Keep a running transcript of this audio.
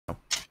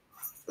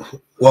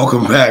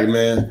Welcome back,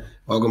 man.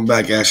 Welcome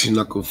back, Ashy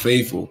Knuckle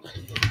Faithful.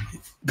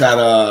 Got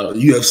a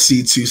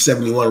UFC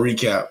 271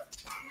 recap.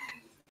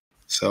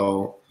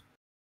 So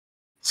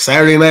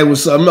Saturday night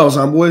was something else,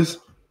 huh, boys?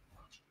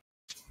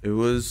 It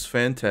was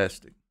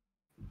fantastic.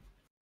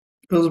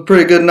 It was a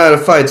pretty good night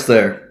of fights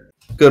there.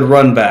 Good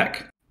run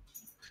back.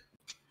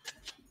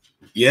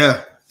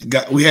 Yeah,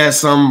 we had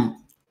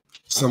some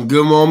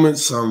good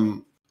moments,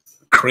 some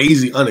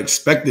crazy,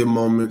 unexpected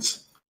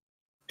moments,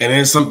 and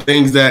then some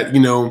things that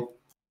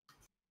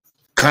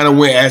kind of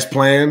went as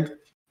planned.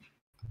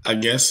 I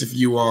guess if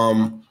you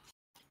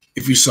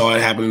saw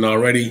it happening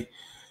already.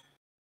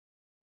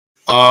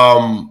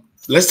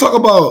 Let's talk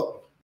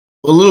about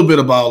a little bit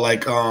about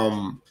like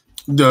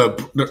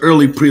the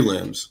early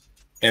prelims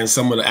and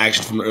some of the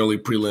action from the early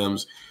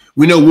prelims.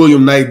 We know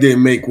William Knight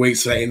didn't make weight,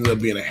 so that ended up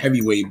being a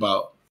heavyweight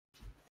bout.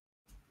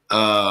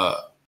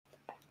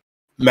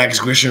 Max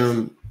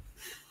Grisham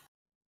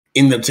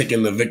ended up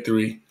taking the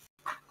victory.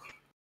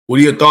 What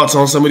are your thoughts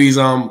on some of these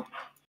some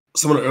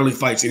of the early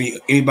fights?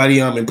 Anybody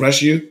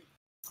impress you?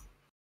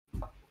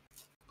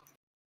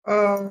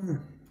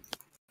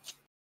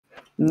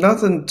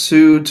 Nothing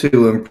too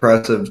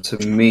impressive to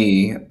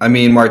me. I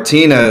mean,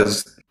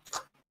 Martinez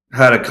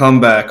had a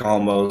comeback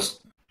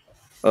almost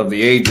of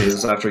the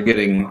ages after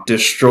getting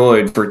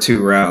destroyed for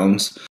 2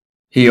 rounds.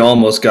 He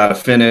almost got a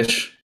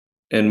finish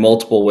in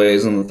multiple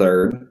ways in the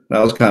third. That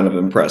was kind of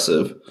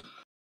impressive.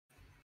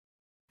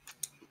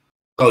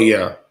 Oh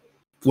yeah,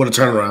 what a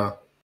turnaround!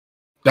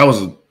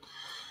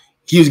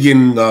 He was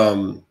getting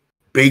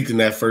baked in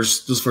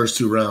those first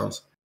 2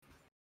 rounds.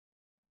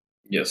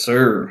 Yes,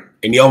 sir.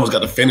 And he almost got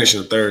the finish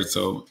in the third.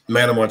 So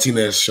Manny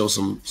Martinez showed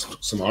some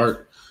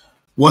heart.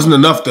 Wasn't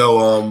enough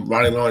though.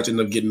 Ronnie Lawrence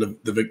ended up getting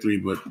the victory,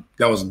 but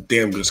that was a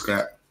damn good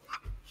scrap.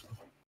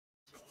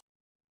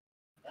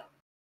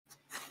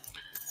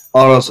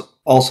 Also,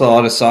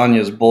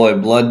 Adesanya's boy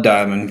Blood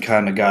Diamond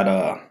kind of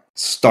got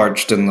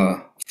starched in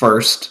the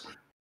first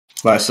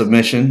by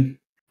submission.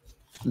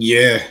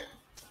 Yeah,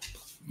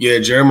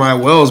 Jeremiah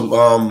Wells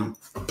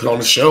put on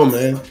the show,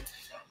 man.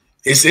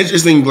 It's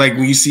interesting, like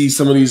when you see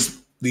some of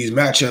these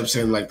matchups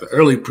in like the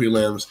early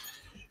prelims,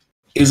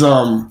 is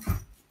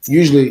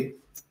usually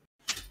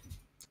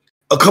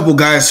a couple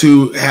guys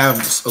who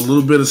have a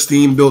little bit of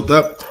steam built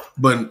up,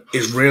 but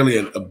it's rarely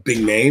a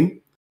big name.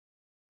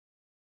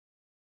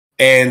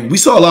 And we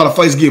saw a lot of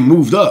fights get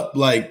moved up,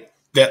 like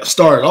that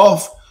started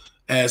off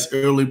as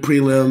early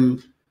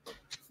prelim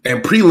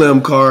and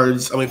prelim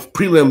cards. I mean,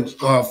 prelim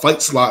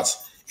fight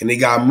slots, and they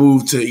got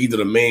moved to either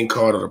the main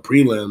card or the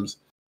prelims.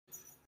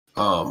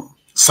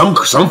 Some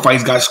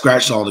fights got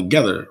scratched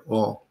altogether.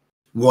 Well,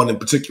 one in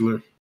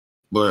particular,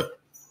 but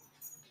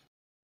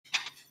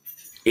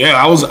yeah,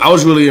 I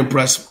was really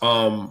impressed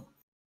by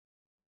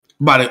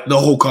the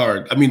whole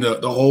card. I mean, the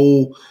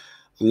whole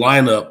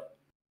lineup.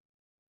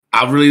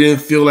 I really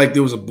didn't feel like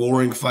there was a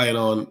boring fight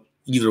on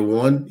either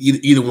one.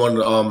 Either one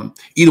of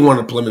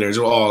the preliminaries.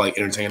 They were all like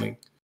entertaining.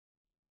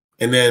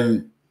 And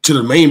then to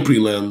the main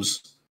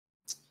prelims,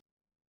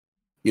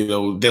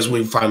 that's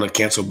when we find a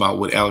cancel bout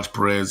with Alex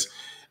Perez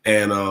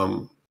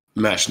and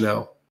Matt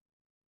Schnell.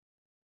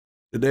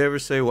 Did they ever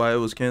say why it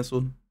was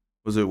canceled?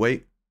 Was it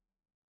weight?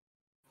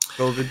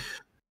 COVID?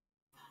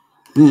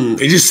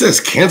 It just says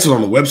canceled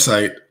on the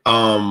website.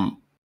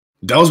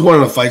 That was one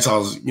of the fights I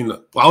was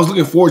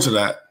looking forward to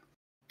that.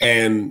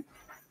 And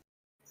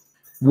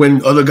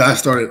when other guys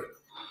started,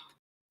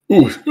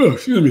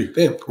 excuse me,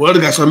 damn. When other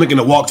guys started making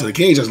the walk to the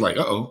cage, I was like,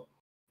 uh-oh.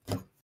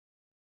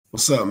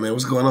 What's up, man?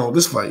 What's going on with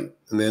this fight?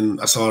 And then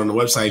I saw it on the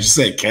website, it just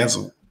said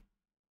canceled.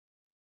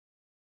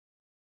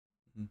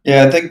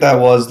 Yeah, I think that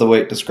was the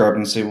weight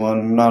discrepancy one.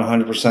 I'm not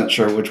 100%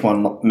 sure which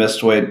one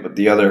missed weight, but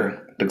the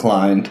other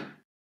declined.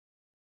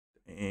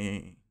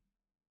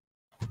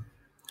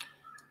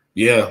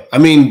 Yeah, I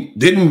mean,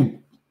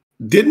 didn't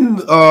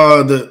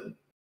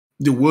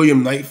the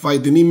William Knight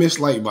fight, didn't he miss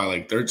by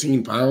like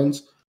 13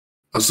 pounds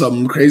or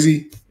something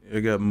crazy?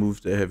 It got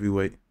moved to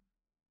heavyweight.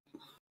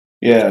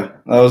 Yeah,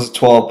 that was a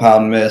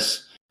 12-pound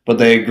miss, but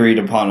they agreed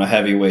upon a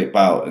heavyweight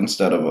bout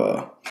instead of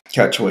a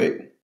catch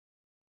weight.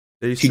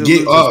 Did he still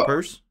lose his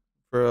purse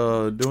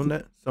for doing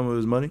that? Some of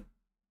his money?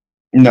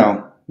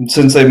 No.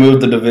 Since they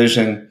moved the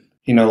division,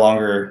 he no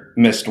longer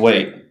missed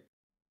weight.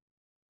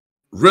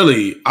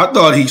 Really? I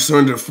thought he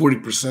surrendered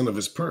 40% of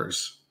his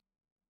purse.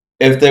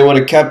 If they would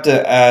have kept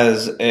it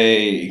as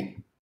a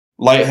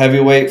light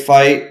heavyweight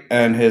fight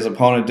and his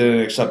opponent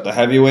didn't accept the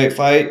heavyweight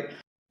fight,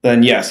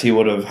 then yes, he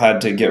would have had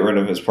to get rid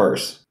of his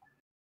purse.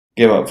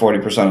 Give up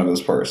 40% of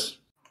his purse.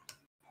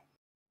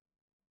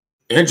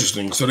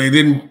 Interesting. So they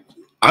didn't.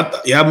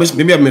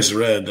 Maybe I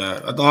misread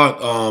that. I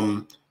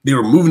thought they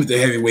were moving it to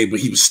heavyweight, but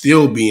he was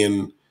still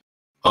being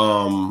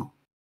docked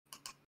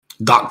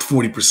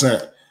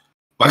 40%.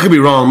 I could be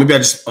wrong. Maybe I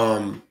just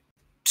saw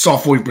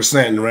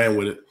 40% and ran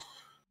with it.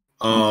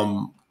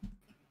 I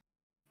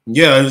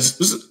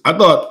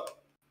thought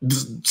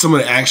some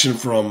of the action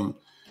from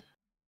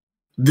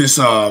this.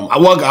 I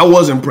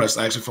was impressed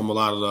actually from a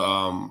lot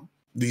of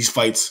these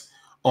fights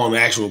on the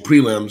actual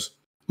prelims.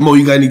 Mo,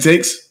 you got any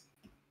takes?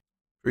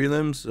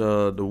 Prelims,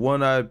 the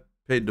one I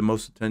paid the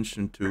most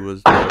attention to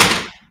was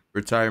the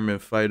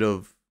retirement fight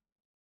of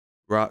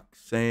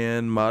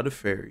Roxanne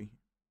Modafferi.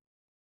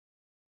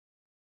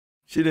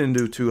 She didn't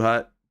do too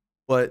hot,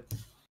 but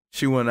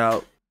she went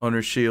out on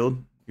her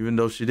shield. Even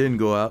though she didn't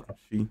go out,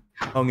 she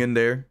hung in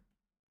there.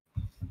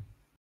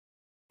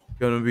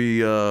 Gonna be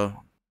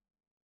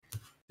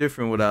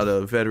different without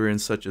a veteran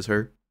such as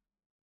her.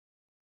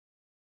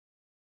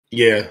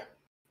 Yeah.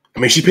 I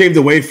mean, she paved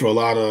the way for a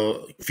lot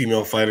of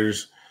female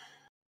fighters.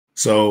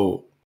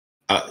 So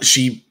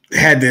she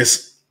had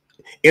this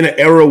in an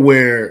era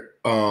where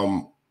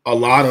a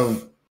lot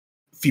of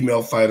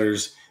female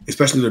fighters,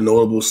 especially the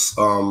notable,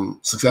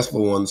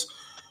 successful ones,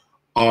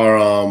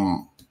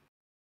 are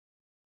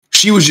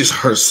she was just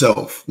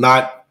herself,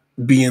 not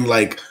being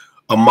like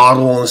a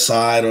model on the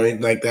side or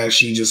anything like that.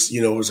 She just,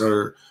 was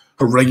her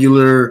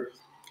regular,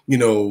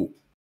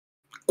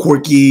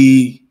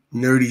 quirky,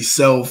 nerdy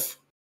self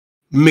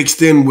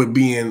mixed in with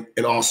being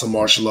an awesome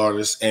martial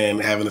artist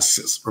and having a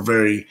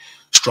very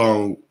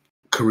strong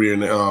career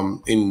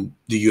in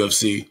the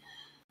UFC.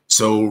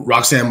 So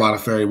Roxanne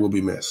Modafferi will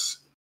be missed.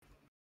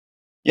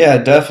 Yeah,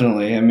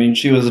 definitely. I mean,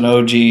 she was an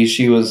OG.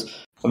 She was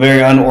a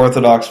very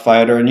unorthodox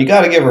fighter, and you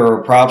got to give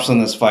her props in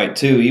this fight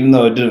too. Even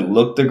though it didn't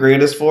look the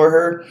greatest for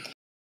her,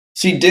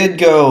 she did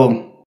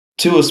go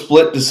to a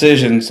split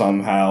decision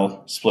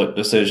somehow. Split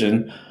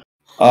decision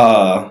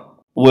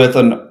with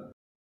an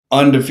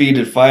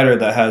undefeated fighter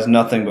that has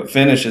nothing but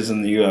finishes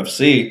in the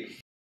UFC.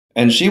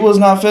 And she was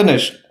not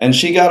finished. And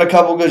she got a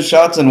couple good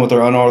shots in with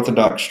her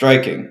unorthodox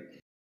striking.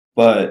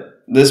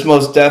 But this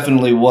most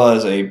definitely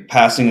was a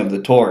passing of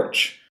the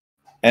torch.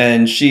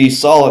 And she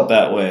saw it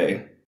that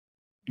way,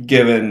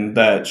 given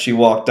that she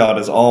walked out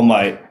as All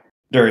Might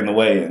during the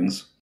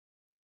weigh-ins.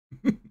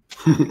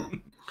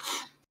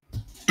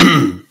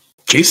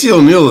 Casey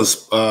O'Neill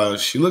is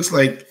she looks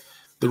like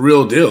the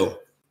real deal.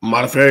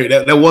 Modafferi,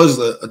 that was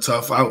a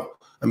tough out.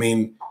 I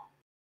mean,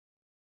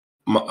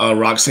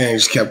 Roxanne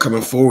just kept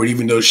coming forward,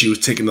 even though she was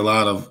taking a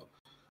lot of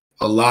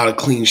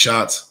clean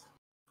shots.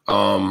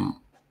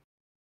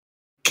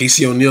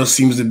 Casey O'Neill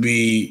seems to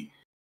be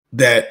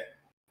that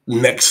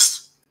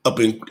next up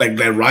in like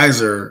that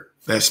riser,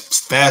 that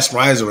fast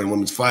riser in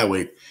women's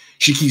flyweight.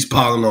 She keeps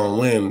piling on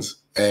wins,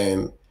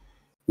 and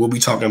we'll be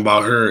talking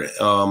about her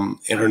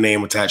and her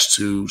name attached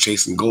to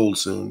chasing gold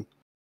soon.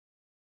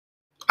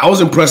 I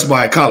was impressed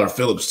by Kyler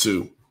Phillips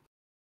too,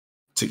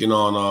 taking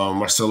on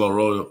Marcelo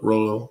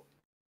Rolo.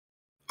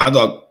 I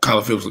thought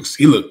Kyler Phillips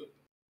looked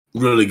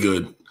really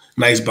good.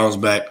 Nice bounce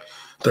back,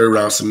 third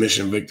round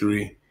submission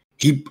victory.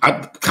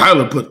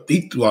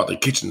 Kyler threw out the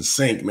kitchen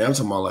sink, man. I'm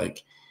talking about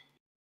like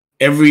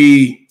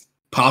every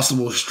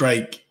possible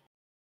strike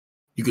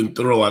you can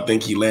throw. I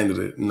think he landed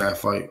it in that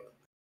fight.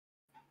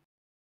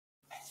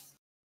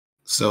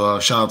 So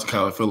shout out to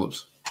Kyler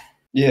Phillips.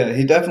 Yeah,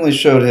 he definitely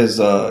showed his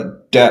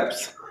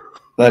depth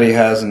that he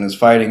has in his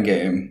fighting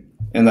game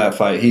in that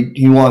fight.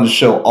 He wanted to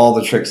show all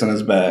the tricks in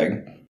his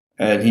bag,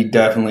 and he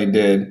definitely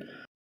did.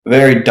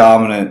 Very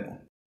dominant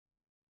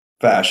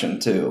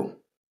fashion too.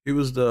 He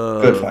was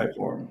Good fight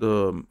for him.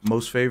 The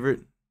most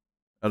favorite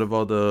out of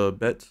all the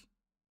bets.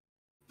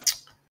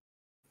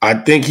 I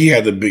think he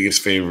had the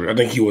biggest favorite. I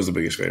think he was the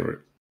biggest favorite.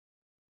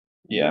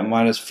 Yeah,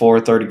 minus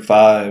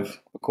 435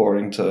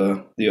 according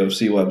to the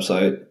UFC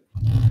website.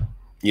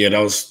 Yeah, that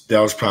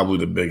was probably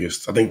the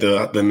biggest. I think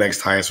the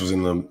next highest was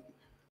in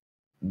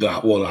the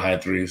high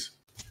threes.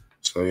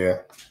 So yeah,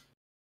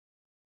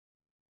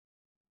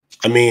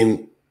 I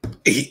mean,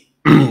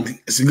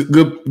 it's a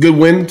good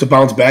win to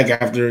bounce back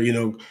after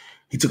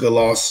he took a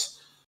loss.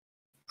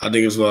 I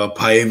think it was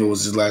Paiva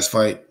was his last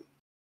fight,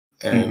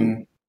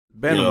 and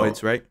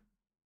bantamweights, right?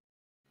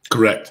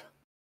 Correct.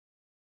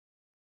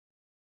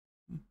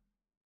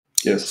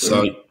 Yes.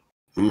 So,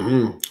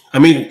 I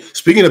mean,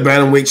 speaking of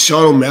bantamweight,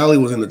 Sean O'Malley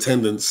was in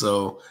attendance,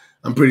 so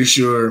I'm pretty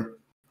sure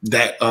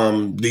that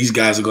these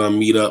guys are going to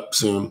meet up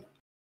soon.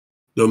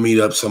 They'll meet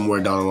up somewhere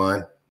down the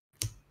line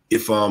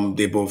if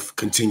they both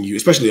continue,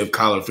 especially if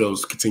Kyler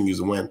Phillips continues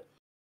to win.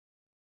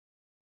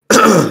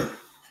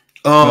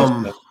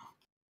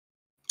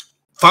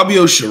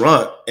 Fabio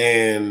Cherant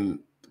and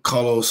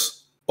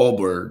Carlos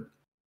Ulberg.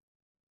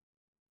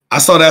 I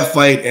saw that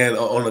fight and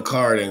on the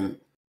card, and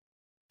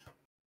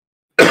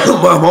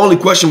my only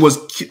question was,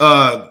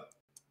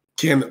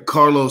 can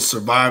Carlos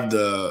survive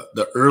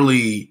the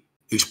early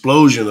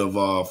explosion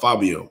of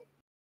Fabio?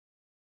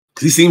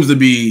 Because he seems to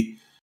be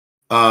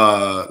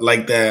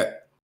like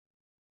that.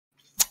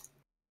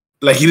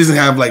 Like he doesn't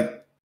have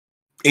like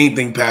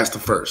anything past the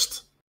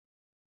first.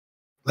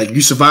 Like if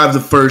you survive the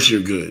first,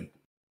 you're good.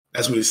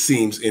 That's what it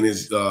seems in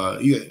his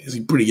he's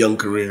a pretty young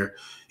career.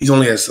 He's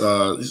only has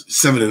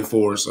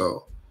 7-4,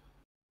 so.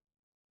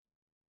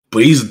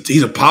 But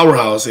he's a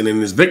powerhouse, and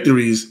in his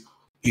victories,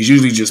 he's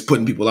usually just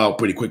putting people out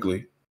pretty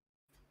quickly.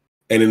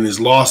 And in his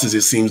losses,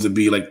 it seems to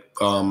be like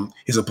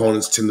his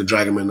opponents tend to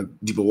drag him into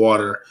deeper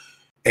water,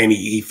 and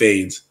he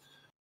fades.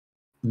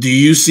 Did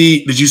you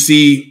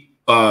see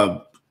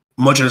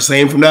much of the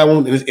same from that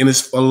one in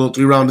his little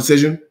 3-round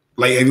decision,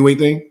 light heavyweight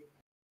thing,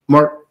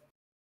 Mark?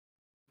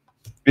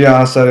 be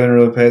honest, I didn't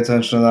really pay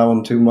attention to that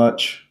one too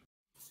much.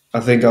 I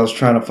think I was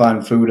trying to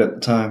find food at the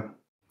time.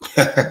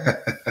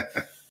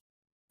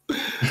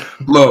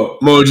 Mo,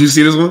 did you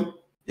see this one?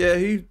 Yeah,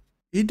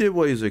 he did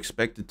what he was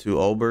expected to,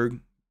 Alberg,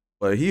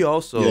 but he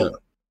also,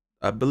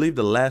 I believe,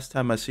 the last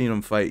time I seen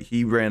him fight,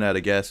 he ran out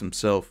of gas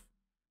himself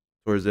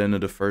towards the end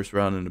of the first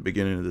round and the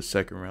beginning of the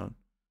second round.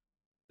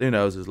 I think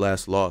that was his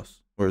last loss,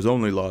 or his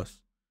only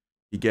loss.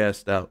 He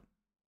gassed out.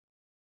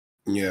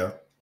 Yeah. So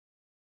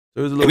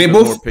he was a little bit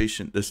more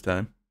patient this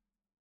time.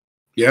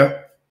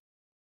 Yeah.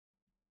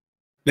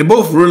 They're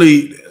both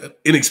really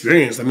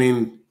inexperienced. I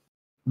mean,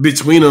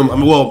 between them,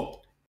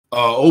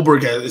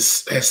 Oberg has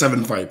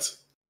 7 fights,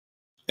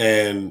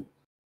 and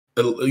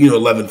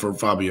 11 for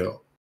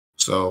Fabio.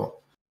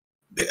 So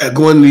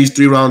going these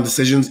 3-round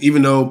decisions,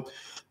 even though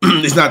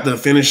it's not the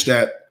finish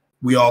that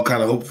we all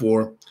kind of hope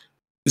for,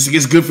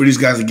 it's good for these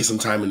guys to get some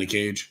time in the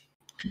cage.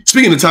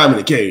 Speaking of time in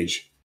the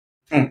cage,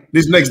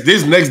 this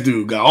next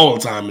dude got all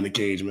the time in the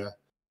cage, man.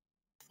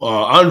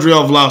 Andrei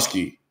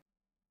Arlovski.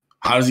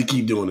 How does he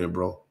keep doing it,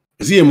 bro?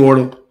 Is he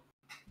immortal?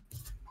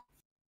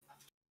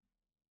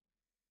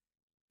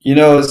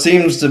 It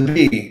seems to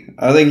be.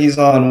 I think he's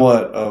on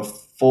a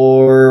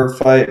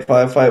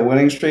 5-fight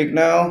winning streak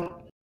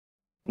now.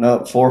 No,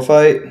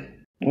 4-fight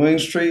winning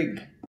streak.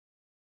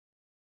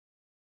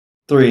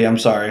 3. I'm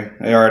sorry,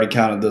 I already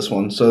counted this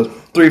one. So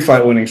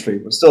 3-fight winning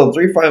streak, but still a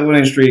 3-fight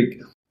winning streak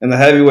in the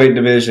heavyweight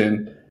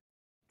division.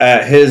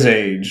 At his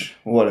age,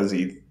 what is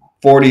he?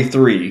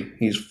 43.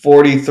 He's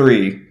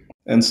 43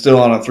 and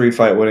still on a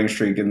 3-fight winning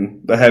streak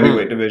in the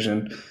heavyweight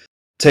division,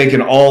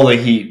 taking all the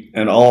heat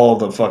and all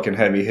the fucking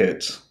heavy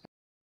hits.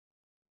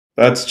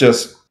 That's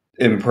just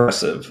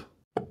impressive.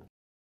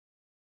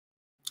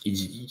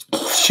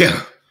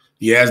 Yeah,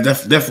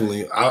 it's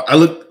definitely. I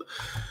looked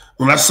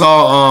when I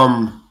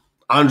saw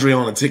Andre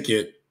on a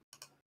ticket.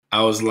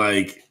 I was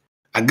like,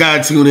 I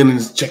gotta tune in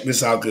and check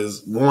this out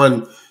because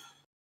one,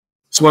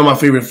 it's one of my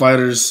favorite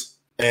fighters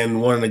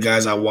and one of the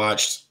guys I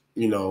watched.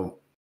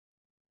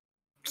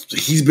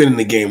 He's been in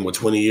the game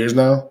 20 years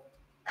now,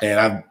 and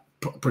I've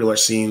pretty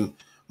much seen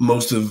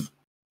most of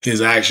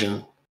his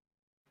action.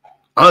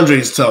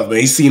 Andre's tough, man.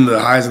 He's seen the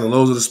highs and the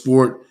lows of the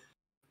sport.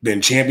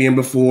 Been champion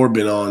before.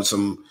 Been on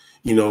some,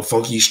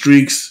 funky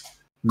streaks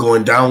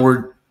going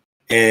downward,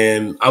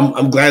 and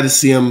I'm glad to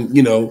see him,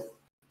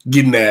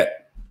 getting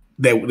that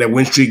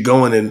win streak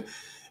going. And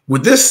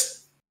with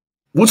this,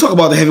 we'll talk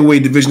about the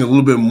heavyweight division a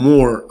little bit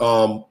more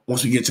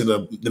once we get to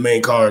the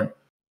main card.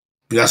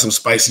 We got some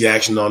spicy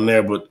action on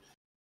there, but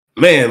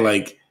man,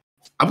 like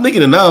I'm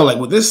thinking now, like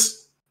with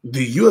this,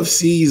 the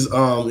UFC's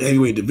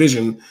heavyweight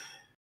division,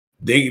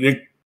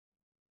 they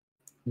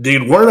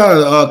weren't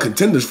out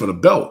contenders for the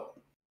belt.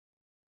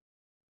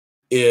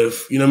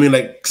 If you know what I mean,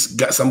 like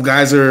got some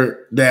guys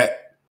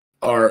that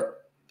are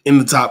in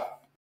the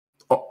top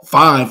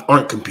 5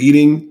 aren't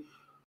competing,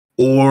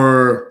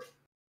 or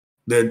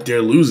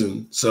they're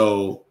losing.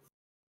 So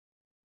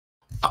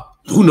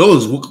who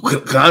knows?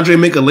 Can Andre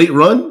make a late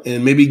run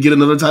and maybe get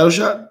another title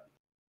shot?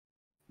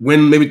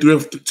 Win maybe 2 or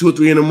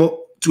 3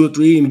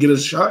 and get a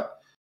shot.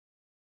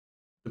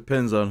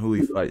 Depends on who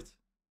he fights.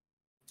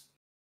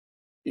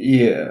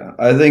 Yeah,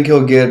 I think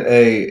he'll get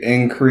a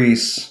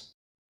increase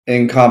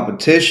in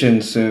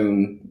competition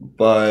soon,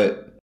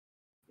 but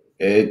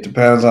it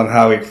depends on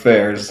how he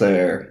fares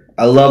there.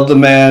 I love the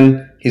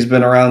man. He's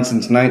been around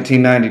since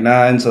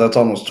 1999, so that's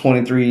almost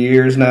 23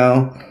 years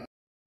now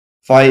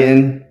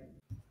fighting.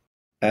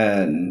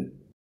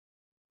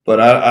 But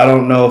I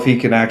don't know if he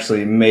can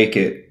actually make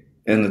it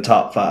in the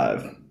top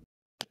 5.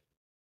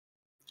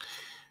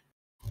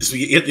 So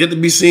yet to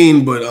be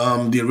seen, but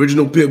the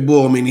original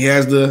Pitbull, I mean,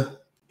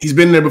 he's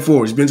been there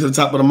before. He's been to the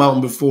top of the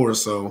mountain before,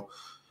 so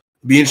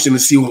be interesting to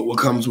see what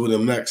comes with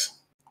him next.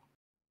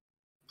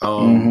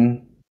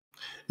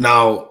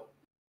 Now,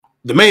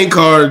 the main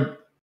card,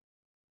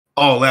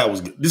 all that was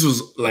good. This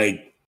was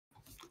like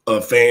a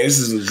fan. This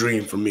is a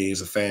dream for me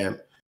as a fan.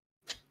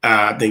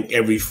 I think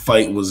every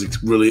fight was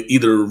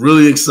either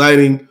really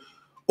exciting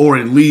or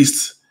at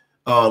least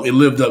it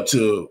lived up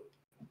to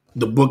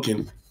the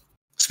booking.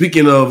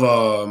 Speaking of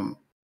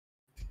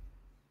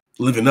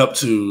living up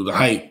to the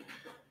hype,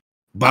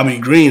 Bobby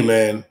Green,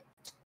 man,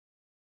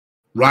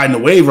 riding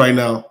the wave right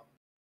now.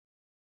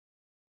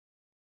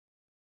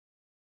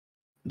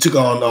 Took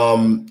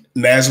on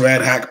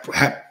Nasrat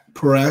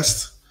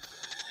Haqparast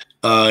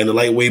in the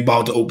lightweight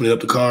bout to open up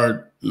the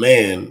card.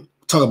 Man,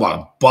 talk about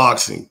a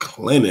boxing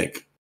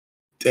clinic.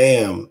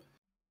 Damn.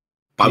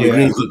 Bobby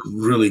Green looked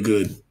really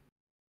good.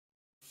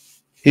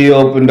 He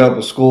opened up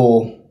a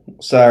school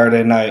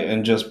Saturday night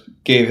and just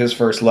gave his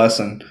first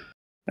lesson.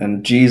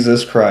 And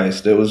Jesus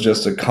Christ, it was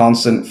just a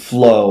constant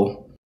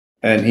flow.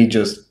 And he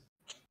just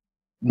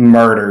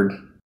murdered.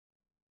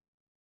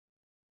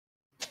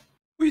 What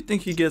do you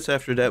think he gets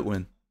after that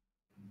win?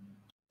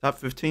 Top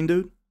 15,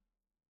 dude?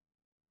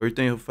 Or you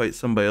think he'll fight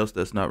somebody else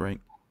that's not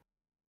ranked?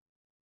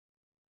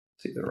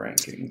 See the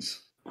rankings.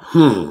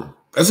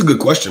 That's a good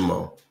question,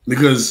 Mo.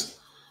 Because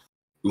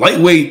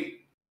lightweight's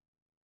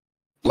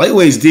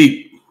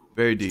deep.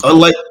 Very deep.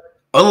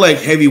 unlike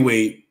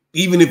heavyweight,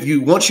 even if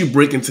once you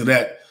break into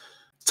that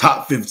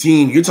top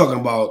 15, you're talking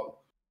about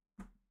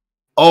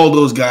all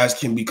those guys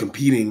can be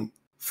competing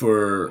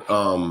for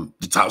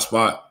the top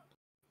spot.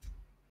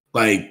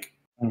 Like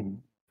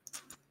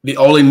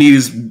all they need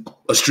is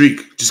a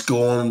streak. Just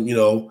go on,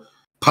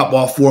 pop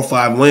off 4 or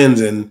 5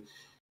 wins and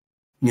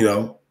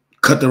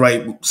cut the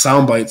right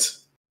sound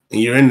bites,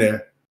 and you're in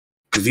there.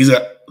 Because these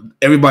are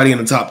everybody in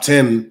the top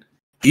 10,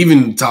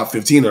 even top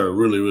 15, are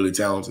really, really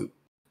talented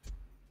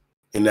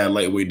in that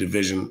lightweight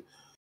division.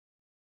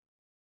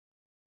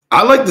 What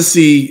I would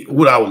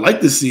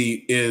like to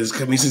see is,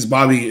 since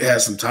Bobby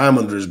has some time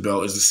under his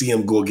belt, is to see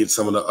him go get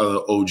some of the other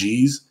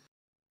OGs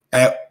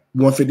at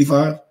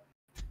 155.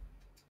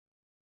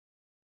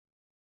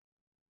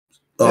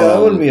 Yeah,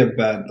 that wouldn't be a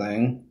bad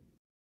thing.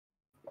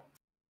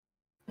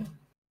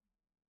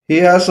 He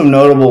has some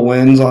notable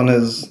wins on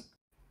his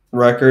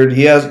record.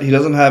 He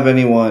doesn't have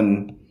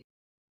anyone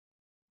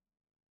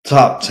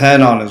top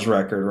 10 on his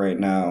record right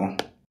now,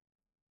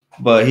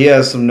 but he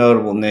has some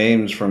notable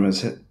names from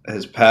his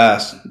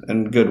past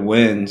and good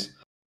wins.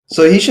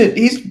 So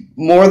he's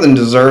more than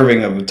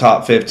deserving of a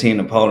top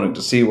 15 opponent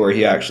to see where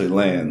he actually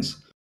lands,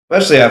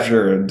 especially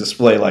after a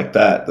display like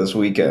that this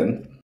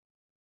weekend.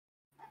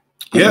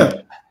 Yeah.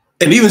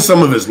 And even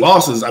some of his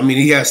losses,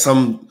 he has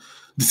some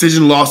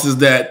decision losses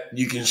that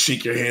you can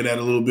shake your head at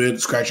a little bit,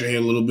 scratch your head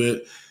a little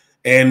bit.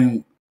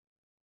 And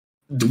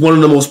one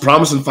of the most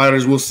promising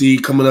fighters we'll see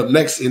coming up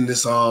next in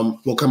this,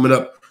 coming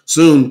up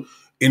soon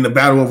in the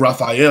Battle of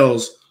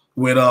Rafael's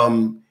with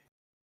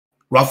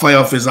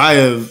Rafael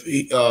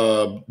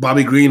Fiziev,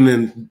 Bobby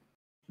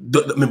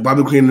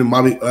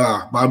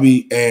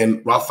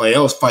and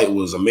Rafael's fight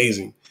was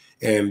amazing.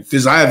 And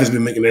Fiziev has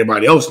been making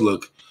everybody else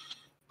look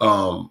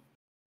like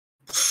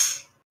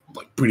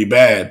pretty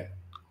bad.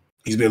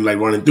 He's been like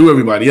running through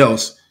everybody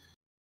else.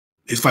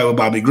 His fight with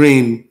Bobby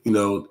Green,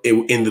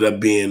 it ended up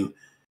being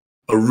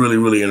a really,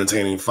 really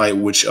entertaining fight,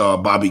 which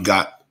Bobby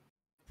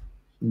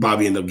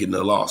ended up getting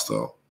a loss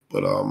though.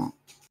 But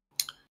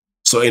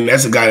and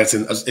that's a guy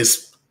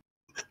it's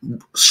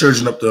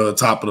surging up the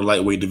top of the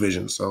lightweight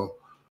division. So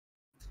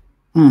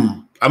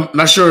I'm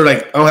not sure.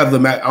 Like I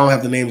don't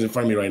have the names in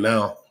front of me right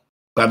now,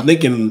 but I'm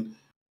thinking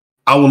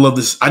I would love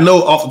this. I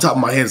know off the top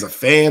of my head as a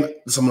fan,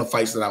 some of the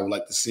fights that I would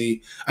like to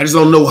see. I just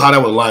don't know how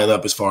that would line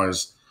up as far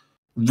as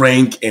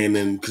rank and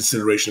then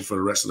consideration for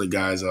the rest of the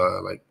guys,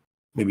 like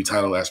maybe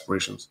title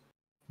aspirations.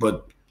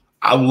 But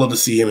I would love to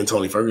see him and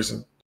Tony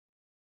Ferguson.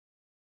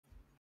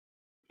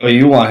 Oh,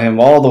 you want him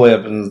all the way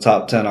up into the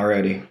top 10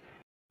 already?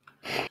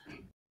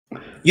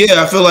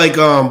 Yeah, I feel like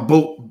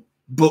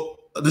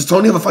does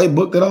Tony have a fight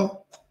booked at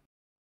all?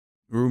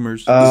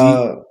 Rumors.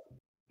 Yeah,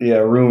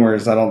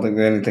 rumors. I don't think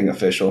anything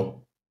official.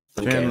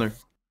 Chandler. Okay.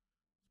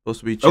 Supposed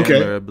to be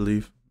Chandler, I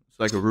believe. It's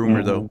like a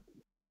rumor, though.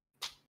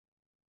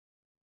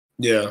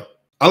 Yeah.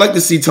 I like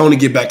to see Tony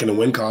get back in the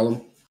win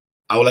column.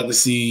 I would like to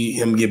see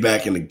him get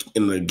back in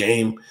the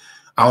game.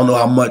 I don't know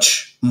how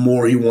much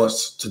more he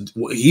wants to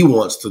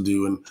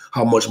do and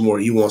how much more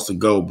he wants to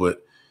go,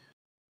 but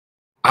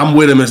I'm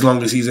with him as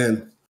long as he's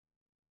in.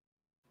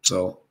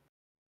 So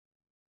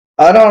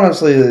I'd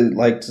honestly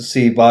like to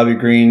see Bobby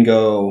Green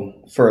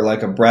go for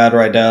like a Brad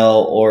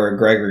Riddell or a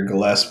Gregor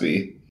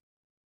Gillespie.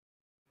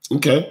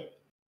 Okay.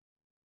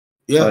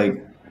 Yeah.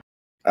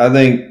 I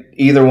think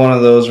either one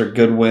of those are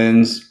good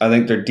wins. I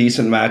think they're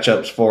decent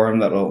matchups for him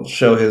that'll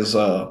show his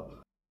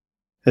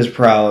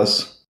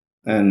prowess,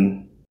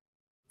 and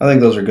I think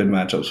those are good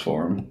matchups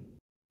for him.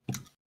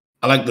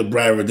 I like the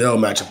Brad Riddell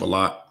matchup a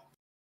lot.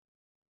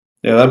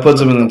 Yeah, that puts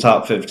him in the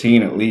top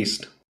 15 at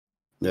least.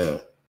 Yeah.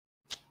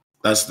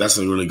 That's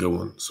a really good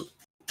one. So,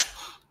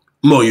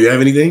 Mo, you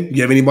have anything?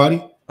 You have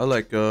anybody? I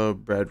like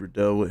Brad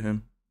Riddell with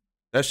him.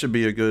 That should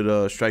be a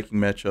good striking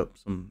matchup.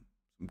 Some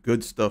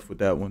good stuff with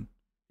that one.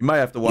 You might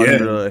have to watch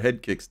the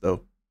head kicks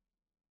though.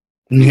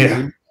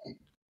 Yeah.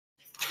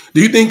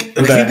 Do you think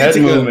that head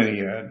movement he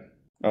had?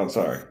 Oh,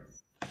 sorry.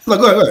 No,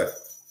 go ahead.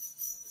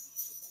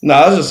 No,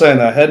 I was just saying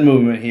that head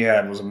movement he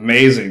had was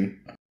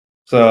amazing.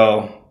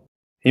 So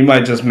he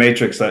might just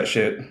matrix that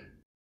shit.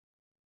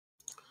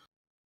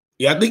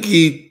 Yeah, I think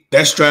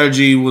that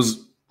strategy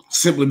was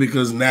simply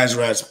because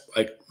Nasrat's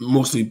like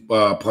mostly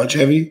punch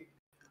heavy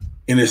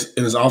in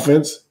his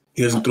offense.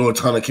 He doesn't throw a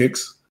ton of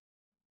kicks.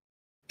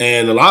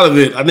 And a lot of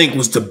it, I think,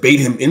 was to bait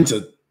him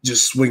into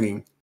just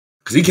swinging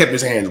because he kept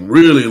his hands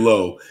really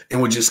low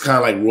and would just kind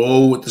of like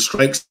roll with the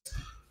strikes.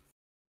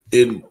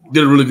 It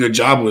did a really good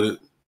job with it.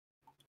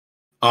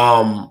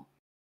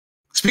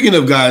 Speaking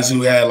of guys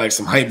who had like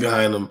some hype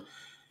behind them,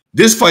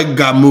 this fight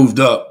got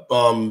moved up.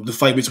 The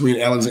fight between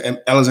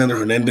Alexander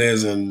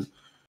Hernandez and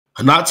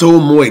Renato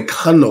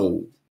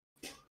Moicano,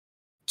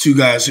 two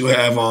guys who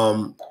have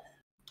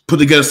put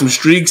together some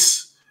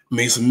streaks,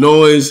 made some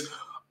noise,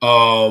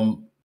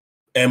 and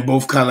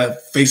both kind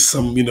of faced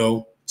some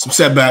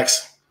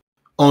setbacks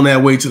on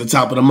that way to the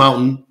top of the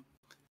mountain.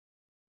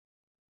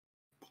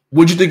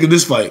 What'd you think of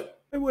this fight?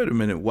 Hey, wait a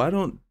minute. Why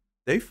don't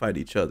they fight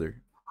each other?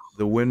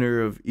 The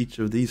winner of each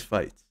of these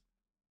fights.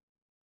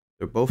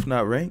 They're both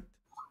not ranked?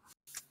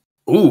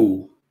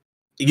 Ooh.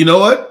 You know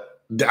what?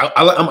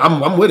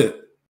 I'm with it.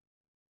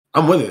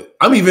 I'm with it.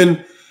 I'm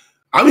even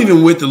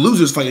with the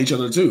losers fighting each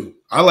other too.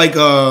 I like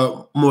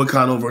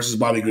Moicano versus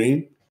Bobby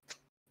Green,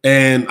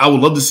 and I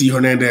would love to see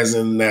Hernandez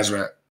and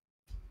Nasrat.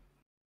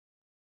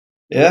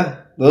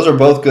 Yeah, those are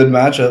both good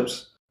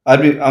matchups.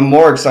 I'm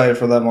more excited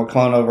for that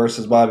Moicano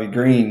versus Bobby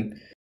Green.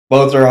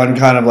 Both are on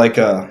kind of like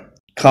a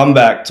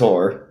comeback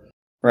tour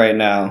right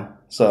now,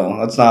 so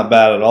that's not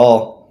bad at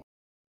all.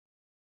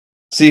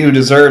 See who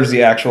deserves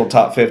the actual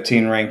top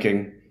 15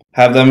 ranking.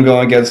 Have them go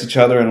against each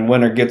other, and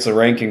winner gets a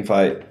ranking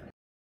fight.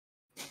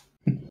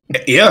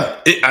 Yeah,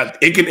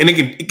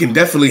 it can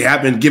definitely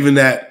happen given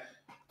that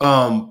they're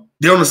on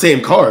the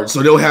same card,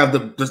 so they'll have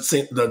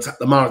the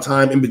amount of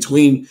time in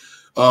between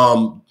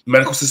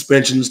medical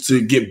suspensions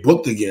to get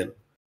booked again.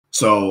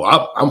 So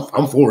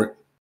I'm for it.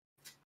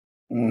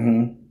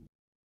 Mm-hmm.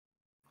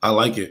 I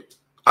like it.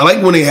 I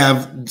like when they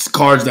have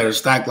cards that are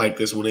stacked like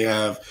this. When they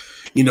have,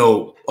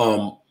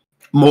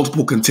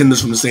 multiple contenders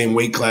from the same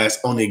weight class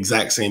on the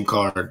exact same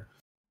card.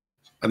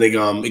 I think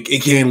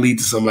it can lead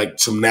to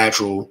some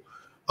natural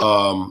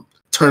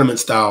tournament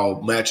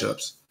style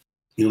matchups.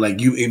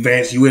 Like you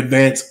advance,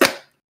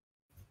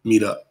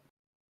 meet up.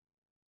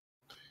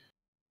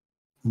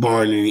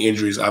 Barring any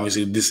injuries,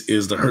 obviously this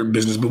is the hurt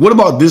business. But what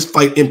about this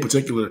fight in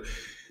particular?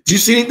 Did you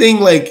see anything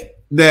like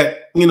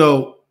that?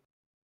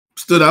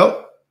 Stood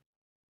out?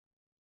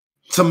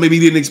 Something maybe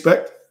you didn't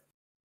expect,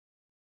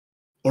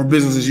 or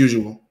business as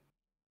usual.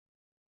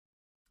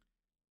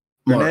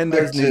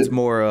 Hernandez needs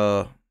more.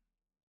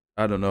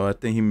 I don't know. I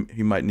think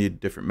he might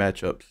need different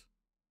matchups.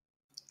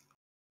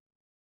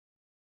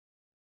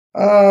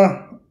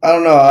 I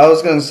don't know. I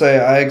was gonna say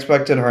I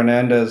expected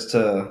Hernandez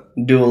to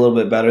do a little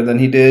bit better than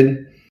he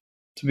did.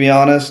 To be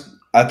honest,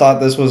 I thought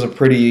this was a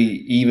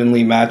pretty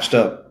evenly matched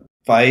up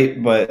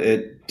fight, but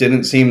it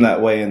didn't seem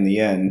that way in the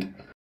end.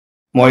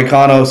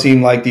 Moicano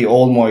seemed like the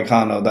old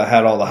Moicano that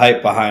had all the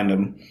hype behind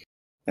him,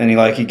 and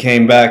he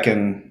came back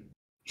and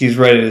he's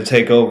ready to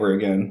take over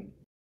again.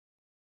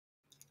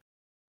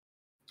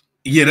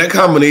 Yeah, that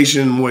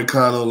combination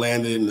Moicano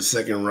landed in the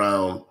second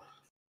round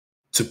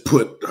to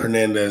put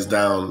Hernandez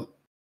down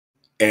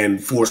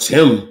and force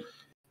him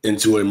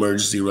into an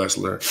emergency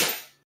wrestler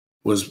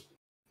was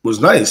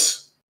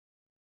nice.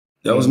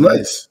 That was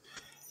nice.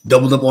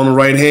 Doubled up on the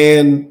right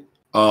hand,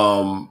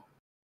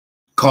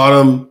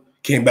 caught him,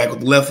 came back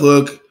with the left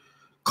hook,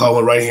 caught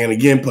with the right hand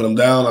again, put him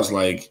down. I was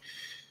like,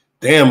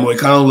 damn,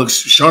 Moicano looks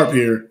sharp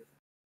here.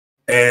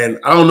 And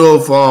I don't know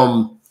if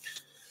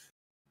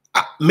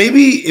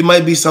maybe it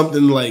might be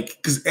something like,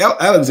 because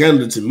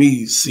Alexander to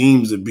me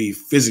seems to be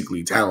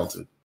physically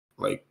talented,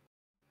 like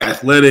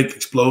athletic,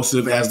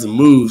 explosive, has the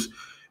moves.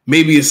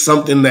 Maybe it's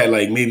something that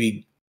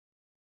maybe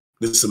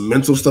there's some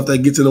mental stuff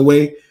that gets in the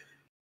way.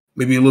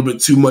 Maybe a little bit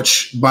too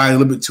much, buying a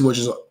little bit too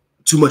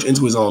much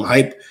into his own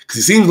hype. Because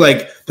it seems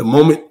like the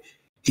moment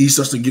he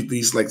starts to get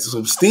these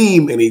some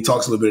steam and he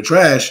talks a little bit of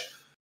trash,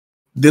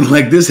 then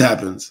this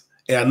happens.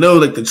 And I know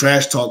the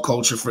trash talk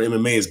culture for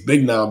MMA is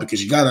big now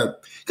because you gotta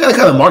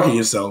kind of market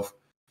yourself.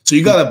 So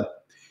you gotta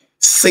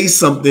say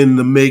something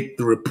to make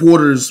the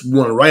reporters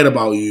want to write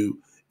about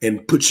you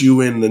and put you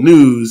in the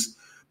news,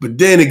 but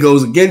then it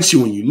goes against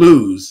you when you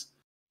lose.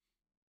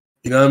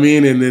 You know what I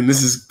mean? And then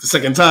this is the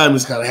second time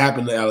this kind of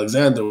happened to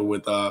Alexander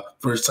with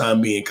first time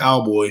being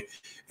Cowboy.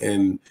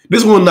 And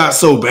this one not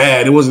so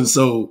bad. It wasn't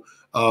so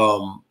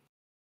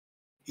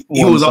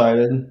he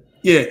one-sided.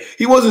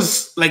 He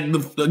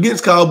wasn't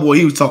against Cowboy,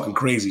 he was talking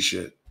crazy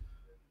shit.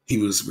 He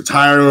was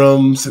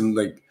retiring him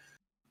and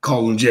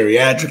calling him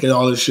geriatric and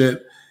all this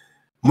shit.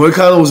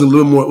 Moicano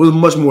was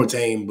much more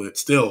tame, but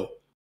still,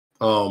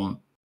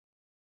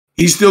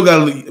 he's still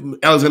got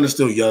Alexander's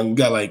still young.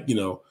 Got he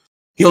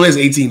only has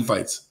 18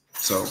 fights.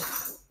 So,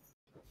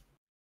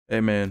 hey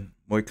man,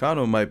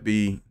 Moicano might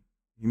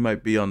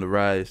be on the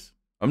rise.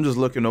 I'm just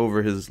looking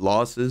over his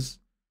losses.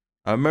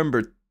 I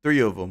remember 3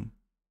 of them: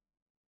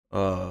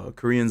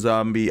 Korean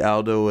Zombie,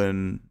 Aldo,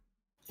 and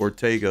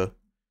Ortega.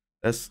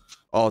 That's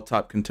all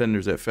top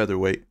contenders at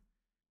featherweight.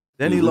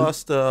 Then he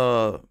lost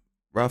to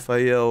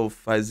Rafael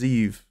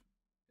Fiziev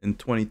in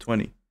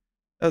 2020.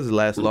 That was his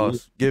last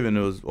loss, given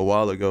it was a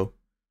while ago.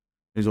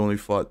 He's only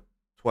fought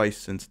twice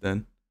since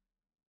then.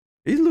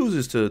 He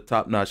loses to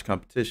top-notch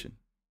competition.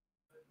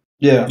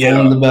 Yeah,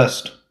 one of the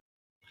best.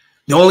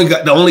 The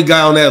only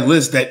guy on that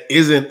list that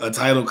isn't a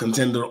title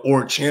contender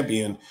or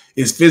champion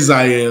is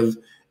Fiziev,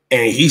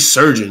 and he's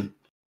surging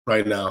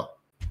right now.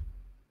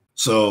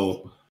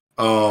 So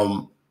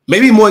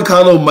maybe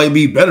Moicano might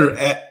be better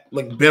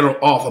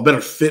off, a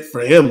better fit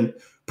for him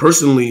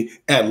personally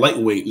at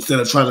lightweight instead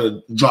of trying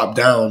to drop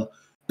down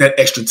that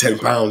extra 10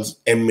 pounds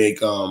and make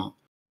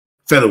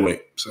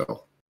featherweight.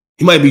 So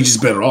he might be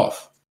just better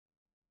off.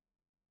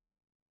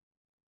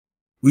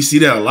 We see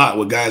that a lot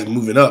with guys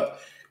moving up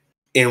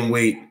in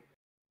weight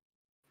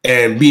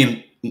and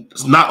being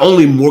not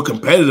only more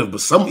competitive,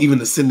 but some even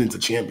ascending to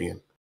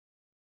champion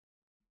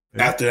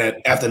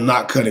after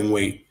not cutting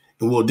weight.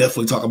 And we'll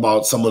definitely talk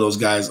about some of those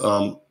guys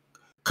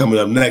coming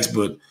up next.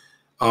 But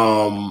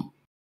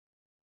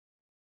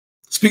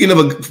Speaking of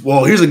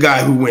here's a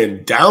guy who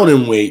went down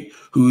in weight,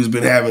 who's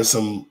been having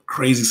some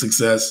crazy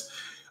success.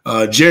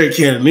 Jared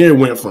Cannonier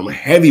went from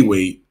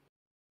heavyweight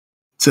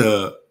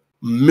to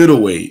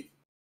middleweight.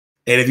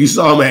 And if you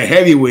saw him at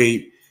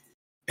heavyweight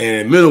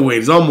and middleweight,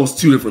 it's almost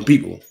two different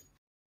people.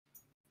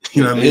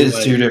 You know what I mean? It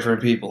is two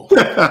different people.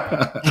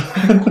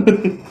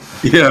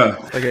 Yeah.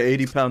 Like an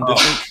 80-pound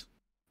difference.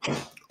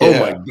 Oh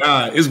my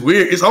God. It's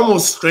weird. It's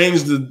almost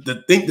strange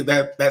to think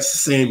that's the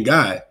same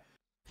guy.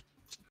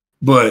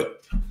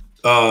 But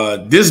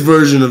this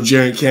version of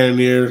Jared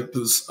Cannonier,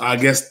 I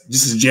guess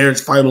this is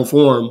Jared's final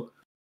form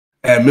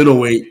at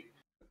middleweight.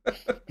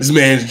 This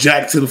man's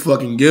jacked to the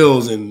fucking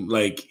gills, and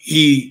like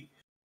he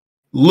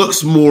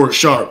looks more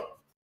sharp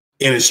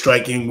in his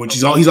striking, which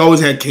he's always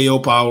had KO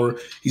power.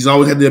 He's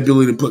always had the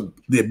ability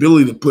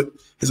to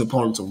put his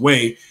opponents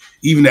away,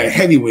 even at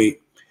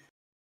heavyweight.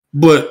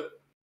 But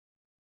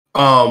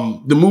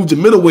the move to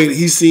middleweight,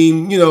 he's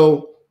seen,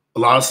 a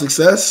lot of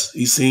success.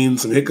 He's seen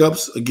some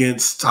hiccups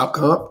against top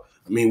comp.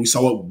 I mean, we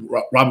saw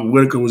what Robert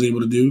Whittaker was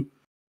able to do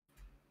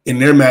in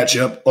their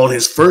matchup on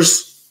his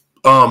first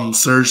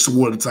surge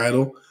toward the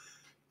title.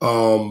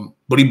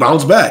 But he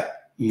bounced back.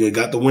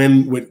 Got the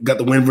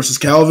win versus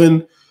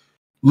Calvin.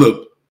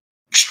 Look,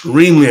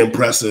 extremely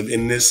impressive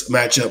in this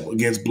matchup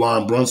against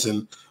Blonde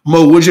Brunson.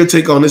 Mo, what's your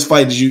take on this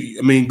fight?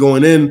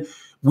 Going in,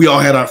 we all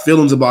had our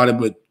feelings about it,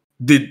 but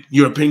did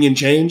your opinion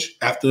change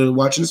after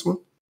watching this one?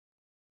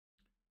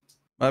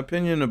 My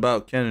opinion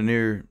about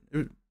Cannonier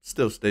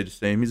still stayed the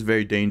same. He's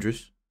very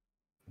dangerous.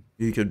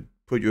 He could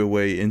put you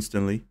away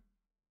instantly.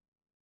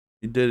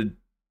 He did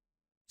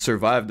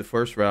survive the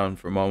first round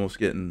from almost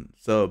getting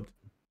subbed.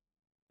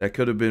 That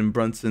could have been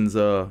Brunson's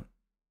time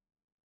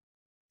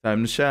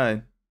to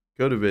shine.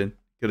 Could have been.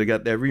 Could have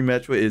got that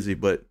rematch with Izzy,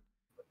 but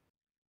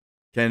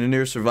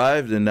Cannonier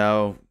survived, and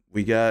now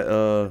we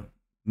got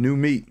new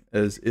meat,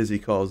 as Izzy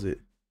calls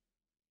it.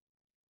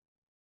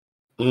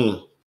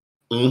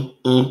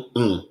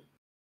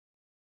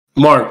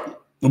 Mark,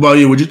 what about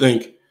you? What'd you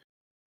think?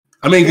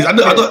 I mean, I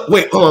thought,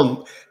 wait, hold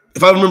on.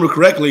 If I remember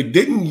correctly,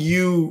 didn't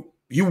you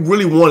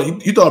really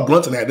wanted, you thought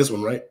Brunson had this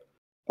one, right?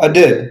 I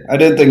did. I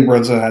did think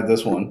Brunson had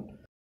this one.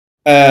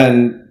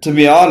 And to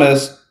be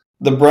honest,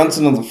 the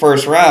Brunson of the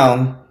first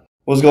round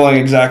was going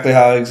exactly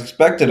how I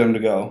expected him to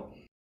go.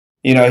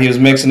 He was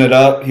mixing it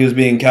up. He was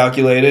being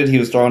calculated. He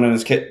was throwing in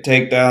his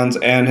takedowns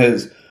and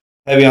his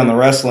heavy on the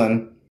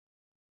wrestling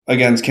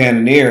against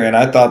Cannonier, and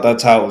I thought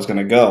that's how it was going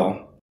to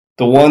go.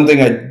 The one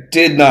thing I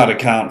did not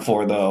account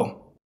for,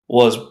 though,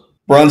 was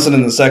Brunson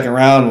in the second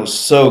round was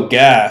so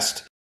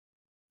gassed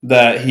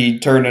that he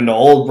turned into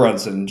old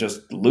Brunson,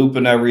 just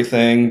looping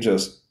everything,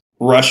 just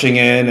rushing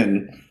in,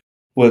 and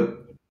with,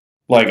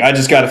 I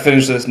just got to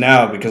finish this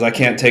now because I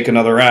can't take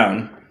another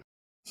round.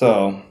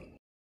 So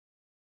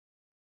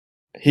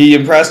he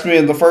impressed me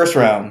in the first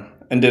round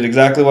and did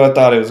exactly what I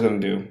thought he was going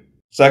to do.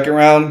 Second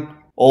round,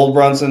 old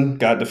Brunson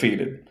got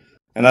defeated.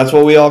 And that's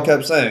what we all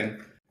kept saying.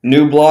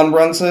 New blonde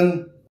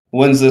Brunson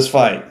wins this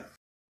fight.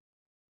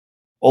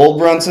 Old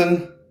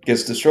Brunson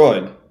gets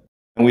destroyed.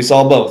 And we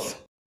saw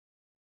both.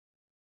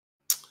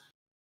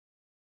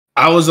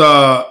 I was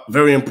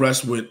very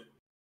impressed with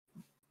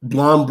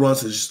Blonde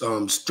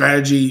Brunson's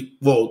strategy,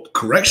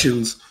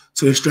 corrections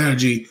to his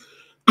strategy,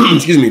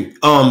 excuse me,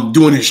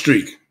 doing his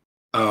streak.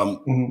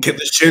 Kept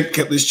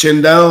his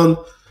chin down,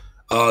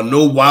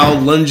 no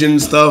wild lunging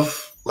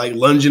stuff, like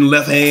lunging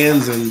left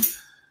hands, and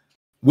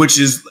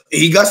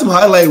he got some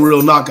highlight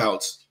reel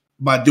knockouts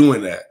by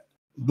doing that.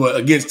 But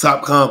against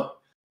top comp,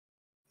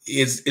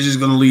 it's just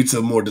going to lead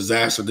to more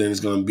disaster than it's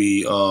going to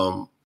be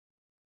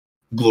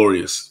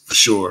glorious, for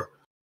sure.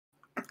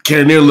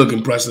 Cannonier looked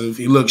impressive.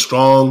 He looked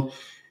strong.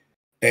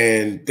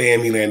 And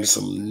damn, he landed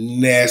some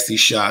nasty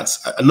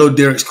shots. I know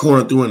Derek's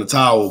corner threw in the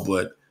towel,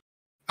 but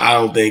I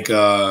don't think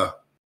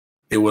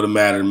it would have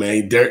mattered,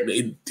 man.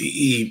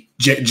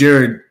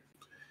 Jared,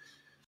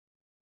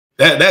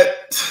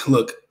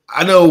 look,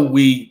 I know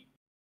we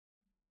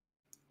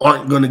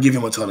aren't going to give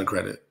him a ton of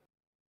credit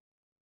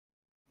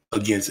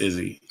against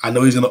Izzy. I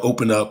know he's going to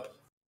open up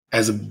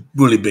as a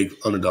really big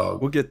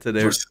underdog. We'll get to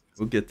there.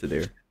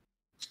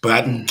 But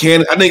I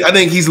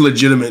think he's a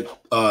legitimate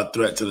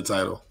threat to the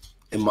title.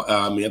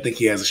 I think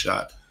he has a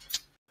shot.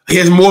 He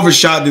has more of a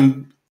shot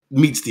than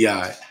meets the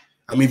eye.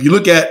 I mean, if you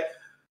look at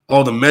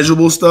all the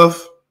measurable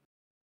stuff,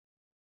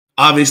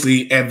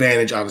 obviously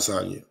advantage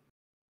Adesanya.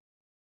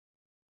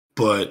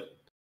 But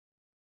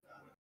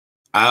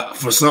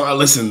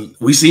listen,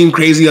 we've seen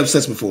crazy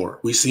upsets before.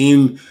 We've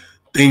seen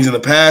things in the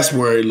past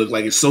where it looked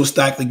like it's so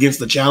stacked against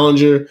the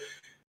challenger,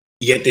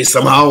 yet they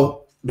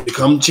somehow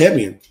become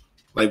champion.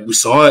 Like we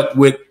saw it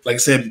with, like I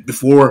said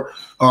before,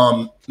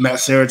 Matt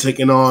Serra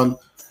taking on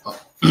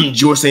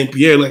George St.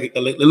 Pierre. It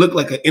looked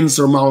like an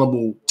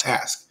insurmountable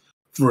task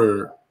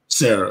for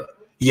Serra,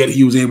 yet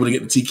he was able to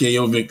get the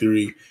TKO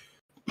victory.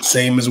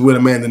 Same as with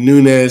Amanda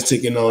Nunes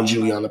taking on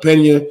Juliana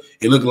Pena.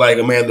 It looked like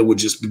Amanda would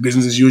just be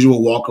business as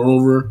usual, walk her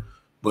over,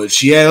 but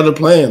she had other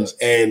plans,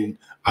 and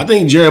I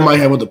think Jared might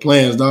have other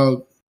plans,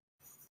 dog.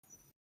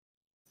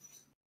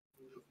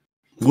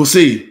 We'll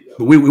see,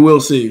 but we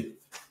will see.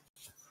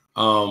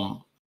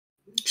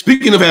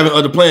 Speaking of having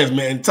other plans,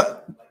 man,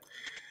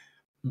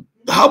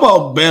 how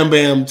about Bam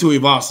Bam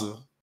Tuivasa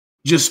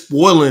just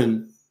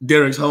spoiling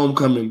Derek's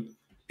homecoming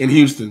in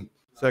Houston?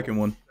 Second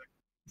one.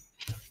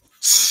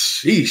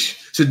 Sheesh.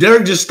 Should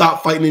Derek just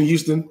stop fighting in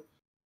Houston?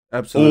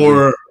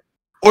 Absolutely.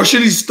 Or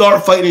should he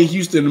start fighting in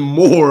Houston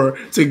more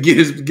to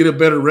get a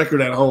better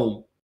record at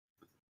home?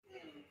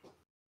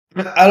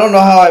 I don't know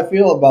how I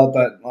feel about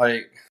that,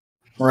 like,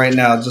 right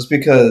now, just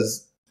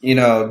because,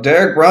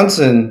 Derek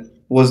Brunson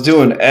was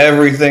doing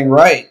everything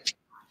right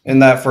in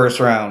that first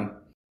round.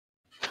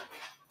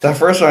 That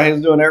first round, he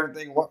was doing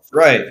everything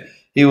right.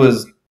 He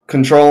was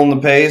controlling the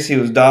pace. He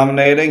was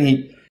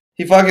dominating.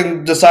 He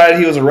fucking decided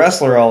he was a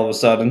wrestler all of a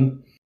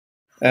sudden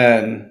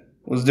and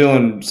was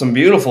doing some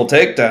beautiful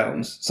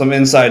takedowns, some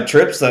inside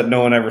trips that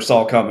no one ever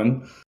saw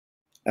coming.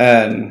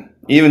 And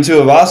even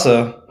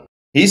Tuivasa,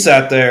 he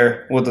sat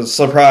there with a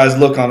surprised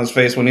look on his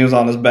face when he was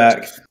on his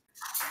back.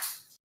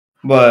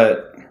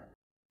 But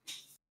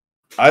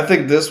I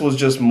think this was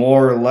just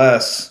more or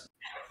less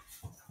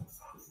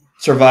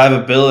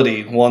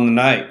survivability won the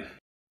night.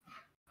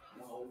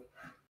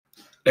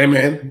 Hey,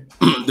 man,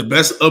 the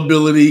best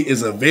ability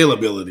is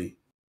availability.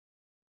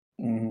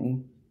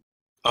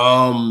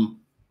 Mm-hmm.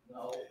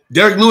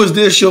 Derek Lewis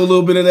did show a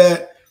little bit of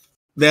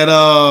that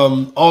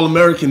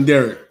All-American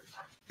Derek.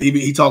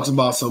 He talks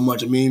about so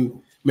much. I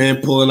mean,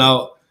 man, pulling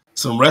out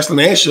some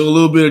wrestling and show a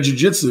little bit of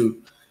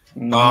jiu-jitsu.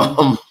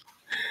 Mm-hmm.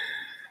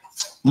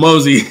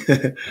 Mosey,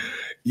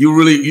 you're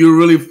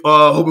really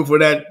hoping for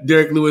that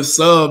Derek Lewis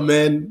sub,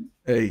 man.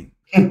 Hey,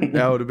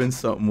 that would have been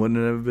something, wouldn't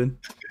it have been?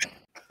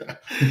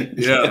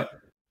 Yeah.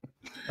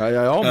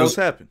 I almost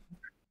happened.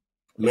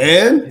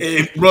 Man,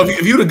 if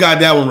you'd have got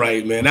that one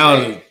right, man, that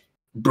would have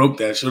broke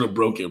that. Should have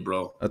broke it,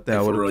 bro. I think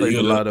I would have played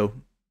the lotto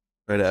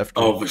right after.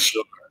 Oh, for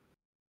sure.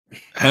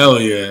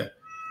 Hell yeah.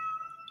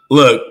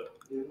 Look,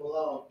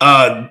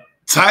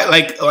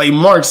 like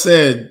Mark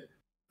said,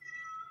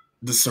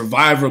 the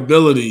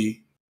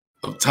survivability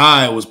of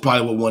Ty was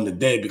probably what won the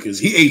day because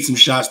he ate some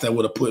shots that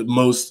would have put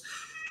most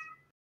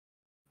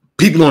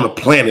people on the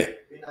planet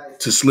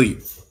to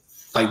sleep.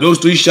 Like those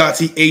 3 shots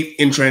he ate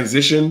in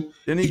transition.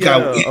 Didn't he get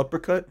an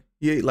uppercut?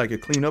 He ate like a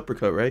clean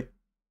uppercut, right?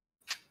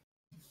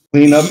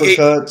 Clean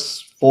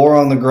uppercuts, 4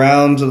 on the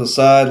ground to the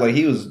side. Like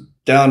he was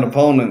down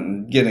opponent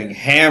and getting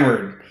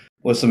hammered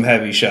with some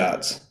heavy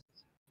shots.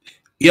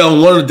 Yeah,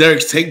 on one of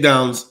Derek's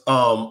takedowns,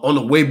 on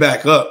the way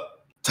back up,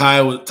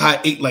 Ty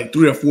ate like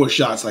 3 or 4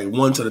 shots, like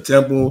 1 to the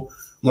temple,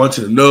 1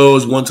 to the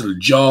nose, 1 to the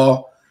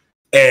jaw.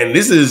 And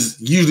this is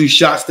usually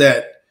shots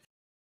that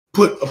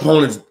put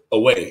opponents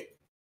away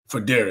for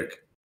Derek.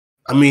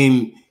 I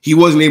mean, he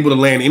wasn't able to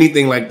land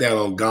anything like that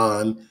on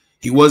Gon.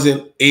 He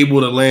wasn't able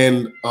to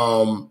land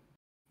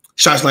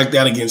shots like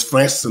that against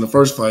Francis in the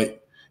first fight,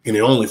 in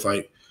the only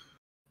fight.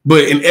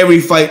 But in every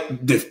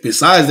fight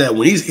besides that,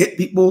 when he's hit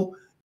people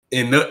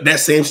in that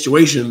same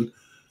situation,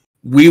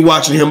 we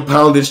watching him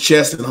pound his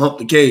chest and hump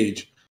the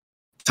cage.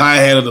 Ty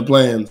had other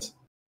plans.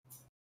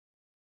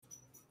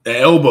 The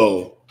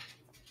elbow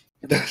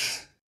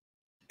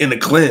in the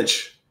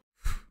clinch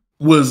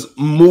was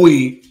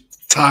muy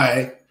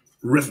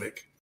Ty-rific.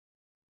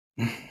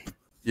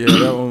 Yeah,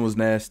 that one was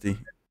nasty.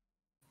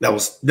 That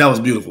was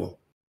beautiful.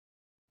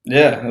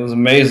 Yeah, it was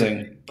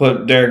amazing.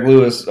 Put Derek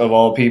Lewis, of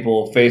all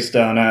people, face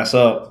down, ass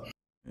up.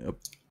 Yep.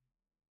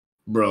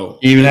 Bro.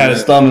 He even had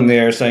his thumb in the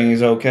air saying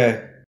he's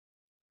okay.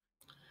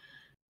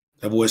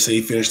 That boy said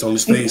he finished on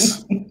his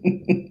face.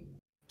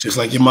 Just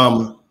like your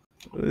mama.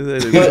 He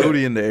had his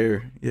booty in the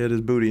air. He had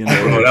his booty in the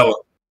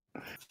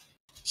air.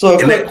 So,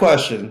 a quick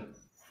question.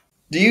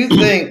 Do you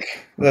think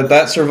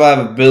that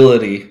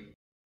survivability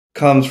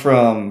comes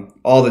from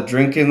all the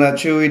drinking that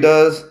Chewy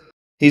does?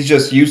 He's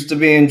just used to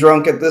being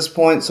drunk at this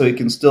point, so he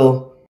can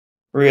still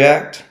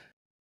react?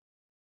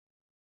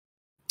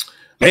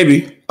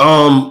 Maybe.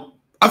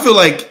 I feel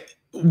like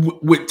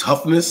with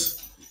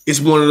toughness, it's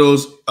one of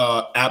those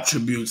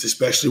attributes,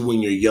 especially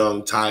when you're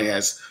young. Ty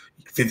has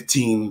he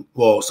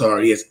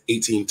has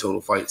 18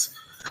 total fights.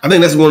 I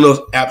think that's one of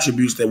those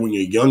attributes that when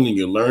you're young and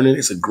you're learning,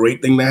 it's a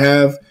great thing to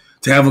have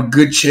a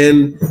good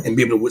chin and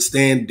be able to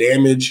withstand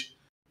damage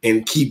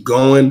and keep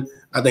going.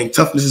 I think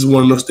toughness is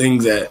one of those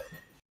things that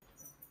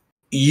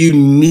you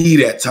need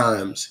at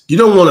times. You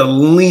don't want to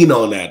lean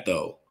on that,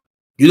 though.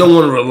 You don't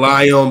want to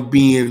rely on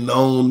being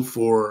known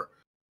for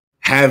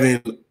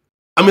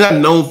not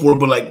known for,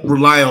 but like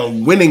rely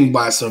on winning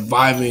by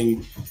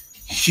surviving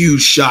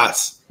huge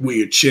shots with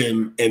your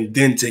chin and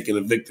then taking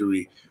a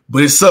victory.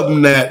 But it's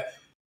something that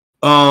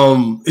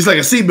it's like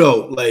a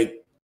seatbelt.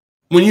 Like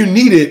when you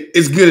need it,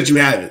 it's good that you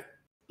have it.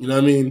 You know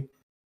what I mean?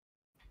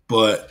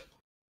 But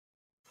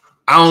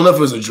I don't know if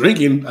it was a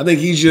drinking. I think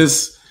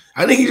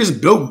he's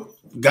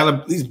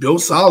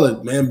built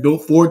solid, man.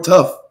 Built for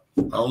tough.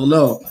 I don't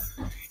know.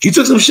 He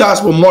took some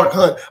shots with Mark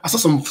Hunt. I saw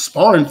some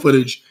sparring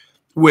footage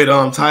with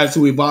Tai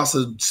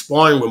Tuivasa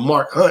sparring with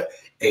Mark Hunt,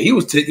 and he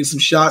was taking some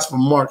shots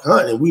from Mark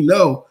Hunt. And we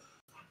know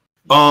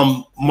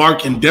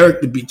Mark and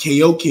Derek to be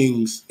KO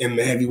kings in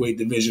the heavyweight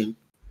division.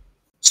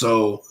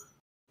 So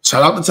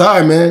Shout out to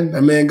Ty, man.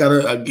 That man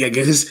got I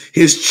guess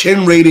his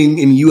chin rating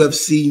in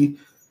UFC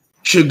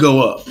should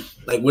go up.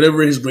 Like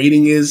whatever his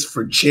rating is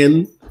for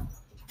chin,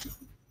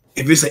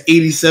 if it's an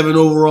 87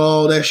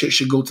 overall, that shit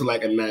should go to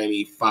like a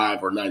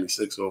 95 or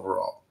 96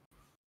 overall.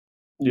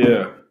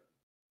 Yeah.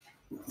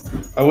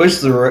 I wish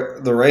the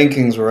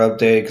rankings were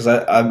updated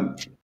because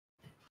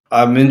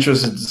I'm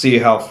interested to see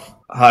how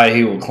high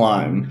he will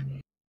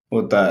climb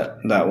with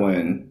that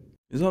win.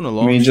 He's on a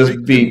long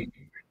streak.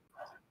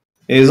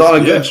 He's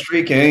on a good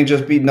streak and he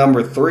just beat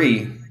number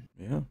 3.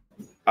 Yeah.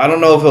 I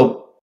don't know if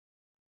he'll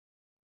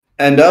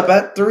end up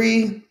at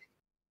 3,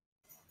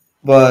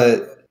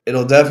 but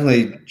it'll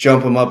definitely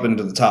jump him up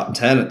into the top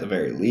 10 at the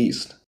very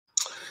least.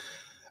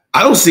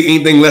 I don't see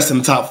anything less than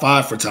the top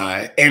 5 for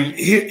Ty. And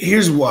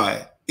here's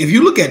why. If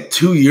you look at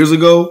 2 years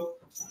ago,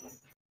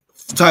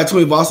 Tai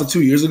Tuivasa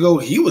 2 years ago,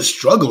 he was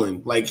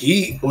struggling. Like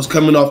he was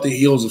coming off the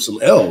heels of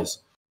some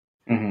L's.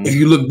 Mm-hmm. If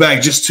you look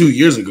back just 2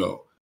 years ago.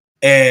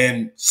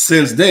 And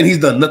since then, he's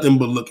done nothing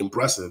but look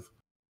impressive.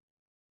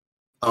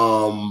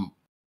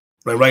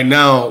 Right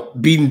now,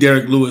 beating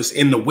Derek Lewis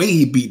in the way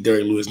he beat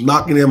Derek Lewis,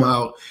 knocking him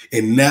out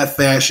in that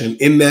fashion,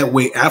 in that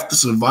way, after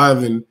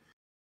surviving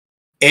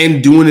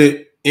and doing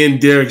it in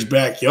Derek's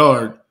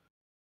backyard,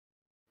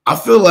 I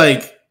feel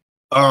like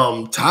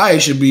Ty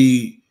should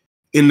be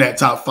in that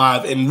top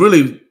 5 and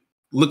really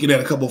looking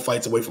at a couple of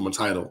fights away from a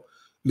title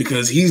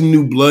because he's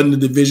new blood in the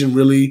division,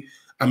 really.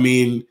 I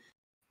mean,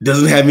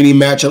 doesn't have any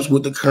matchups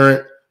with the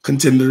current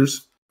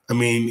contenders. I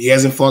mean, he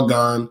hasn't fought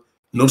Gane,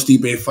 no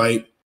Stipe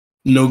fight,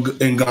 no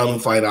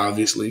Ngannou fight,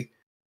 obviously.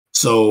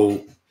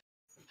 So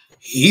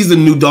he's the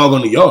new dog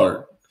on the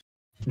yard.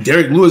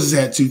 Derek Lewis has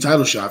had 2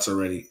 title shots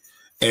already,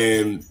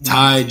 and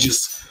Ty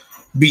just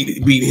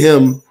beat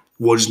him,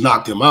 or just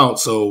knocked him out.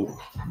 So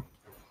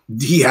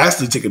he has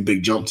to take a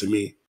big jump to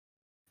me.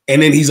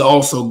 And then he's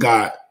also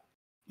got,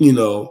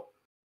 the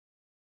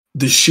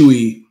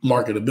shoey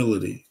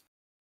marketability.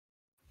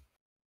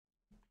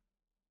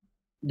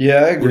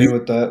 Yeah, I agree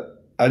with that.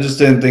 I just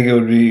didn't think it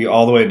would be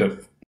all the way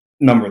to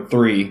number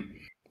 3.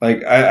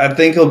 Like, I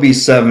think he'll be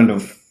 7 to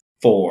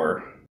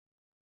 4.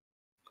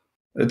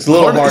 It's a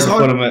little hard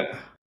to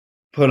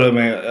put him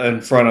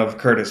in front of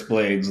Curtis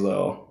Blades,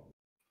 though.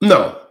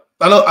 No,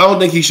 I don't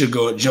think he should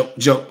go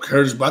jump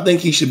Curtis, but I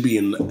think he should be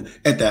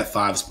at that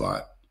 5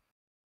 spot.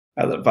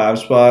 At the 5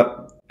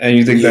 spot, and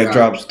you think that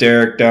drops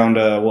Derek down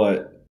to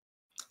what?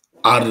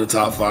 Out of the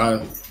top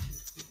 5.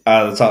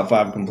 Out of the top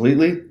 5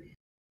 completely.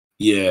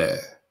 Yeah.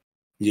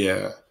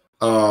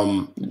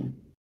 Well,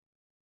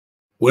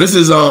 this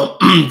is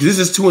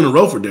 2 in a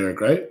row for Derek,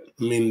 right?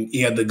 I mean,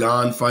 he had the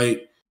Gane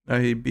fight. No,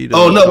 he beat.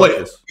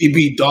 He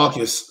beat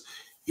Dawkins.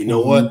 You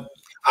know what?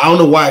 I don't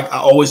know why I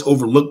always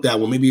overlooked that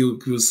one. Maybe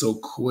it was so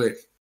quick.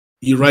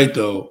 You're right,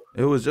 though.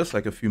 It was just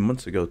like a few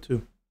months ago,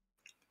 too.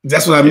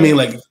 That's what I mean.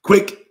 Like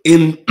quick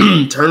in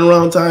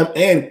turnaround time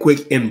and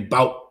quick in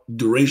bout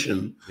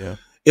duration. Yeah.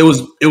 It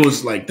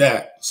was like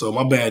that. So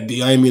my bad,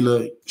 D. I didn't mean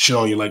to shit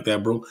on you like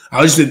that, bro.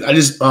 I just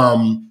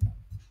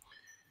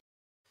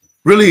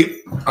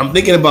really I'm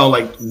thinking about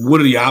like what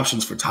are the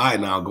options for Ty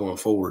now going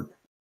forward?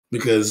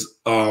 Because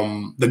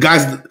the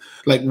guys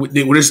like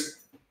there's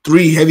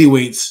 3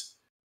 heavyweights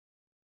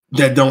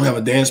that don't have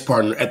a dance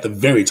partner at the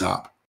very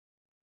top.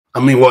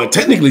 I mean, well,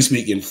 technically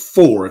speaking,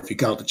 4 if you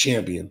count the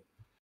champion.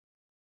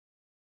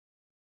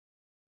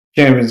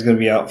 Champion's gonna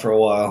be out for a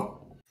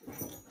while.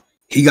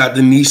 He got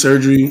the knee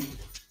surgery.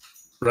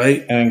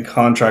 Right? And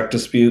contract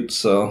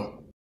disputes,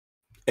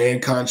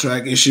 and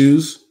contract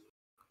issues.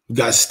 We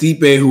got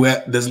Stipe, who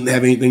doesn't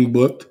have anything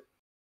booked.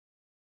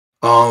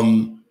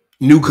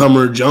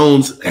 Newcomer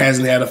Jones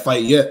hasn't had a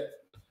fight yet.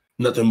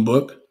 Nothing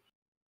booked.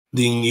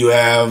 Then you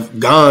have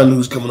Gane,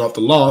 who's coming off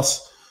the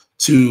loss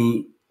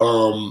to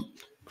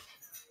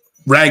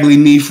Ragley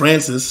Knee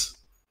Francis,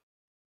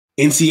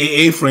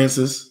 NCAA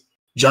Francis,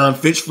 John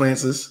Fitch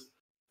Francis,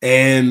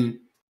 and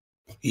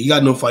he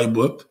got no fight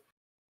booked.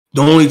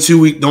 The only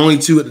two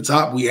at the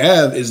top we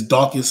have is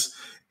Dawkins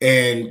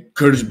and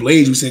Curtis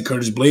Blades. We said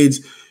Curtis Blades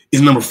is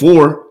number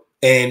 4,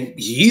 and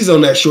he's on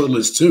that short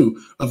list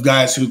too of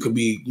guys who could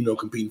be,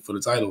 competing for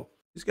the title.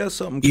 He's got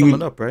something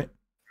coming up, right?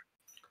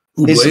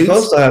 He's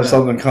supposed to have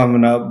something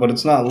coming up, but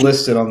it's not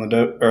listed on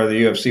the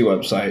UFC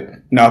website.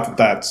 Not that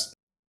that's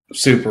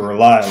super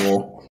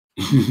reliable.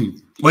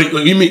 Wait,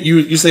 you mean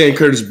you're saying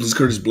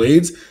Curtis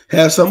Blades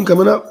have something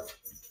coming up?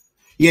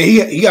 Yeah,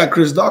 he got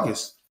Chris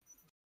Dawkins,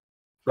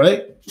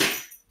 right?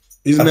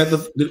 Isn't that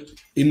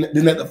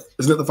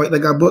the fight that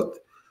got booked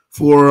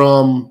for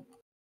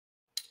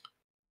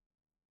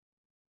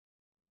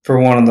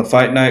one of the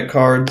fight night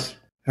cards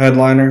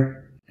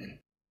headliner?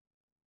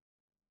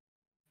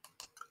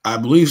 I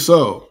believe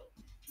so.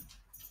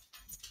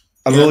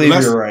 I believe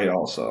you're right.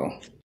 Also,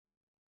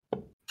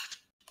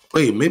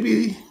 wait,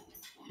 maybe.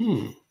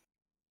 Because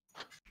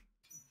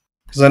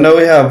I know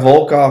we have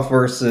Volkov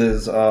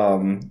versus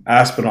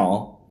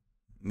Aspinall.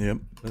 Yep,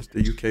 that's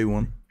the UK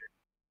one.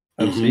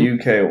 That's the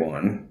UK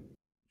one.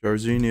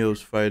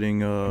 Jairzinho's fighting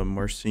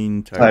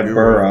Marcin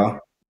Tybura.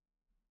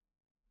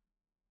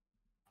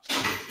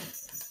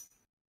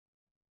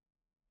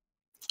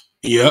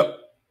 Yep.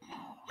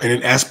 And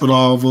then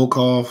Aspinall,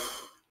 Volkov.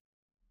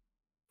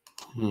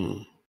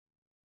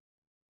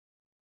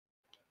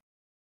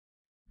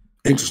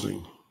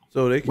 Interesting.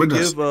 So they could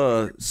give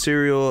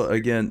Cyril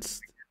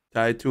against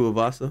Tai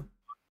Tuivasa?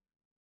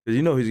 Because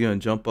you know he's going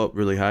to jump up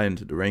really high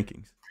into the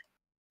rankings.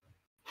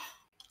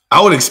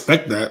 I would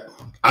expect that.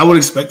 I would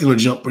expect him to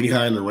jump pretty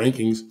high in the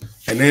rankings.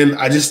 And then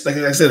I just, like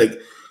I said, like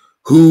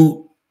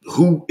who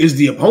is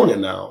the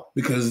opponent now?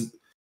 Because,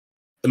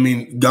 I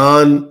mean,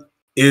 Gon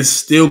is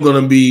still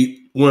going to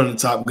be one of the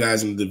top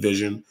guys in the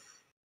division.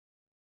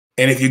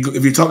 And if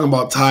you're talking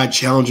about Tai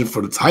challenging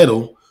for the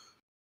title,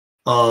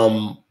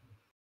 a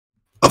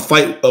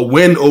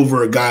win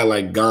over a guy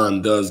like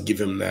Gon does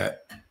give him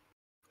that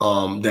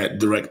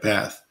direct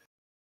path.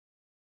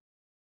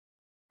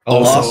 A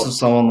loss to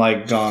someone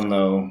like Gon,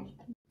 though,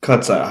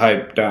 cuts that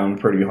hype down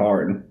pretty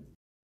hard.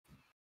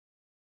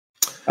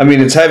 I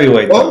mean, it's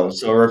heavyweight though,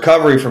 so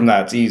recovery from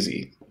that's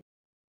easy.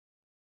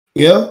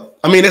 Yeah,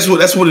 I mean that's what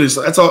it is.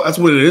 That's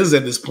what it is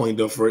at this point,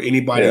 though. For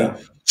anybody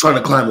trying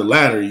to climb the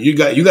ladder, you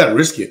got to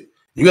risk it.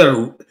 You got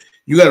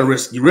to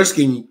risk. You're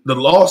risking the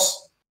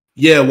loss.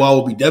 Yeah, while it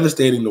will be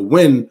devastating, the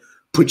win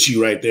puts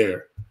you right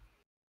there.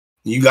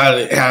 You got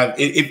to have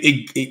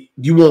it.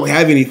 You won't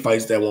have any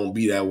fights that won't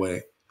be that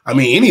way. I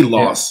mean, any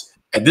loss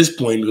at this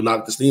point will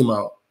knock the steam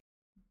out.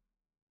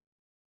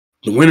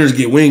 The winners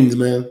get wings,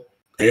 man.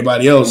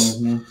 Everybody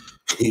else,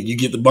 you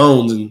get the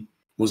bones and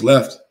what's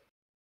left.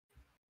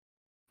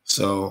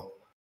 So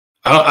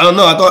I don't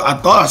know. I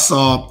thought I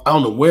saw, I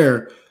don't know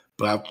where,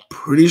 but I'm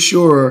pretty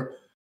sure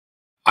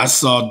I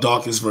saw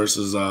Dawkins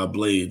versus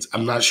Blades.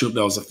 I'm not sure if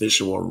that was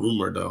official or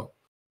rumor though.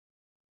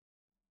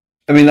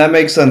 I mean, that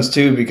makes sense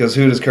too, because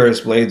who does Curtis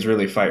Blades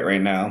really fight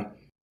right now?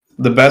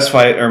 The best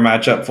fight or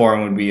matchup for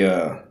him would be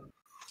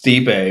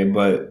Stipe,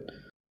 but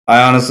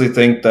I honestly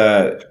think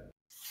that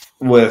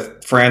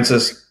with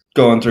Francis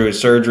going through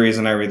his surgeries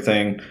and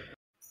everything,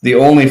 the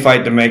only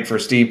fight to make for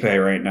Stipe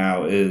right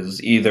now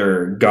is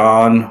either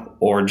Gon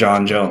or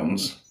John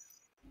Jones.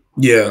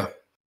 Yeah,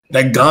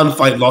 that Gon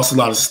fight lost a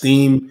lot of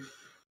steam.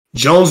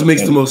 Jones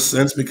makes the most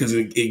sense because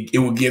it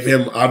will give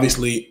him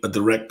obviously a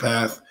direct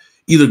path.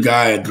 Either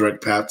guy a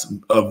direct path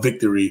of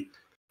victory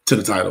to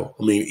the title.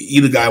 I mean,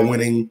 either guy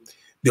winning,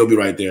 they'll be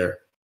right there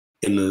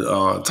in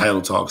the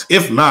title talks.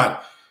 If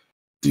not,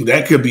 dude,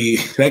 that could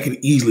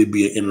easily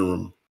be an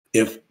interim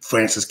if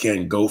Francis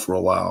can't go for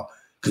a while.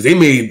 Because they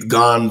made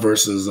Gon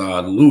versus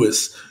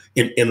Lewis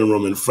in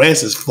interim, and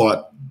Francis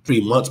fought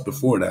 3 months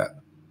before that.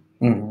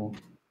 Mm-hmm.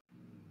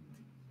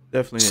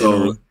 Definitely an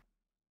interim.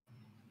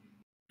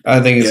 I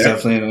think it's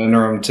definitely an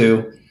interim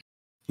too.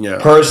 Yeah.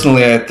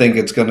 Personally, I think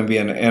it's going to be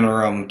an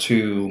interim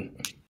to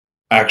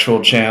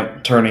actual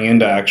champ turning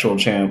into actual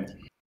champ.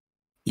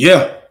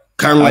 Yeah,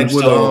 kind of like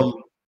with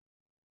Oh,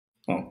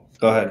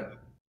 go ahead.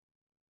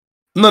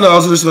 No, I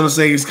was just going to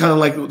say it's kind of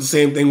like the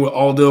same thing with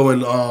Aldo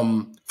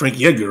and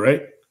Frankie Edgar,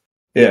 right?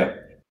 Yeah.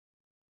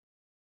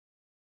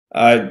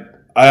 I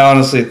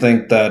honestly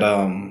think that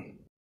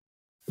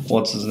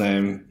what's his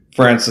name?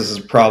 Francis is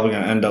probably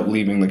going to end up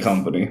leaving the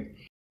company.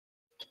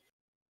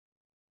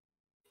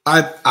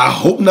 I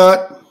hope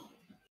not.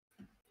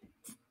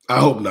 I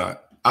hope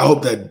not. I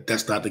hope that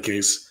that's not the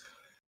case.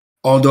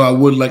 Although I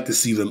would like to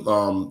see them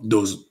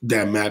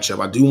that matchup.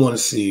 I do want to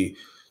see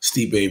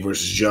Stipe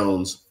versus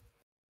Jones.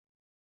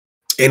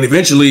 And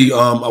eventually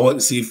I want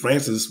to see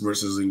Francis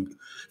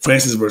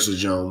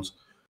versus Jones.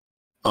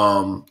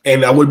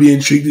 And I would be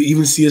intrigued to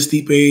even see a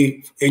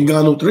Stipe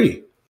Ngannou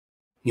 3.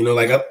 You know,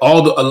 like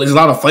there's a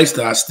lot of fights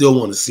that I still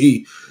want to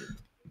see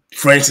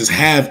Francis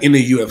have in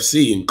the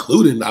UFC,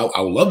 including I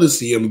would love to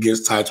see him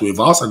against Tai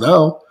Tuivasa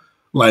now.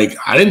 Like,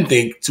 I didn't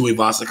think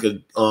Tuivasa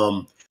could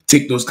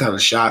take those kind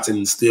of shots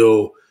and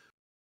still,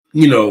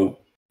 you know,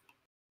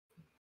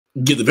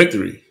 get the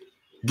victory,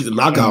 get the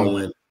knockout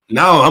win.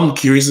 Now I'm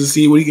curious to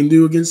see what he can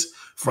do against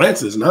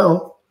Francis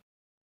now.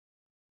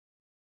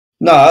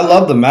 No, I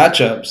love the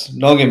matchups.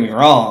 Don't get me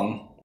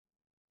wrong,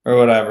 or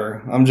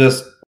whatever. I'm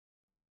just,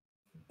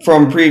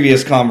 from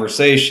previous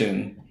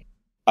conversation,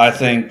 I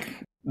think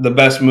the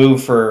best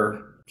move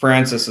for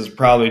Francis is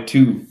probably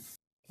to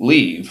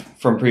leave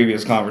from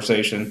previous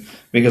conversation,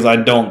 because I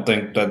don't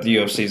think that the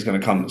UFC is going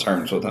to come to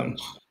terms with him.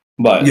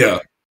 But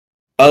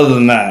other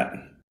than that,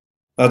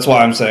 that's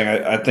why I'm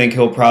saying I think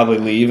he'll probably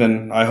leave,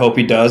 and I hope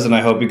he does, and I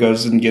hope he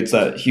goes and gets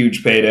that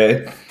huge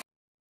payday.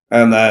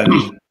 And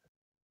then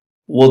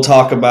we'll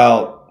talk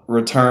about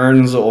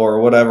returns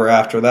or whatever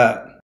after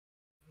that.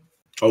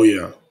 Oh,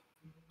 yeah.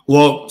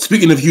 Well,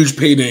 speaking of huge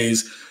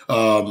paydays,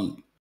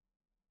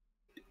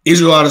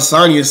 Israel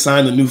Adesanya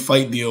signed a new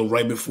fight deal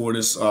right before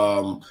this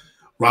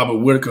Robert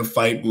Whittaker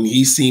fight, and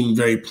he seemed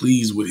very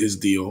pleased with his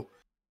deal,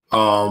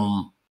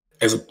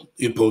 as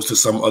opposed to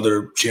some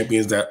other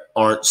champions that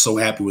aren't so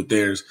happy with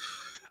theirs.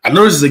 I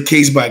know this is a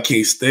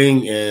case-by-case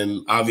thing, and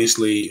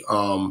obviously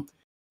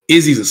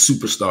Izzy's a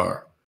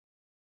superstar.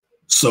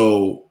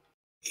 So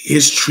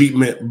his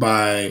treatment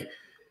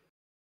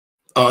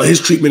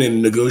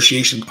and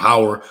negotiation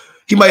power,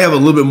 he might have a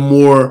little bit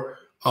more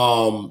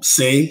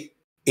say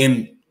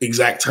in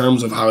exact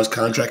terms of how his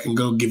contract can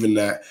go, given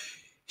that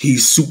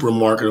he's super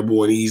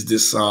marketable and he's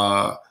this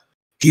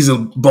he's a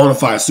bona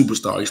fide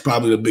superstar. He's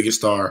probably the biggest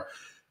star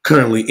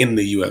currently in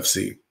the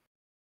UFC.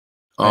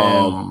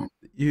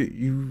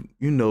 You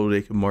know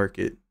they can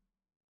market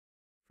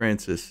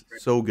Francis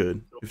so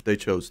good if they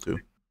chose to.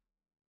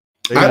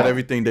 They got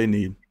everything they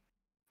need.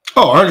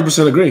 Oh,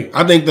 100% agree.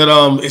 I think that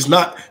it's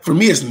not, for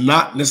me, it's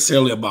not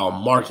necessarily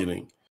about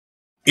marketing.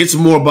 It's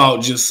more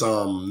about just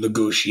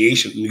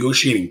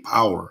negotiating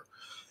power.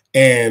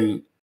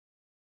 And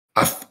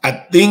I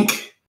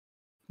think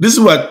this is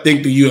what I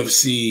think the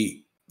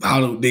UFC, how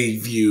do they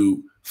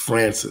view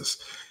Francis.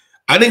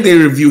 I think they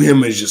review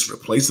him as just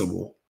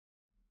replaceable.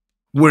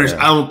 Whereas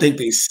I don't think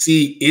they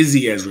see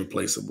Izzy as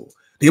replaceable.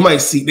 They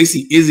see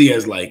Izzy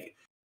as like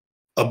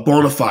a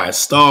bona fide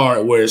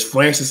star, whereas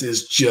Francis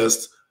is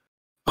just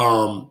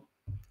the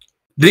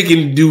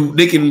things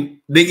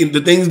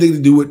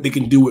they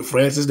can do with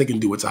Francis, they can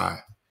do with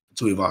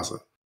Tuivasa.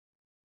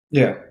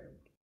 Yeah.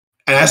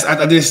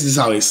 And this is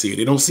how they see it.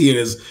 They don't see it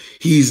as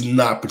he's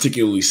not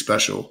particularly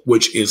special,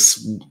 which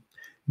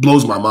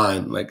blows my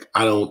mind. Like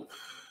I don't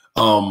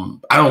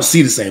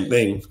see the same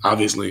thing,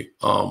 obviously.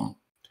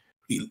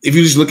 If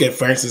you just look at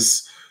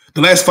Francis,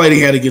 the last fight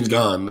he had against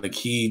Gane, like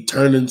he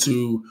turned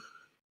into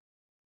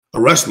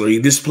a wrestler. He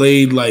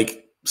displayed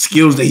like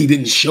skills that he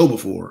didn't show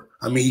before.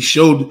 I mean, he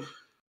showed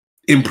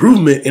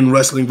improvement in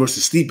wrestling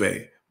versus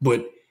Stipe,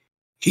 but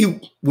he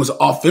was an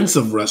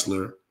offensive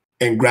wrestler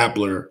and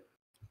grappler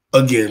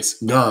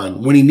against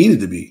Gane when he needed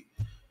to be.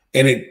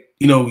 And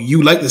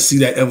you like to see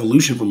that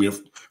evolution from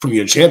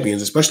your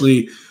champions,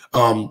 especially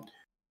a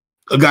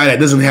guy that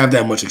doesn't have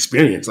that much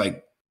experience.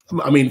 Like,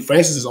 I mean,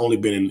 Francis has only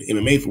been in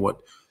MMA for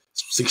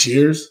 6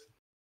 years?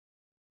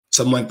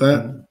 Something like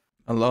that.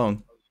 Not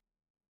long.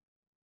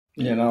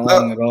 Yeah, not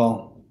long at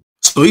all.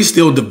 So he's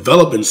still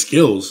developing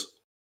skills.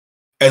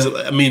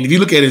 If you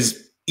look at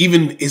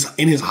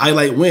in his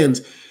highlight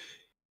wins,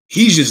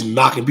 he's just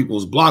knocking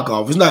people's block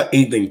off. It's not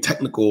anything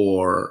technical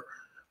or,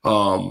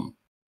 groundbreaking.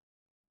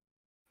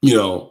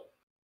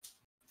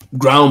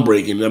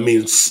 I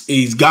mean,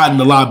 he's gotten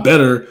a lot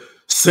better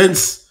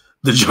since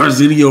the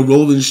Jairzinho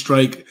rolling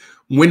strike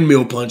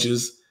windmill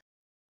punches.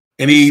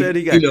 And he said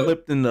he got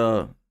clipped in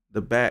the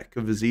back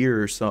of his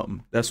ear or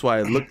something. That's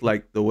why it looked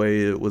like the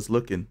way it was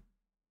looking.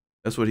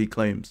 That's what he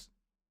claims.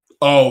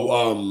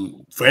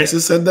 Oh,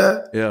 Francis said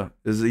that? Yeah.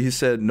 He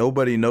said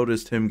nobody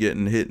noticed him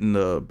getting hit in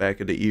the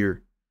back of the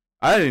ear.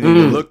 I didn't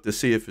even look to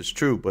see if it's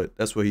true, but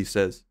that's what he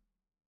says.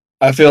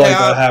 I feel like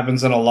that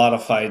happens in a lot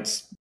of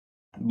fights,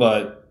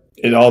 but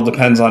it all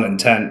depends on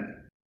intent.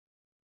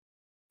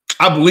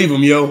 I believe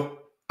him, yo.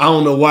 I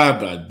don't know why,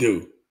 but I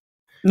do.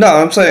 No,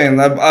 I'm saying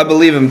I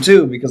believe him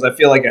too, because I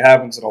feel like it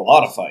happens in a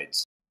lot of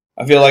fights.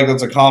 I feel like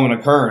that's a common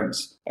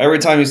occurrence. Every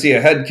time you see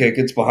a head kick,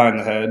 it's behind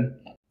the head.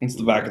 It's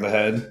the back of the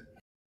head.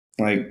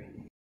 Like,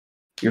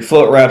 your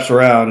foot wraps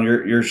around,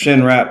 your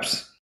shin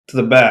wraps to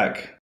the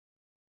back.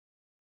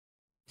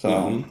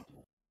 So,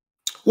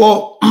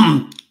 well,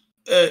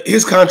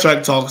 his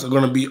contract talks are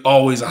going to be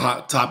always a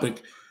hot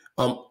topic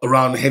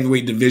around the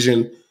heavyweight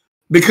division,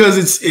 because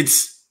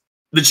it's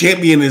the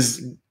champion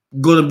is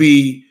going to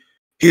be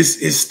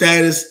his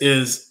status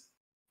is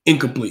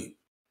incomplete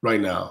right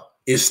now.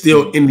 It's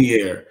still in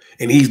the air,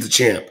 and he's the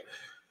champ.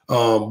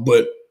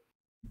 But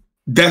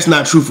that's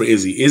not true for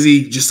Izzy.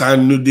 Izzy just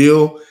signed a new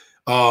deal.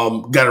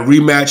 Got a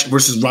rematch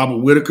versus Robert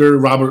Whittaker.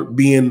 Robert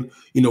being,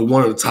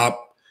 one of the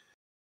top.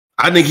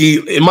 I think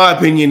in my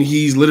opinion,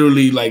 he's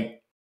literally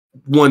like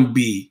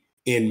 1B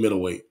in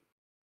middleweight.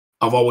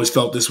 I've always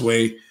felt this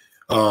way.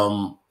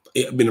 In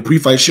the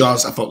pre-fight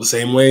shots, I felt the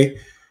same way.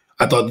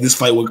 I thought this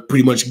fight would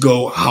pretty much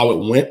go how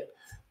it went.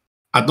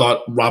 I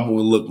thought Robert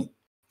would look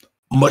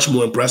much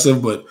more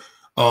impressive, but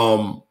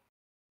Mo,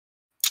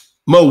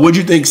 what'd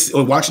you think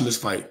watching this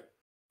fight?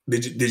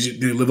 Did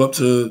you live up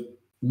to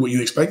what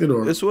you expected?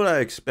 Or it's what I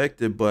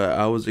expected, but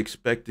I was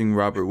expecting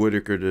Robert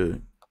Whittaker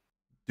to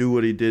do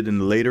what he did in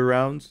the later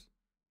rounds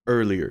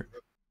earlier.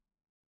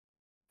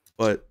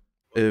 But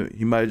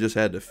he might have just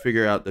had to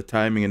figure out the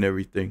timing and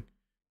everything,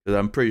 because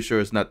I'm pretty sure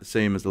it's not the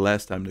same as the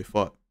last time they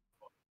fought.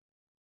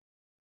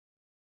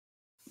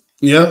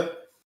 Yeah.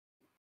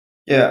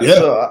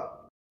 So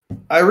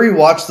I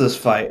rewatched this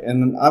fight,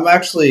 and I'm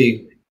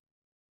actually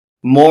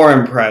more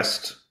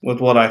impressed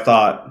with what I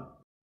thought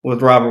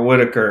with Robert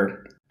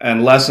Whittaker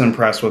and less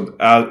impressed with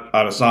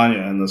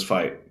Adesanya in this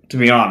fight, to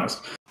be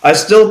honest. I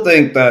still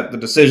think that the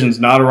decision's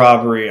not a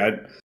robbery.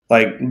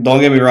 Don't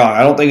get me wrong,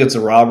 I don't think it's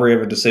a robbery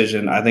of a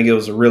decision. I think it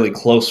was a really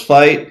close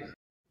fight.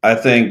 I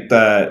think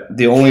that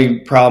the only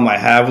problem I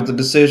have with the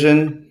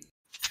decision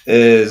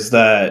is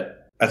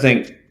that I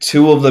think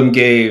 2 of them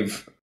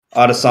gave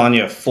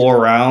Adesanya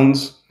 4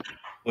 rounds,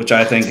 which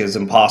I think is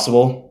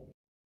impossible.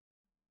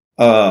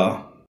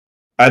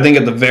 I think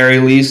at the very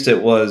least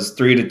it was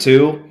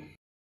 3-2,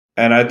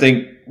 and I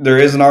think there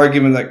is an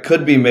argument that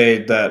could be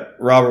made that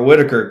Robert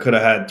Whittaker could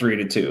have had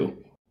 3-2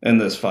 in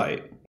this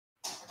fight.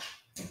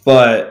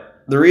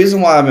 But the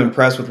reason why I'm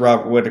impressed with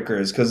Robert Whittaker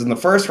is because in the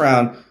first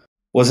round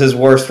was his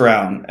worst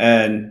round,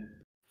 and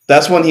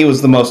that's when he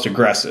was the most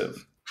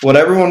aggressive. What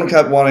everyone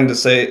kept wanting to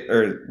say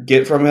or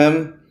get from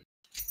him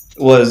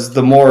was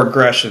the more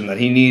aggression, that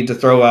he needed to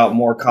throw out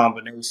more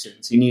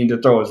combinations. He needed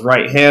to throw his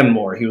right hand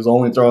more. He was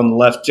only throwing the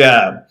left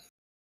jab,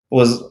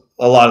 was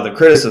a lot of the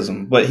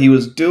criticism. But he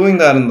was doing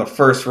that in the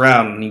first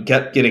round, and he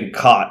kept getting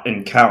caught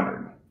and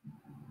countered.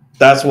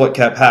 That's what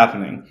kept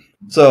happening.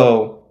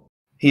 So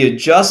he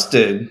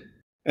adjusted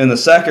in the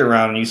second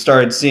round, and you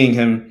started seeing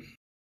him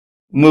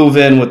move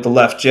in with the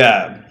left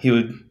jab.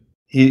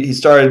 He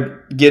started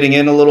getting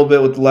in a little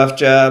bit with the left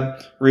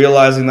jab,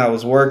 realizing that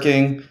was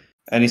working,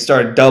 and he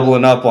started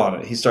doubling up on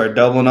it. He started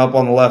doubling up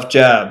on the left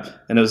jab,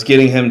 and it was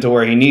getting him to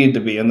where he needed to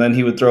be. And then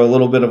he would throw a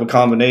little bit of a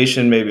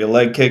combination, maybe a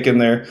leg kick in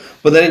there,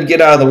 but then he'd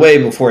get out of the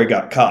way before he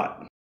got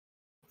caught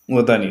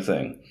with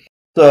anything.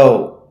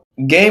 So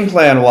game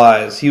plan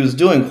wise, he was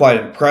doing quite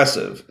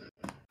impressive.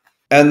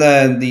 And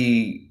then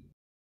the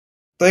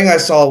thing I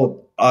saw with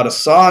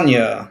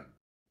Adesanya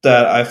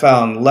that I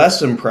found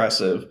less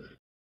impressive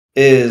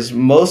is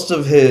most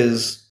of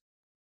his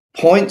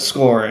point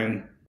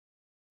scoring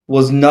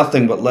was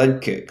nothing but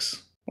leg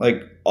kicks.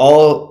 Like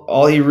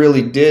all he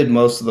really did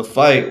most of the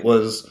fight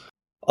was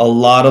a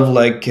lot of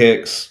leg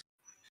kicks,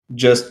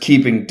 just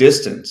keeping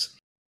distance.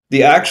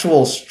 The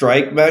actual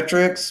strike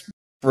metrics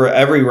for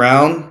every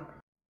round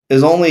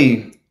is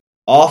only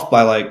off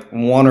by like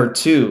 1 or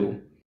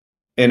 2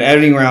 in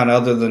any round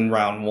other than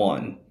round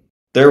 1.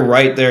 They're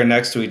right there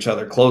next to each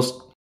other, close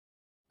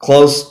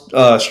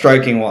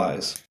striking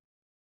wise.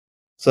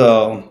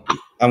 So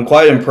I'm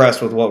quite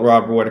impressed with what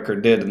Robert Whittaker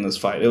did in this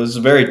fight. It was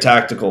a very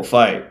tactical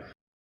fight.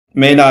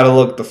 May not have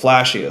looked the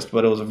flashiest,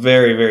 but it was a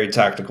very, very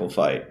tactical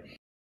fight.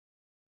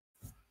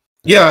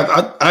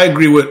 Yeah, I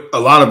agree with a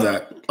lot of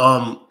that.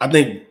 I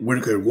think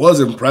Whittaker was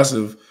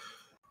impressive.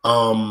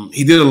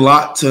 He did a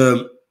lot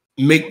to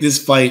make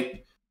this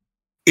fight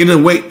in a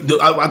way.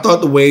 I thought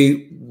the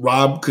way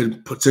Rob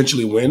could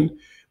potentially win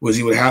was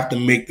he would have to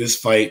make this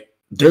fight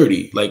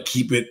dirty, like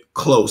keep it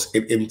close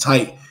and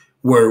tight,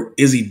 where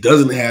Izzy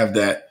doesn't have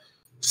that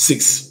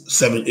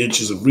 6-7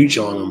 inches of reach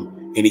on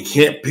him, and he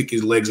can't pick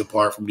his legs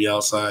apart from the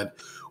outside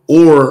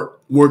or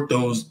work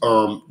those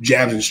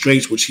jabs and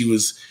straights, which he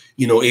was,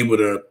 able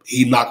to.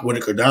 He knocked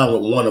Whittaker down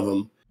with one of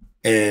them,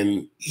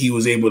 and he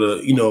was able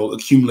to,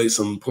 accumulate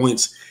some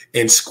points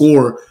and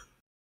score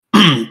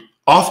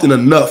often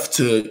enough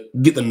to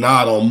get the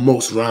nod on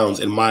most rounds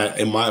in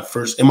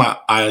my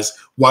eyes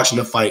watching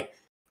the fight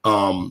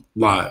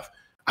live.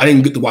 I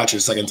didn't get to watch it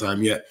a second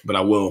time yet, but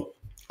I will.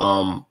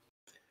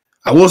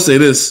 I will say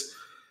this: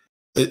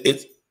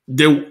 it's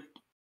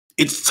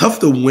tough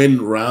to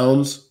win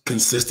rounds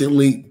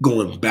consistently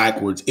going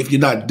backwards if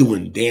you're not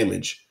doing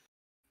damage.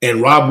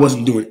 And Rob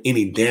wasn't doing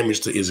any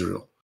damage to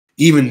Israel,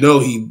 even though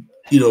he,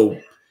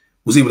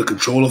 was able to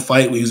control a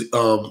fight. He was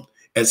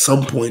at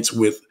some points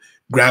with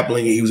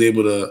grappling, and he was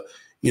able to,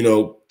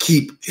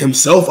 keep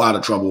himself out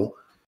of trouble.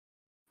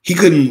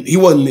 He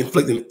wasn't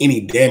inflicting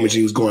any damage.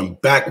 He was going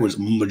backwards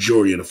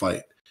majority of the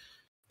fight.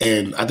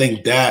 And I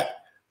think that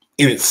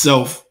in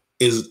itself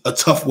is a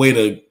tough way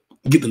to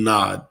get the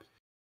nod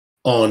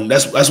on.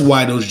 That's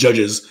why those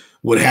judges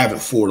would have it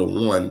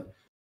 4-1,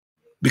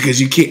 because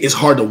you can't. It's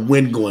hard to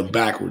win going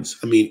backwards.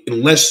 I mean,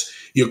 unless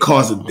you're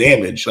causing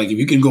damage. Like if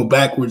you can go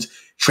backwards,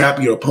 trap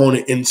your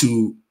opponent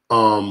into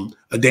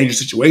a dangerous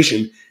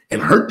situation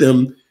and hurt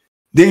them,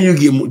 then you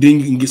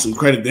can get some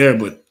credit there.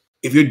 But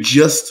if you're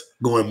just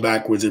going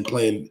backwards and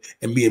playing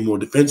and being more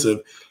defensive,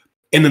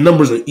 and the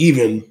numbers are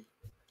even,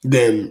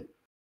 then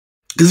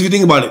because if you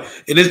think about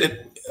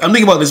it, I'm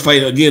thinking about this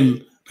fight again.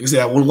 Like I said,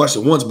 I only watched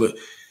it once, but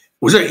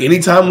was there any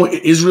time when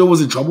Israel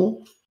was in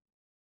trouble?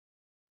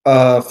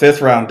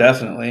 5th round,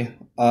 definitely.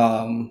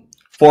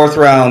 4th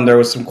round, there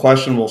was some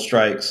questionable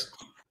strikes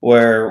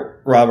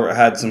where Robert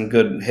had some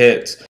good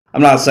hits.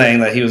 I'm not saying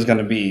that he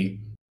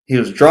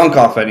was drunk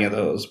off any of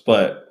those,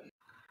 but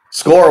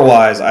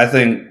score-wise, I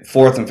think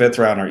 4th and 5th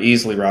round are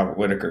easily Robert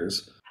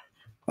Whittaker's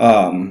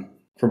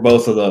for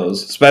both of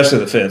those, especially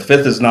the 5th.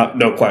 5th is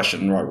no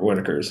question Robert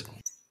Whittaker's.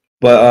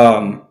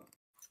 But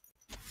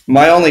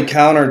my only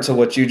counter to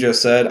what you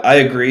just said, I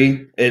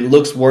agree. It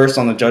looks worse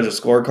on the judges'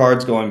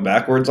 scorecards going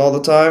backwards all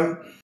the time,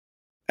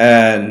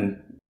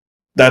 and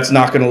that's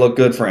not going to look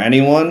good for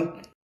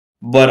anyone.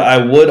 But I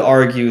would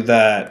argue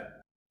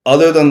that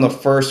other than the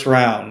first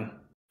round,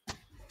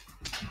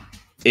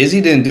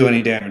 Izzy didn't do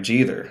any damage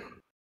either.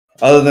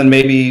 Other than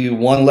maybe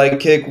one leg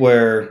kick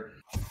where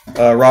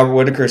Robert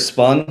Whittaker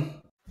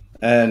spun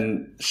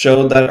and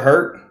showed that it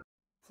hurt,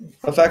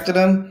 affected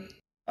him.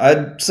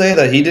 I'd say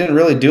that he didn't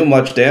really do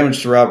much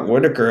damage to Robert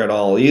Whittaker at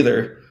all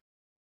either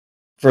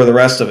for the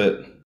rest of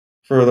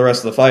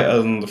the fight,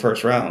 other than the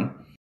first round.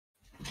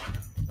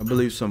 I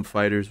believe some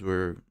fighters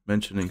were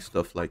mentioning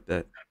stuff like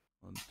that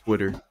on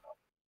Twitter,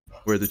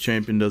 where the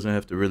champion doesn't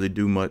have to really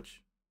do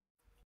much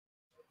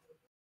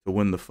to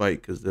win the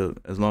fight, because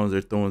as long as they're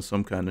throwing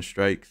some kind of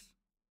strikes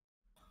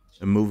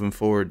and moving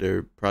forward,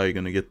 they're probably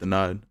going to get the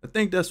nod. I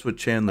think that's what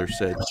Chandler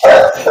said.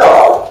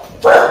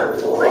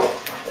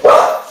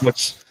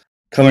 Which,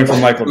 coming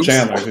from Michael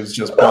Chandler, who's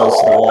just balls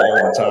to the wall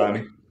all the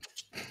time.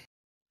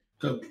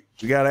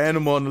 We got an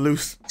animal on the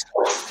loose.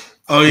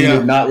 Oh He yeah,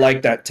 did not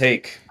like that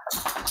take.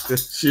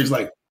 she was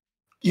like,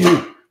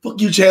 fuck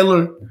you,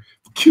 Chandler.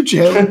 Fuck you,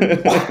 Chandler.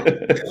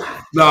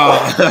 Nah.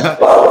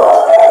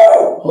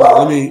 Hold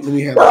on, let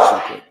me handle this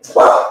real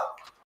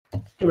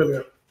quick. Come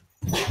here.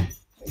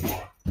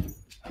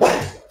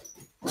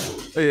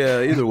 But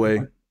yeah, either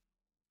way,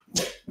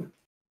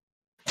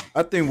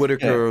 I think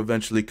Whitaker will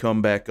eventually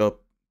come back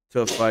up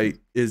to fight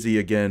Izzy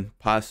again,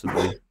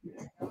 possibly.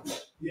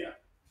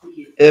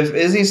 If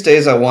Izzy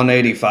stays at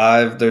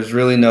 185, there's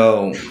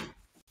no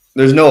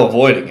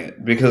avoiding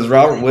it because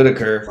Robert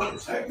Whitaker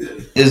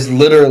is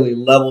literally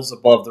levels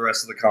above the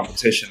rest of the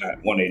competition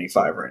at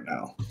 185 right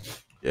now.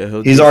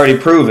 Yeah, he's already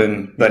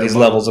proven that he's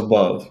levels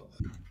above.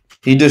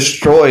 He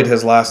destroyed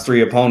his last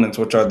 3 opponents,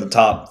 which are the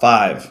top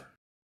 5.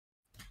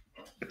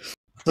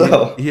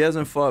 So he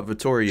hasn't fought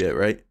Vettori yet,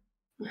 right?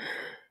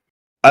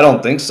 I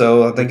don't think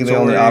so. I think Vettori the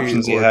only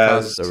options he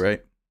has, Costa,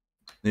 right?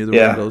 Neither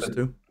one of those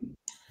two.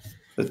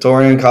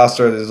 Vettori and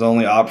Costa are his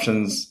only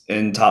options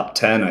in top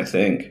 10, I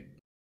think.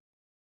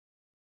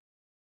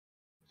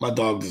 My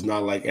dog does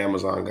not like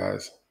Amazon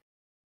guys.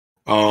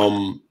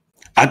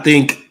 I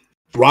think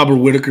Robert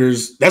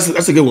Whitaker's that's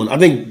a good one. I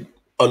think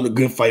a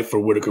good fight for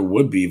Whitaker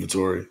would be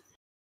Vettori.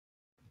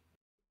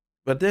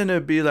 But then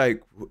it'd be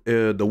like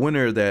the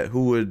winner of that.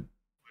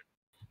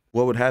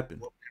 What would happen?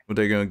 Were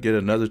they gonna get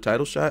another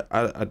title shot?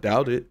 I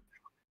doubt it.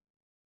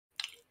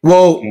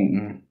 Well,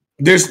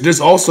 there's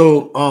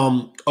also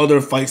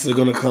other fights that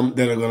are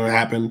gonna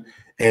happen,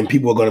 and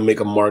people are gonna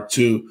make a mark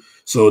too.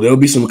 So there'll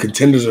be some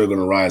contenders that are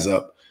gonna rise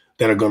up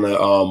that are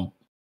gonna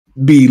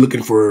be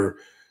looking for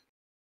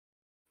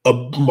a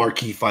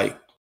marquee fight.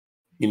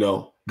 You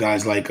know,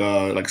 guys like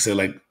I said,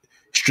 like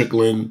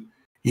Strickland.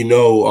 You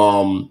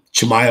know,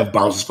 Chimaev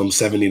bounces from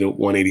 70 to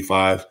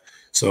 185.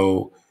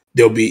 So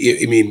there'll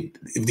be. I mean,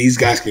 if these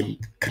guys can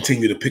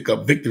continue to pick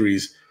up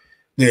victories,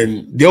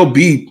 then there'll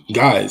be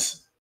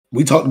guys.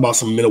 We talked about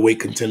some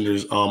middleweight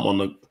contenders on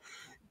the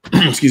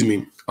excuse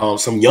me,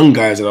 some young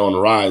guys that are on the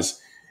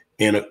rise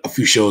and a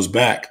few shows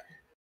back.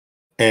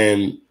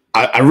 And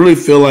I really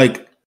feel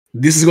like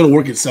this is going to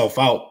work itself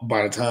out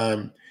by the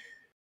time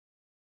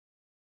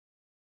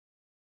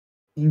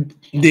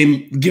they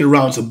get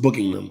around to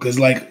booking them. Because,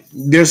 like,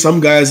 there's some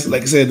guys,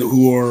 like I said,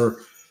 who are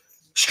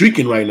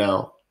streaking right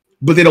now,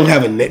 but they don't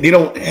have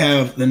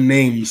the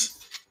names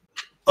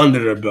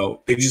under their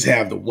belt. They just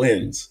have the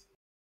wins.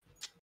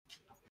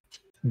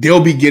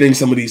 They'll be getting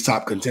some of these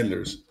top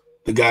contenders,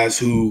 the guys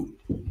who,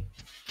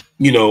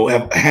 you know,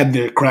 have had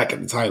their crack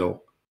at the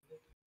title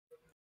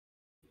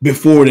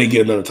before they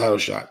get another title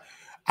shot.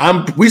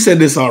 We said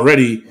this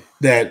already,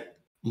 that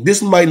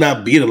this might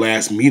not be the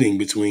last meeting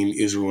between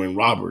Israel and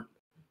Robert.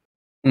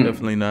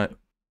 Definitely not.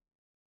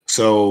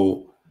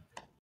 So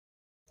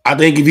I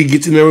think if he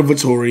gets in there with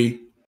Vettori,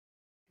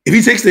 if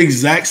he takes the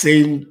exact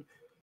same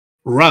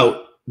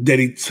route that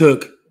he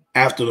took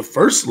after the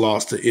first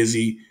loss to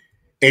Izzy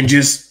and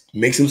just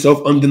makes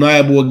himself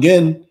undeniable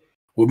again,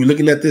 we'll be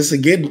looking at this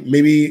again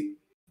maybe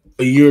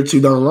a year or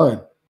two down the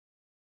line.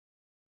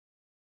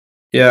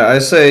 Yeah, I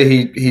say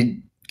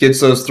he gets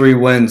those 3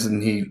 wins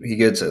and he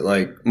gets it.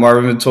 Like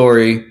Marvin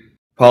Vettori,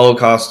 Paulo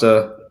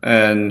Costa,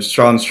 and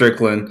Sean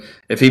Strickland.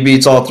 If he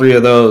beats all 3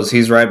 of those,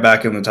 he's right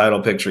back in the title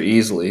picture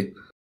easily.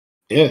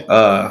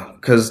 Yeah.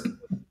 Because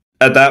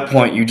at that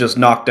point, you just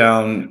knock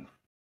down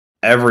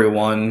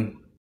everyone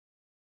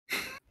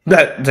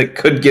that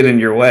could get in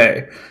your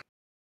way.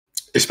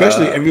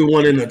 Especially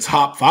everyone in the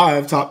top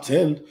 5, top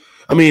 10.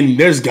 I mean,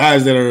 there's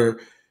guys that are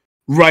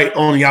right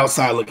on the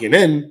outside looking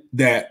in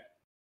that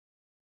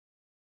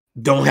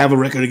don't have a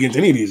record against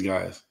any of these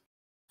guys,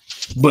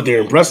 but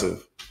they're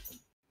impressive.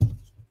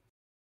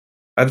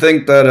 I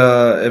think that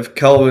if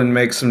Kelvin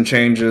makes some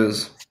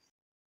changes,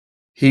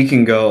 he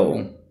can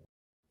go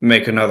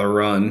make another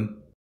run.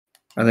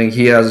 I think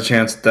he has a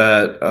chance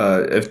that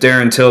if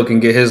Darren Till can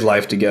get his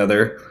life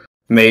together,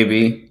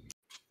 maybe.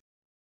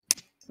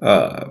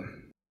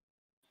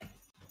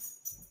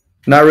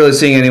 Not really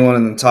seeing anyone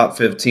in the top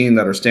 15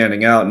 that are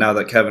standing out now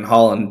that Kevin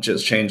Holland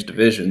just changed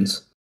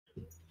divisions.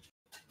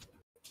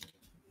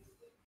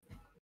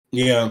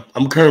 Yeah,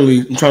 I'm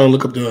trying to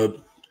look up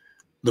the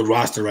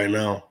roster right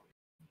now.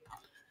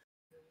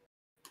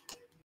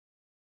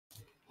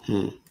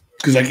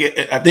 Because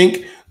I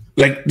think,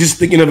 like, just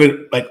thinking of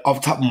it like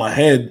off the top of my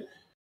head,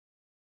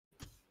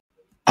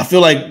 I feel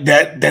like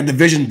that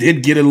division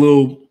did get a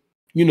little,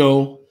 you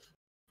know,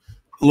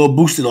 a little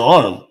boost in the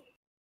arm.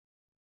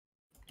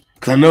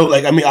 Because I know,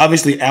 like, I mean,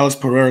 obviously Alex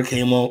Pereira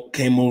came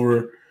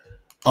over,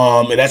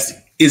 and that's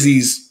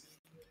Izzy's.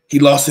 He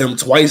lost him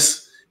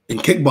twice in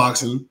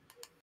kickboxing,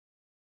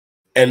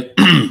 and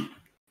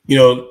you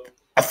know,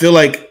 I feel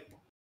like,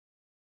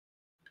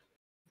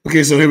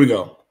 okay, so here we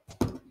go.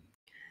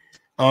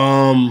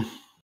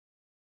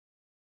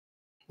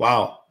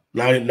 Wow.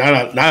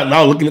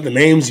 Now looking at the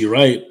names, you're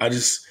right. It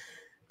is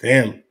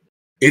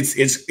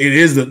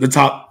the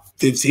top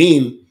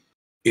 15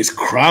 is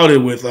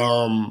crowded with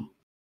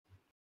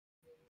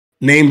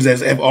names that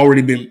have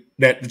already been,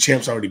 that the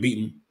champ's already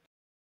beaten.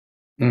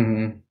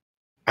 Mm-hmm.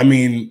 I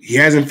mean, he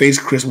hasn't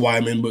faced Chris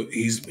Weidman, but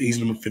he's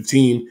number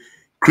 15.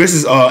 Chris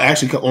is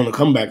actually on a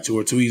comeback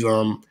tour too. He's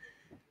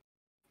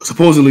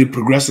supposedly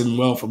progressing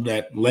well from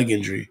that leg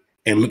injury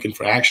and looking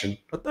for action.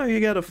 I thought he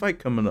got a fight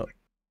coming up.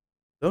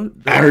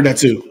 I heard that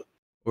too.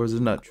 Or is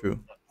it not true?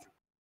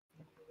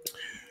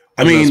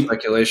 I mean,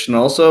 speculation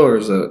also, or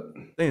is it? I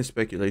think it's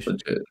speculation.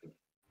 Legit?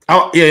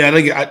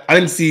 I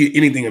didn't see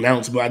anything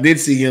announced, but I did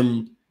see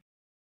him.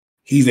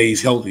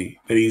 He's healthy,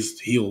 that he's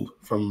healed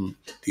from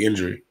the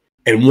injury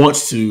and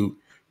wants to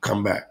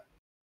come back.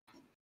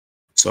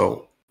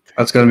 So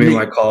that's going to be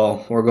my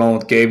call. We're going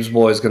with Gabe's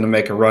boy is going to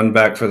make a run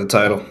back for the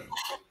title.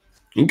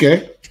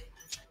 Okay.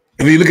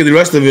 If you look at the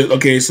rest of it,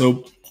 okay,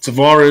 so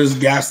Tavares,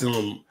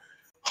 Gastelum,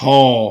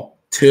 Hall,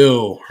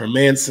 Till,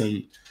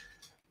 Hermanson,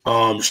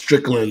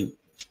 Strickland.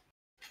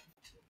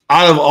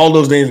 Out of all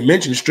those names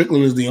mentioned,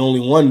 Strickland is the only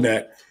one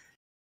that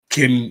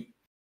can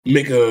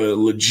make a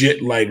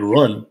legit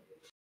run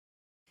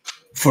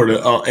for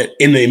the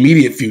in the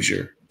immediate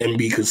future and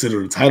be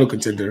considered a title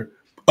contender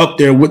up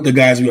there with the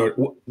guys we are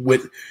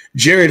with.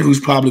 Jared, who's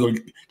probably going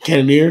to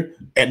cannoneer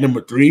at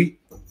number 3.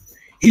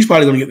 He's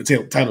probably going to get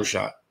the title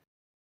shot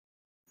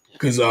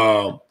because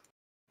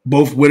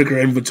both Whitaker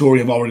and Vettori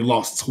have already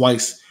lost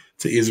twice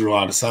to Israel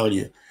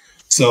Adesanya.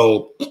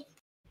 So, and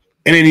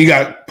then you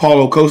got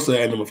Paulo Costa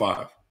at number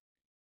 5.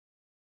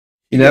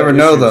 You never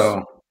know,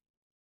 though.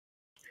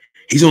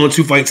 He's on a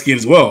 2-fight skid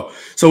as well.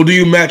 So, do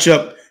you match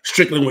up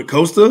Strickland with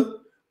Costa,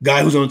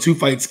 guy who's on a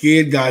 2-fight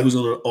skid, guy who's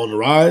on the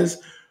rise,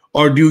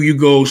 or do you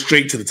go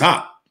straight to the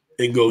top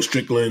and go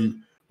Strickland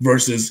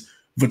versus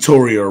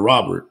Vettori or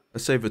Robert? I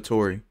say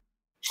Vettori.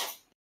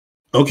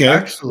 Okay,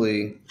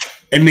 actually,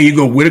 and then you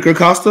go Whitaker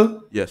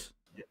Costa. Yes,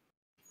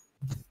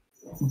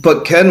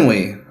 but can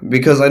we?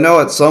 Because I know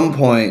at some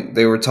point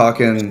they were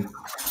talking.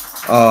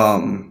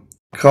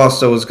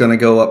 Costa was going to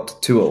go up to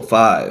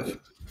 205.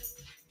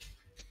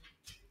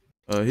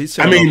 He's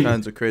saying all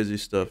kinds of crazy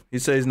stuff. He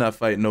says he's not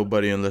fighting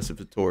nobody unless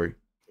it's Vettori.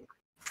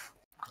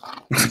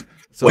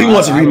 So he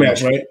wants a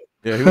rematch, right?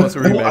 Yeah, he wants a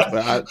rematch.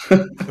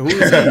 But who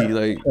is he?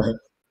 Like,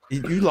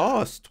 you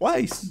lost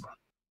twice.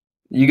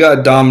 You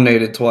got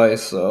dominated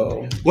twice,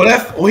 so. Well,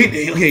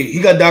 he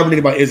got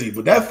dominated by Izzy,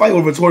 but that fight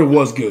with Vettori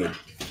was good.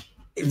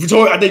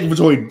 I think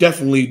Vettori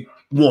definitely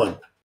won.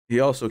 He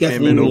also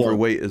came in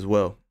overweight as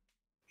well.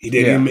 He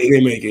did. Yeah. He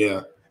didn't make it.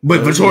 Yeah, but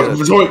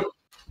Vettori,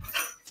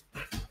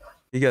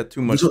 he got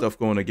too much stuff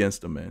going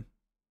against him, man.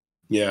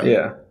 Yeah.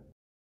 Yeah.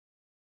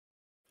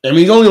 I mean,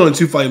 he's only on a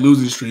 2-fight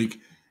losing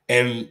streak,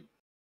 and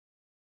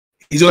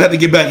he's gonna have to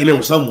get back in there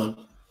with someone.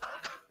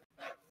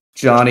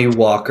 Johnny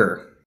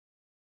Walker.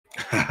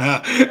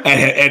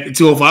 at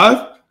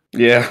 205.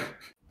 Yeah.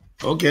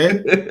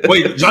 Okay.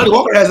 Wait, Johnny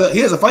Walker has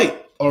a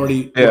fight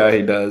already. Yeah,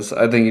 he does.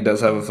 I think he does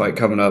have a fight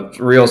coming up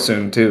real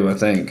soon too. I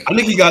think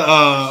he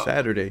got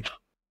Saturday.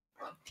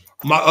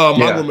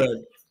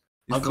 Magomed.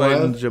 He's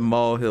fighting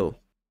Jamal Hill.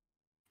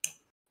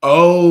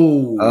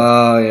 Oh.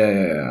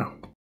 Yeah.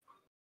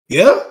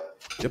 Yeah?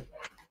 Yep.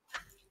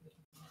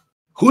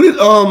 Who did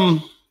oh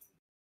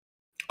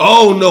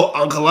no,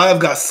 Ankalaev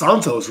got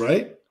Santos,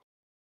 right?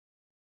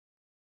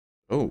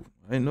 Oh,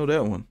 I didn't know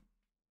that one.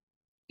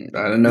 I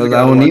didn't know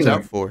that one either.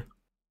 Out for.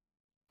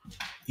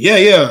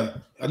 Yeah.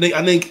 I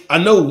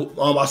know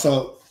I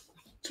saw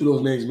 2 of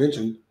those names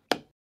mentioned.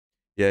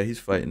 Yeah, he's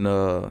fighting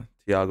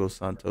Thiago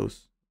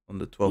Santos on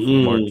the 12th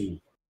of March.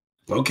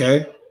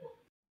 Okay.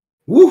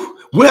 Woo.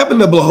 What happened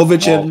to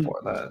Blachowicz and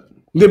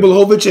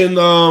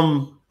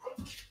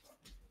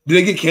did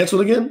they get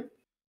canceled again?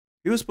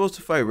 He was supposed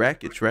to fight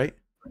Rakic, right?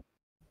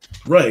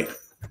 Right.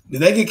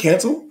 Did that get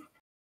canceled?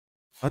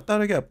 I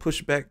thought it got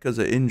pushed back because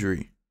of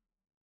injury.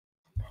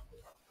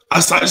 I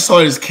just saw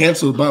it as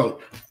canceled bout.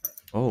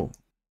 Oh.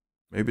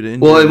 Maybe the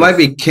injury. Well, it might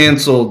be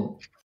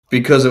canceled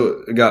because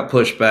it got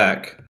pushed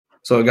back.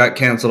 So it got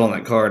canceled on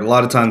that card. A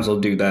lot of times they'll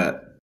do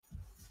that.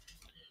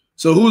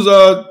 So who's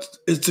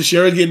is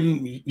Teixeira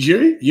getting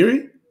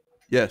Yuri?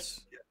 Yes.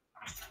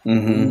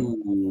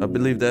 Mm-hmm. I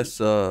believe that's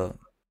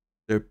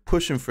they're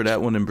pushing for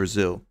that one in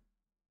Brazil.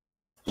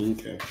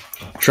 Okay.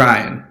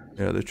 Trying.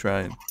 Yeah, they're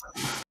trying.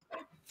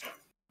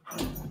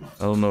 I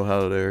don't know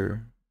how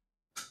their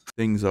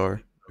things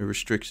are, their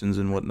restrictions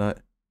and whatnot.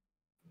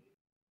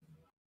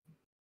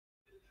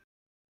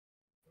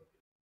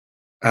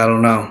 I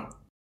don't know.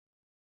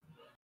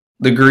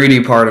 The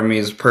greedy part of me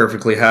is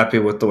perfectly happy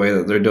with the way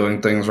that they're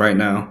doing things right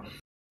now,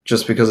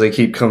 just because they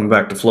keep coming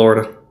back to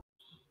Florida.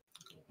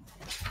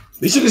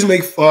 They should just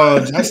make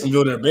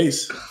Jacksonville their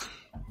base.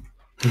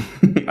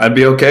 I'd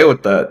be okay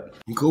with that.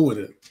 I'm cool with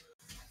it.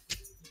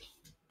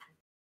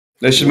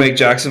 They should make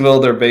Jacksonville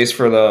their base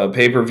for the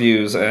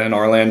pay-per-views and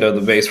Orlando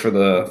the base for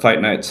the fight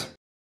nights.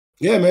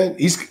 Yeah, man.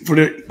 East for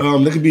the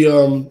that could be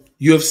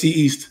UFC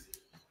East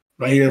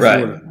right here in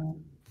Florida.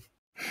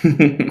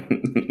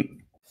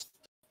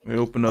 We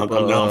open up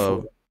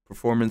a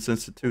Performance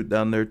Institute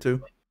down there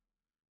too,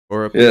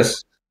 or up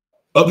yes,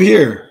 here? Up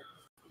here,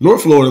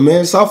 North Florida,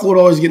 man. South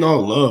Florida always getting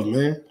all the love,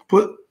 man.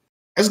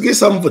 Let's get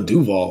something for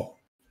Duval.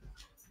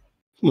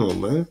 Come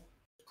on, man.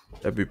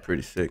 That'd be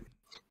pretty sick.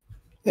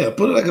 Yeah,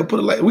 put it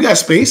like we got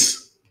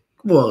space.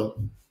 Come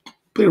on,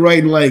 put it right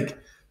in like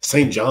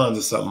St. John's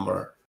or something,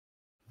 or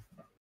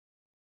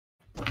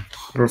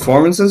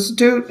Performance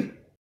Institute.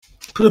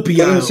 put a Put him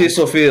PI. in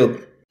Cecil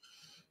Field.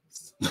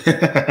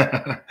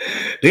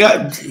 You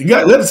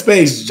got little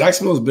space.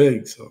 Jacksonville's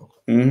big, so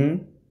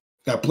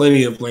got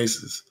plenty of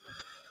places.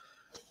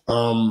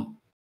 So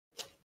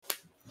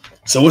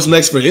what's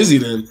next for Izzy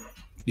then?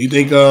 Do you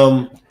think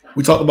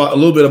we talked about a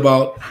little bit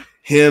about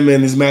him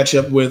and his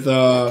matchup with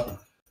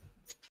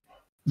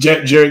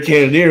Jared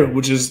Cannonier,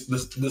 which is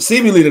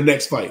seemingly the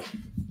next fight.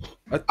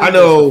 I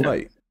know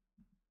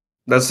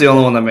that's the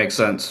only one that makes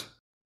sense.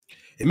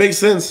 It makes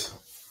sense.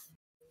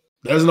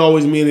 Doesn't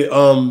always mean it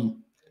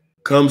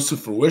comes to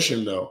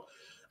fruition though.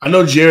 I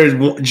know Jared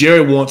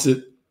wants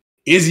it.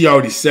 Izzy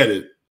already said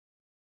it.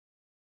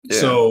 Yeah.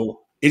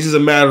 So it's just a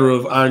matter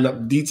of ironing up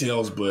the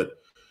details, but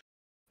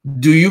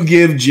do you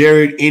give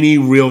Jared any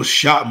real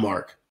shot,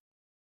 Mark?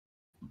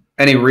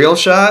 Any real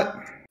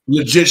shot?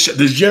 Legit shot.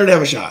 Does Jared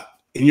have a shot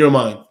in your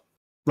mind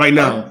right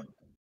now?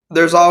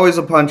 There's always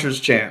a puncher's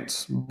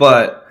chance,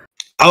 but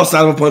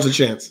outside of a puncher's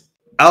chance.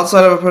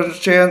 Outside of a puncher's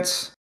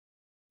chance,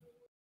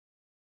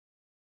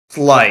 it's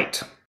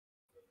light.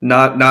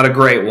 Not a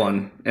great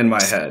one in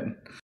my head.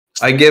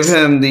 I give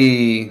him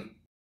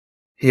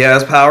he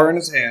has power in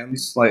his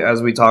hands, like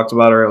as we talked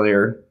about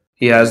earlier.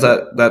 He has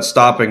that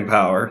stopping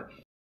power.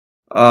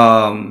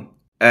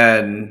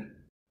 And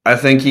I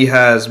think he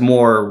has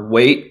more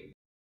weight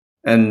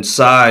and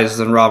size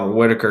than Robert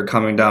Whittaker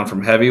coming down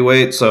from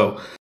heavyweight.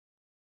 So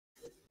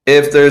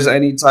if there's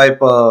any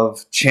type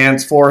of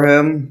chance for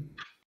him,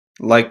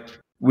 like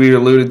we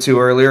alluded to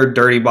earlier,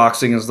 dirty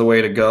boxing is the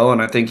way to go.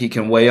 And I think he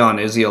can weigh on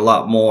Izzy a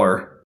lot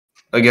more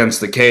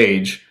against the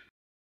cage.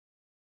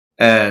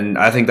 And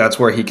I think that's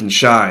where he can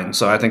shine.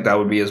 So I think that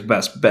would be his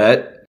best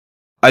bet.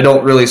 I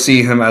don't really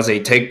see him as a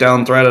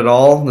takedown threat at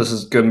all. This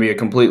is going to be a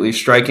completely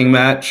striking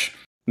match,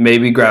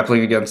 maybe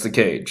grappling against the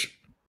cage.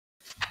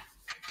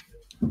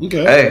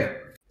 Okay. Hey,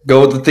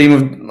 go with the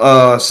theme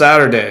of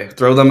Saturday.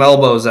 Throw them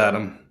elbows at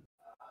him.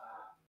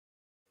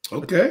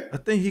 Okay. I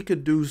think he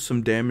could do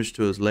some damage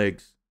to his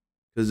legs.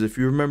 Because if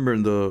you remember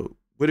in the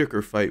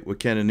Whittaker fight with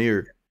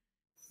Cannonier,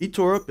 he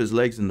tore up his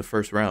legs in the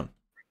first round.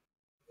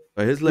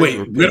 But his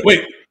legs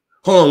wait.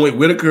 Hold on, wait.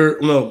 Whittaker,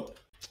 no.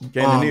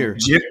 Cannonier.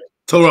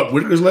 Tore up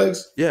Whittaker's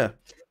legs? Yeah.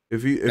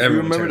 If you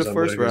remember the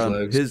first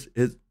round, his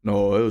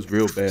no, it was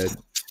real bad.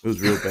 It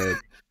was real bad.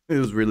 It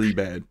was really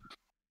bad.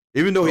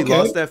 Even though he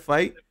lost that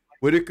fight,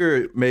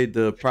 Whittaker made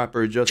the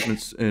proper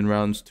adjustments in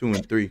rounds 2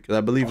 and 3. Because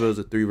I believe it was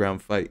a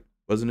 3-round fight,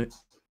 wasn't it?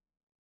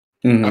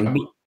 Mm-hmm.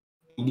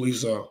 I believe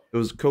so. It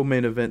was a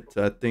co-main event,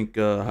 I think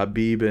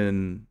Habib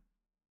and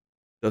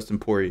Dustin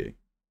Poirier.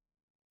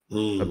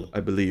 I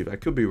believe. I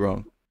could be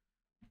wrong.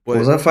 But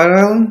was that Fight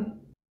Island?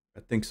 I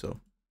think so.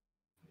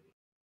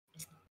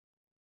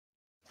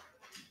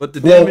 But the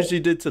damage he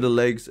did to the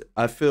legs,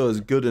 I feel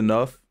is good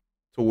enough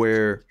to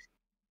where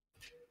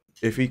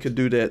if he could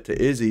do that to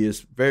Izzy,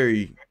 it's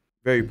very,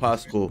 very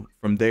possible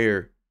from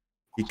there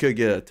he could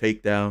get a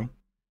takedown,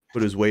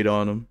 put his weight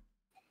on him,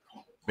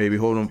 maybe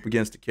hold him up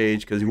against the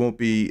cage because he won't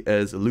be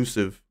as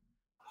elusive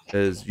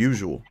as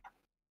usual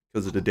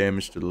because of the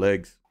damage to the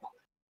legs.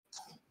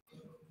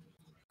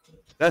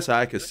 That's how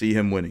I could see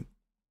him winning.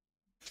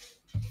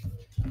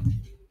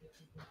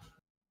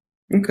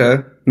 Okay.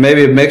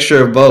 Maybe a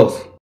mixture of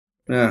both.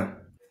 Yeah.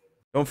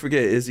 Don't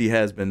forget, Izzy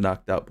has been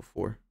knocked out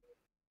before.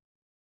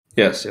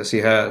 Yes, he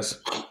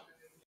has.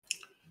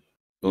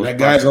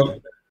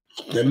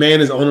 That man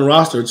is on the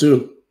roster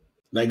too.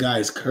 That guy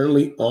is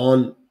currently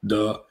on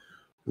the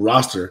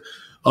roster.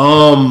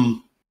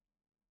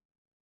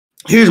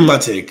 Here's my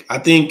take. I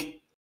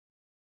think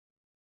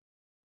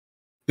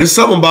there's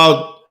something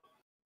about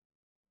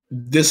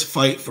this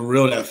fight for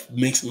real that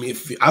makes me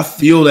I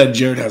feel that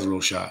Jared has a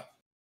real shot.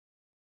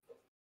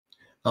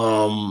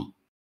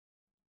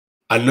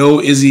 I know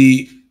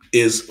Izzy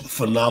is a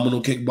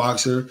phenomenal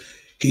kickboxer.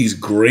 He's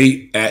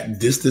great at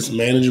distance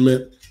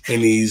management,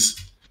 and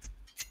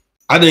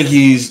I think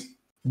he's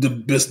the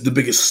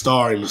biggest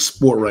star in the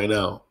sport right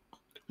now.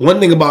 One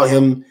thing about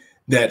him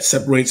that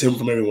separates him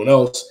from everyone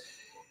else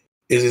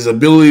is his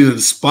ability to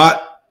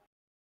spot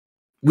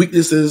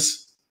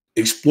weaknesses,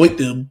 exploit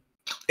them,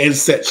 and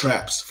set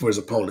traps for his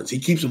opponents. He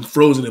keeps them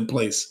frozen in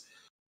place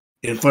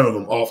in front of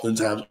him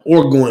oftentimes,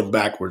 or going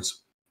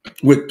backwards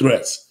with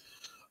threats.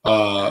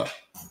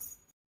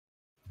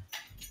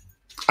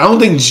 I don't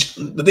think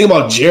the thing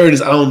about Jared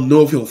is I don't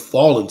know if he'll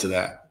fall into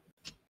that,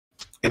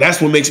 and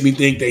that's what makes me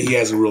think that he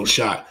has a real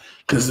shot.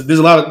 Because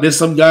there's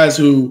some guys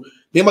who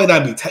they might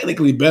not be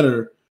technically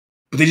better,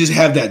 but they just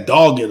have that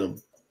dog in them.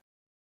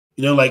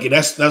 You know, like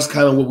that's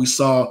kind of what we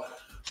saw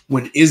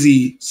when I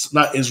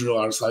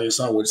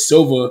saw with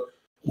Silva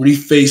when he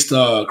faced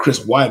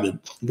Chris Weidman.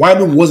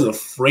 Weidman wasn't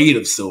afraid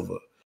of Silva,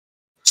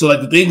 so like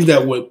the things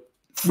that would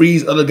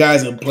freeze other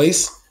guys in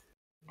place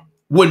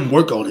wouldn't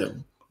work on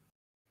him.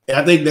 And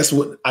I think that's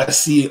what I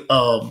see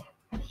out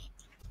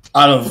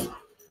of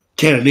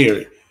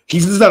Cannonier.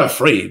 He's just not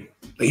afraid.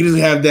 Like, he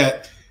doesn't have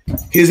that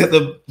He doesn't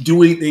have to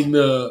do anything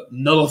to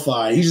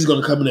nullify. He's just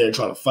gonna come in there and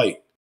try to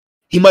fight.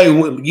 He might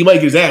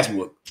get his ass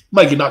whooped. He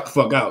might get knocked the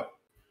fuck out,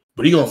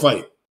 but he's gonna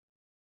fight.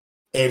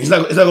 And it's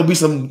not gonna be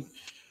some.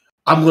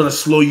 I'm gonna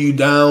slow you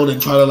down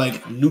and try to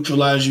like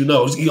neutralize you.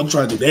 No, I'm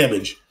trying to do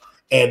damage,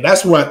 and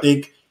that's where I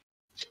think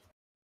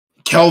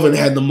Kelvin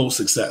had the most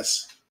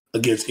success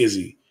against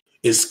Izzy.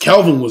 Is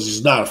Kelvin was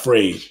just not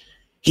afraid.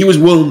 He was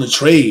willing to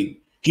trade.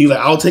 He like,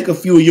 I'll take a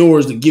few of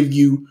yours to give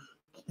you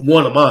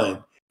one of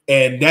mine.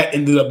 And that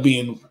ended up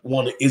being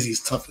one of Izzy's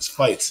toughest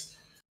fights.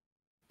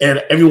 And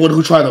everyone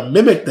who tried to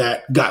mimic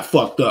that got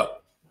fucked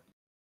up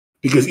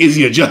because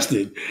Izzy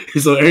adjusted.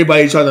 So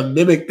everybody trying to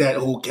mimic that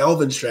whole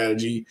Kelvin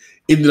strategy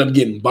ended up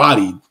getting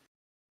bodied.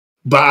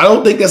 But I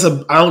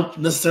don't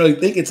necessarily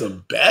think it's a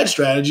bad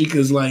strategy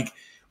because, like,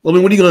 well, I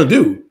mean, what are you going to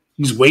do?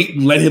 You just wait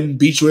and let him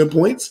beat you in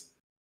points?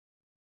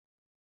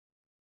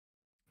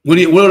 What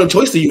other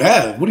choice do you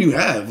have? What do you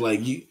have?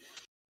 Like,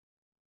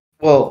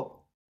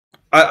 Well,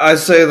 I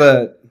say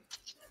that,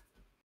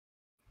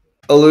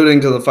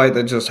 alluding to the fight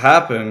that just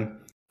happened,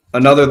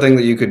 another thing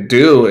that you could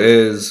do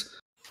is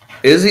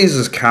Izzy's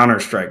his counter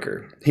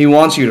striker. He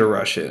wants you to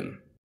rush in.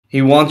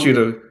 He wants you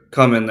to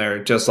come in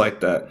there just like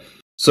that.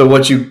 So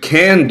what you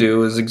can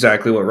do is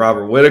exactly what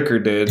Robert Whittaker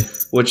did,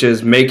 which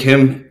is make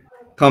him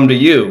come to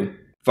you,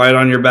 fight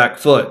on your back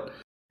foot.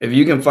 If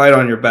you can fight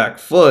on your back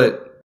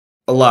foot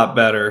a lot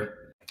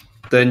better,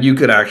 then you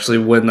could actually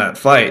win that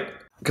fight.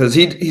 Because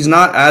he's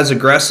not as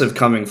aggressive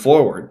coming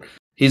forward.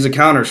 He's a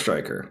counter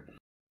striker.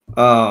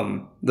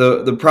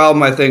 The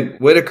problem I think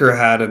Whittaker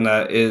had in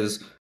that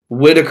is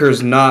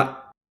Whittaker's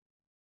not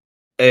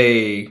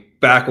a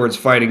backwards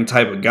fighting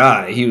type of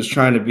guy. He was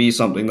trying to be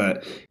something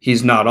that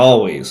he's not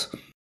always.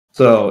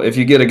 So if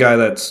you get a guy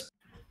that's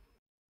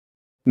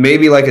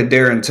maybe like a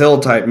Darren Till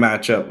type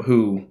matchup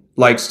who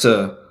likes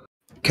to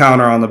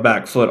counter on the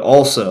back foot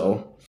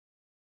also,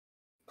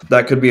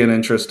 that could be an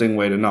interesting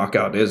way to knock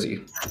out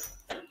Izzy.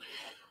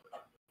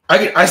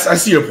 I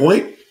see your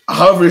point.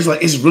 However,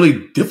 it's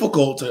really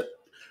difficult to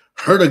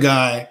hurt a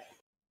guy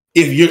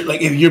if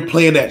you're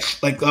playing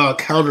that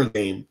counter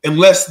game,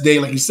 unless they,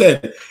 like you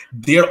said,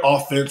 they're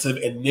offensive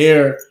and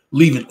they're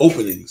leaving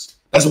openings.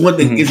 That's one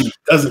thing Izzy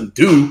doesn't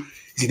do.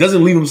 Is he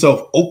doesn't leave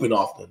himself open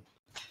often.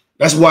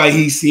 That's why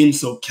he seems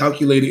so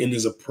calculated in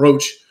his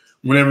approach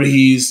whenever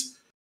he's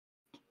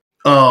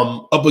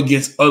up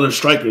against other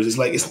strikers. It's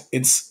like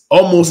it's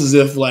almost as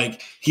if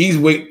like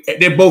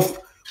they're both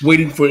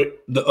waiting for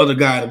the other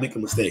guy to make a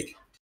mistake.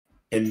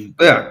 And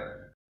yeah,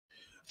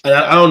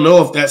 I don't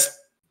know if that's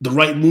the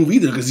right move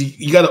either, because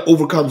you got to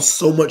overcome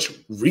so much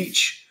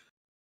reach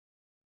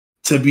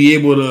to be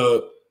able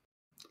to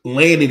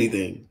land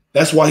anything.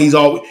 That's why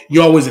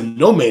you're always in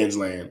no man's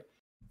land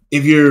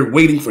if you're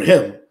waiting for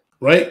him,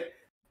 right?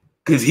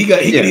 Because he can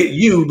hit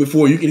you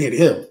before you can hit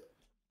him.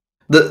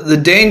 The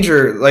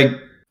danger, like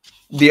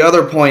the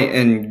other point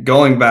in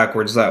going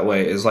backwards that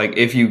way is like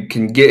if you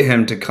can get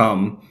him to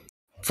come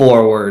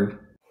forward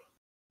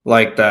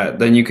like that,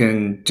 then you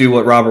can do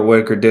what Robert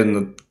Whittaker did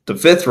in the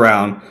fifth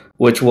round,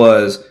 which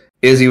was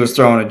Izzy was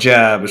throwing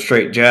a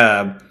straight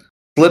jab,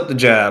 flip the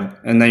jab,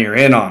 and then you're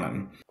in on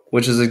him,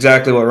 which is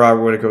exactly what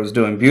Robert Whittaker was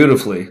doing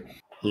beautifully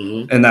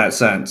in that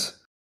sense.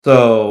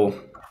 So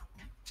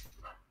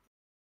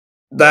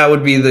that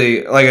would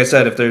be like I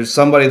said, if there's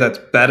somebody that's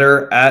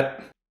better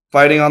at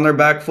fighting on their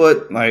back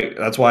foot, like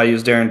that's why I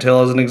use Darren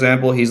Till as an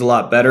example. He's a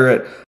lot better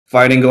at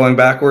fighting going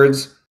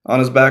backwards on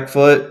his back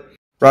foot.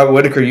 Robert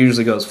Whittaker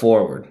usually goes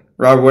forward.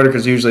 Robert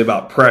Whittaker's usually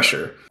about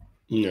pressure.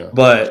 Yeah.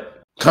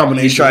 But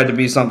he tried to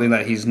be something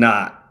that he's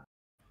not,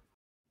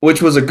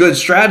 which was a good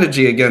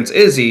strategy against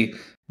Izzy,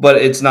 but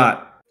it's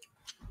not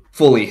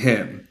fully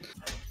him.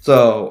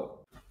 So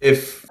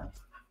if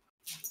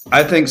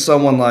I think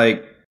someone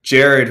like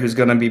Jared, who's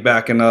going to be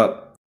backing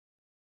up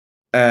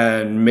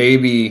and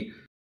maybe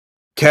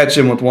catch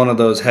him with one of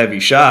those heavy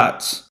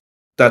shots,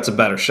 that's a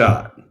better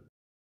shot.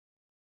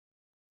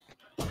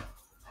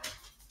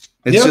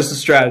 It's just a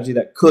strategy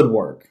that could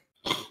work.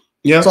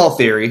 Yeah. It's all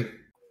theory.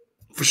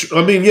 For sure.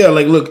 I mean, yeah,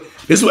 like, look,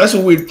 that's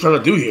what we're trying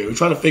to do here. We're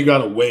trying to figure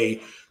out a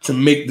way to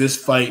make this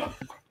fight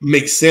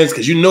make sense,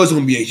 because you know it's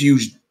going to be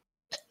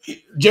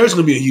Jared's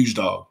going to be a huge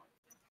dog.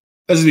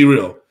 Let's be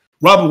real.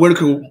 Robert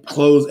Whittaker will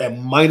close at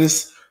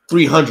minus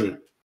 300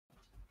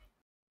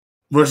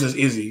 versus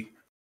Izzy.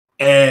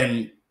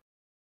 And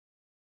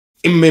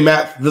MMA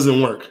math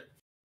doesn't work.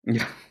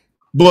 Yeah.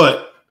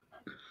 But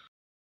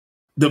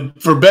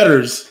for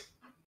bettors,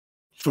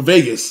 for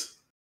Vegas,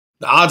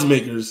 the odds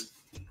makers,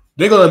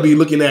 they're going to be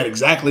looking at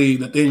exactly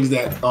the things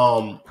that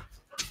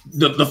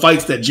the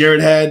fights that Jared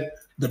had,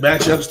 the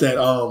matchups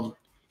that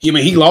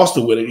he lost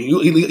to Whittaker.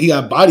 He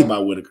got bodied by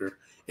Whittaker,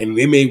 and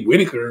they made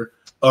Whittaker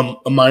a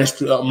minus.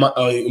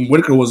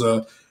 Whittaker was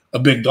a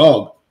big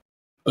dog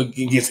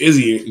against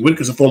Izzy.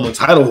 Whittaker's a former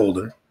title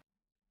holder,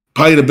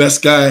 probably the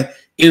best guy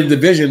in the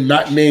division,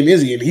 not named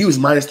Izzy, and he was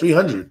minus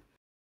 300.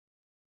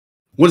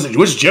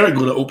 What's Jared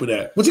going to open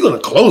at? What's he going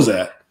to close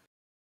at?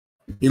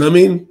 You know what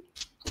I mean?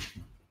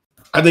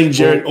 I think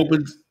Jared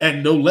opens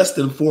at no less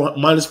than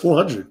minus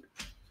 400.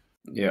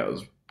 Yeah, it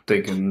was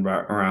thinking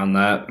about around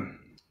that.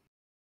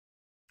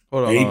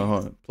 Hold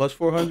on. Plus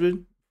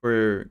 400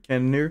 for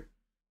Cannonier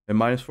and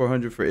minus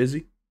 400 for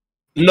Izzy?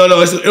 No,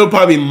 it'll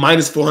probably be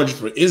minus 400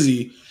 for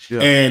Izzy.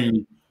 Yeah.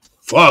 And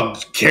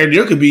fuck,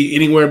 Cannonier could be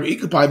anywhere, but he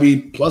could probably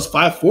be plus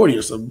 540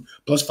 or something,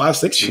 plus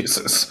 560.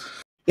 Jesus.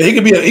 Yeah, he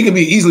could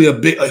be easily a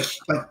bit like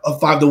a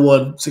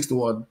 5-1,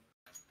 6-1.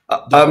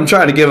 I'm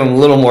trying to give him a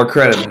little more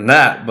credit than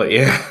that, but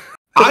yeah.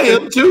 I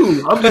am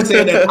too. I'm just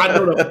saying that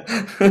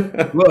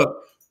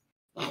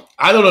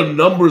I know the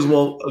numbers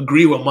won't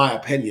agree with my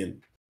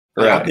opinion.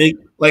 Right. I think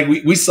like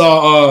we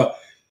saw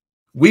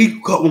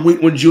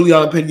when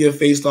Juliana Pena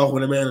faced off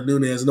with Amanda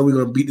Nunes. I know we're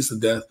gonna beat this to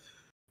death,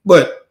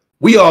 but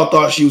we all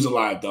thought she was a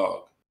live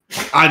dog.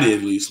 I did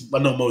at least. I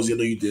know Mosey. I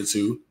know you did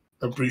too.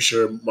 I'm pretty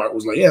sure Mark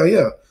was like,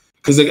 yeah,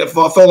 because it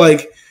felt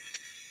like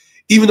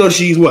even though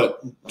she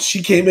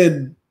came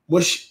in.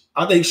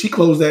 I think she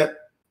closed that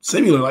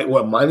similar like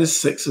minus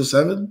 6 or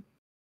 7.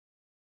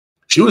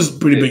 She was a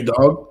pretty big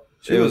dog.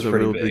 She was a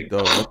real big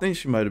dog. I think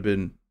she might have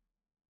been.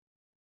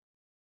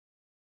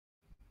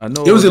 I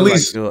know it was at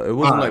least it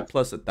wasn't like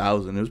plus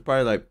 1,000. It was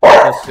probably like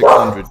plus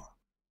 600.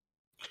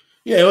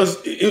 Yeah, it was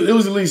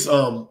at least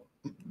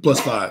plus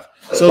 5.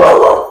 So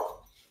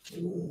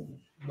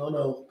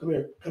no, come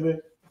here.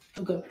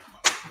 Okay.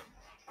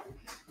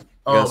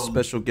 Got a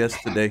special guest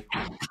today.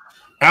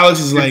 Alex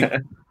is like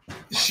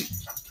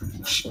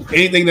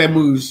anything that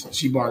moves,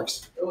 she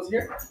barks. It was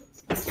here.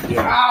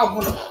 Yeah.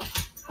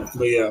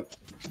 But yeah,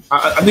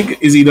 I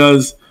think Izzy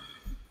does.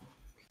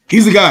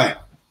 He's the guy.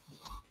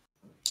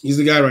 He's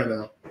the guy right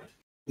now.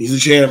 He's the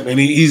champ, and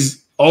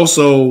he's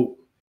also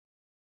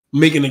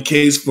making a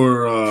case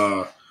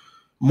for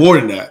more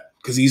than that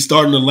because he's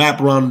starting to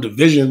lap around the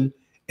division,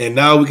 and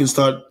now we can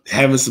start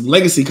having some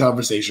legacy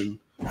conversation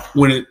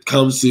when it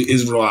comes to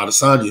Israel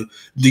Adesanya.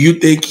 Do you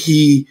think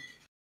he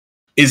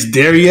is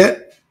there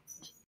yet?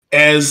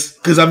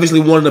 Because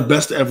obviously one of the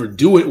best to ever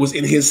do it was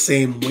in his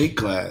same weight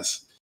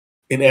class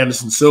in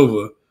Anderson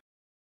Silva.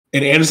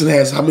 And Anderson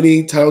has how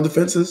many title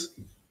defenses?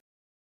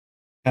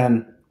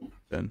 10.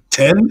 10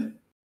 title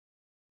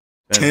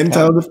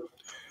defenses.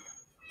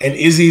 And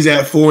Izzy's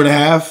at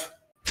 4.5.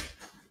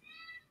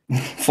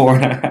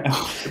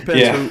 4.5.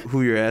 Depends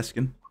who you're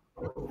asking.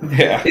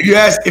 Yeah. If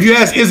you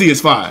ask Izzy,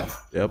 it's 5.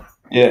 Yep.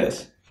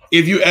 Yes.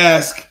 If you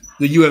ask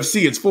the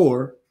UFC, it's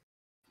 4.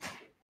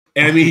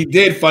 And I mean, he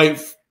did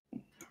fight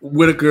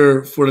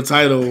Whitaker for the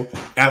title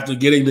after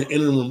getting the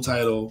interim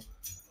title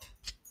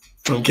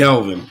from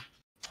Calvin.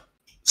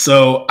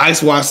 So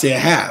Ice Watch say a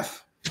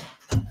half.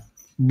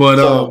 But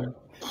so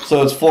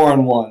it's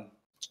 4-1.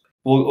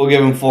 We'll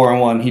give him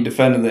 4-1. He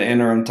defended the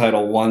interim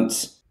title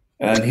once,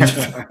 and he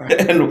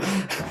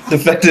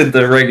defended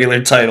the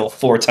regular title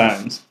 4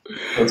 times.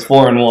 So it's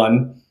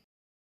 4-1.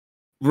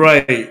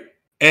 Right.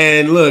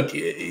 And look,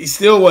 he's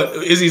still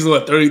Izzy's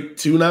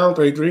 32 now,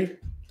 33?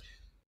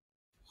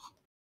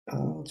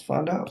 Let's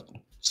find out.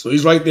 So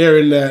he's right there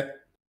in that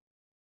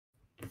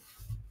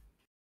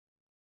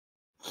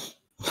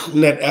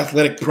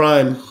athletic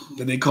prime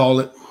that they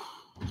call it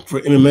for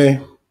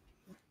MMA.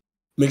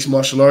 Mixed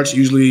martial arts,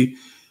 usually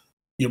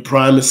your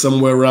prime is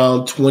somewhere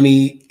around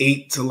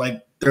 28 to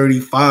like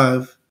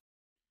 35.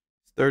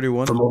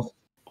 31.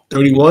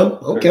 31?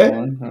 Okay.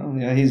 31. Oh,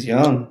 yeah, he's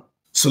young.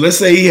 So let's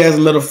say he has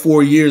another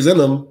 4 years in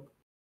him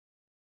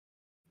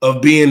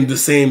of being the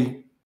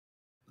same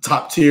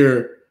top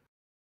tier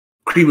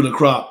cream of the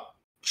crop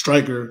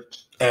striker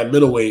at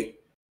middleweight.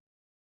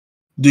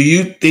 Do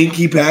you think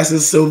he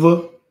passes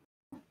Silva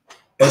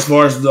as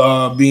far as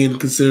being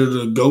considered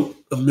the GOAT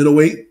of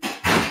middleweight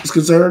is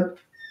concerned?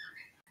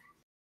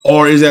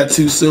 Or is that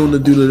too soon to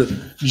do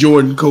the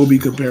Jordan-Kobe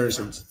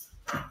comparisons?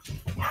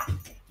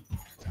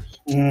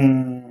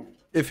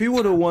 If he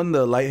would have won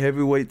the light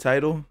heavyweight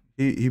title,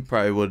 he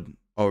probably would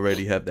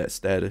already have that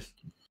status.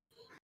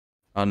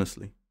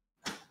 Honestly.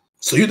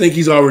 So you think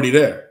he's already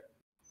there?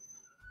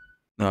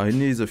 No, he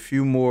needs a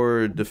few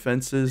more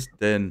defenses,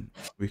 then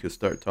we could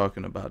start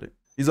talking about it.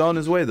 He's on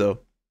his way, though.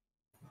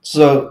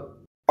 So,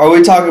 are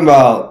we talking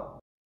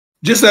about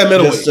just that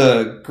middleweight, just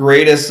the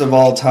greatest of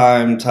all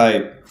time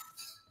type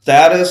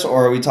status,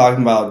 or are we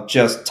talking about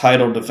just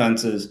title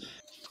defenses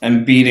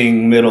and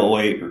beating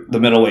the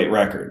middleweight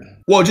record?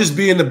 Well, just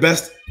being the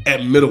best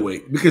at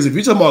middleweight. Because if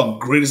you're talking about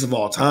greatest of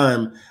all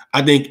time,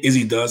 I think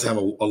Izzy does have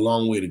a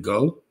long way to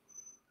go.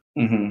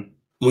 Mm-hmm.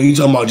 When you're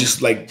talking about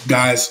just like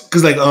guys,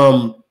 because like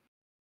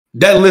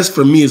that list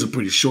for me is a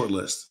pretty short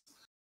list.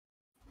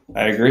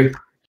 I agree.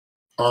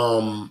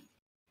 And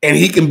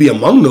he can be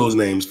among those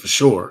names for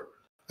sure.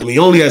 I mean, he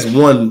only has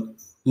one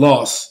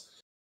loss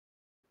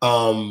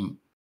in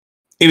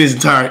his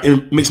entire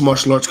mixed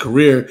martial arts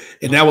career,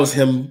 and that was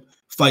him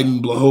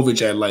fighting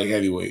Blachowicz at light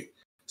heavyweight.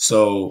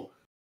 So,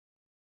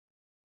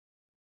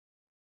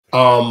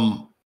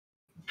 and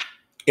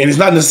it's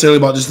not necessarily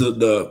about just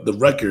the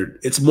record.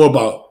 It's more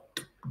about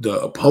the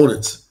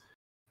opponents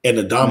and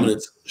the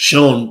dominance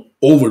shown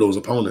over those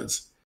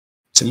opponents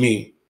to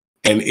me.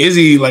 And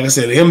Izzy, like I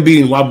said, him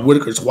beating Robert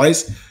Whitaker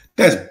twice,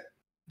 that's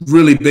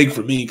really big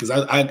for me because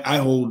I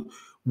hold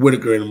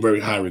Whitaker in very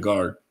high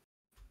regard.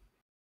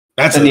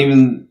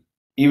 And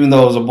even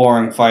though it was a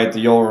boring fight,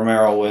 the Yoel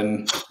Romero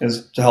win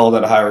is held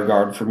at a high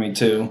regard for me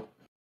too.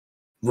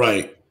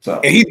 Right. So.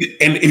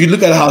 And if you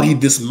look at how he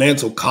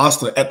dismantled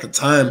Costa at the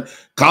time,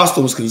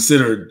 Costa was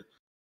considered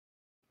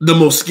the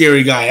most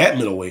scary guy at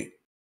middleweight.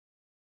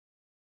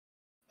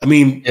 I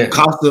mean, yeah.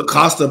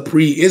 Costa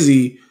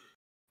pre-Izzy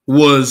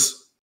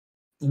was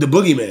the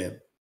boogeyman.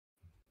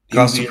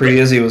 Costa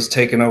pre-Izzy was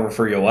taking over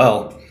for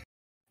Yoel.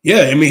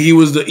 Yeah, I mean, he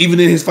was even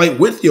in his fight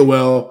with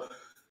Yoel,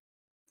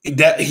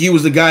 that he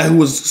was the guy who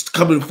was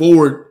coming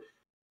forward,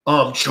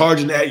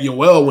 charging at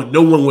Yoel when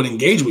no one would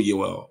engage with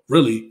Yoel.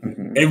 Really,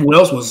 everyone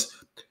else was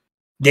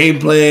game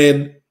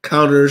plan,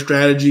 counter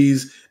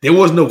strategies. There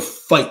was no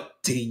fight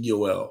to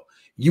Yoel.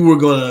 You were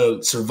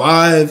gonna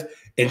survive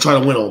and try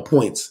to win on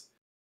points.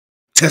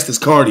 Test his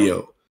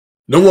cardio.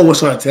 No one was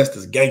trying to test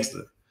his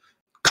gangster.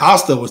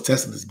 Costa was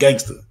testing his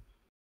gangster.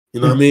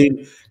 You know what I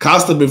mean?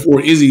 Costa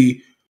before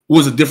Izzy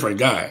was a different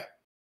guy.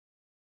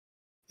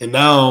 And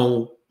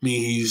now, I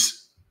mean,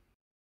 he's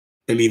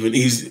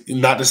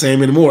not the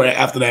same anymore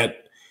after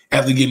that,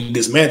 after getting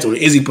dismantled.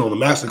 Izzy put on a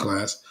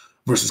masterclass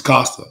versus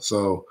Costa.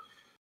 So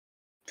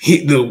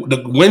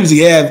the wins he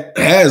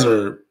has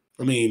are,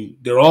 I mean,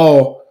 they're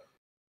all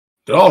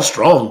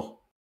strong.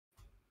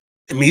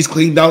 I mean, he's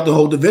cleaned out the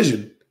whole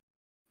division.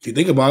 If you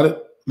think about it,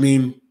 I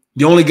mean,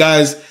 the only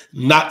guys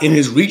not in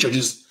his reach are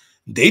just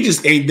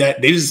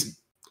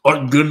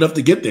aren't good enough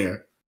to get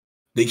there.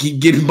 They keep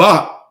getting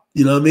by.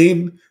 You know what I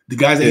mean? The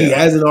guys that he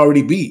hasn't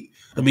already beat.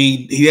 I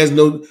mean, he has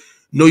no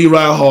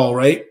Uriah Hall,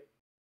 right?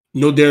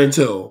 No Darren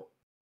Till,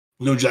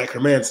 no Jack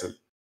Hermanson,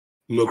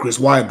 no Chris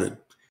Weidman.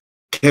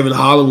 Kevin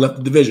Holland left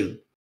the division.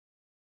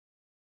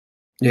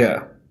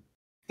 Yeah.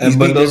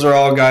 But those are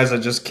all guys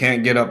that just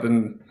can't get up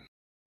and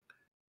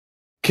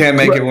can't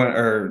make it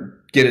or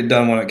get it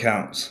done when it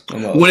counts.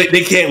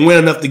 They can't win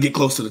enough to get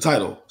close to the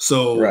title.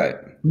 So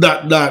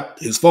not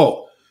his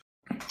fault.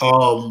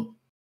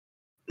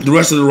 The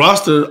rest of the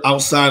roster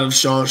outside of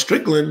Sean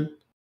Strickland,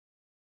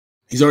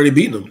 he's already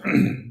beaten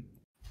them.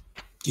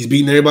 He's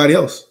beaten everybody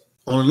else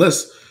on the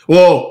list.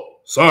 Whoa,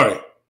 sorry.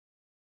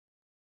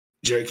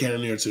 Jared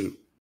Cannonier too.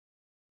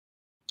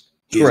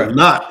 He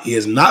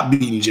has not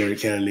beaten Jared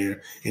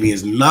Cannonier, and he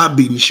has not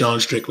beaten Sean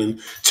Strickland,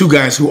 two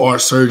guys who are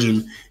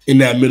surging in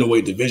that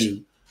middleweight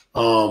division.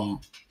 But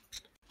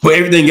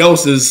everything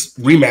else is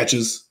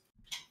rematches.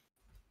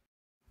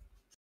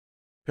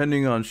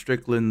 Depending on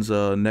Strickland's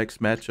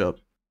next matchup,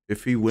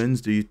 if he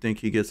wins, do you think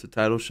he gets a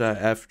title shot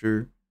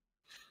after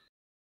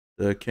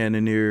the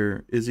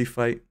Cannonier-Izzy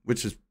fight,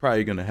 which is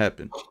probably going to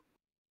happen?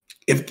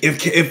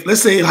 If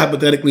let's say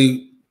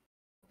hypothetically,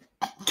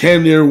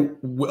 Cannonier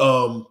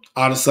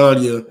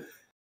Adesanya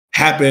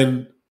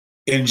happened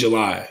in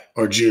July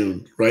or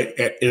June, right,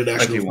 at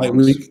International Fight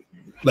Week,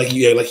 like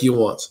he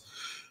wants.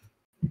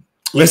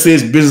 Let's say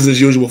it's business as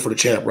usual for the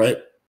champ, right?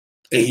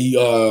 And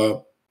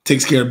he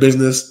takes care of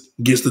business,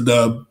 gets the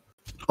dub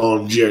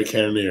on Jared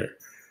Cannonier.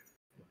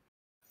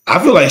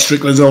 I feel like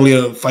Strickland's only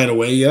a fight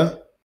away, yeah.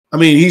 I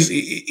mean,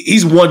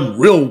 he's one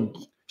real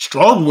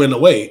strong win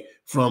away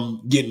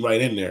from getting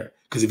right in there.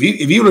 Because if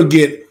he were to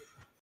get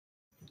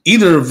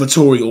either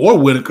Vettori or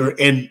Whitaker,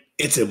 and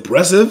it's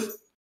impressive,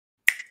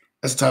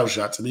 that's a title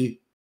shot to me.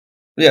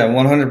 Yeah,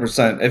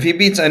 100%. If he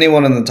beats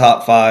anyone in the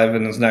top 5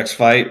 in his next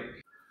fight,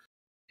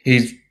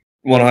 he's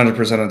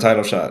 100% a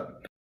title shot.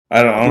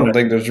 I don't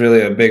think there's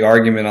really a big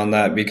argument on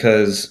that,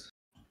 because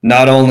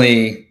not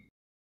only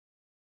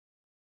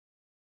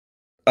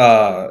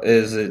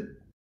is it,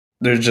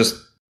 there's just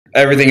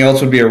everything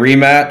else would be a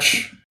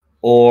rematch,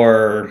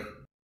 or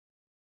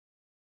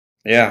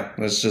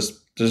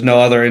there's no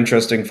other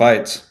interesting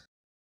fights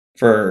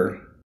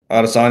for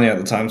Adesanya at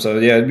the time. So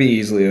yeah, it'd be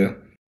easily a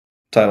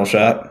title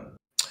shot.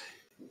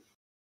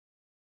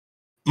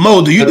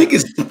 Mo, do you think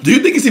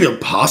it's even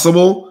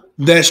possible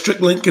that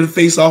Strickland can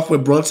face off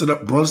with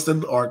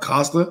Brunson or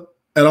Costa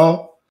at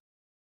all?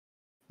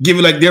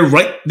 Given like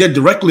they're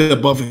directly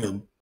above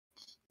him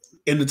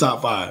in the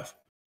top 5.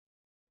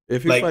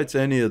 If he fights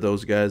any of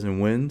those guys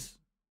and wins,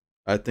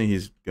 I think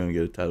he's gonna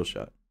get a title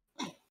shot.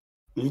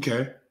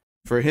 Okay.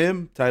 For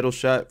him, title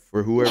shot.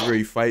 For whoever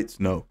he fights,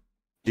 no.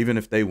 Even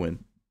if they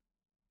win,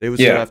 they would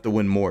still have to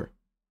win more.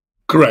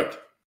 Correct.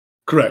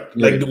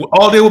 Like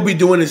all they will be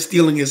doing is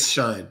stealing his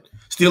shine,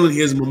 stealing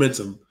his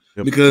momentum,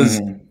 because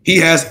he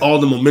has all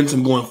the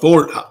momentum going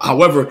forward.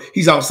 However,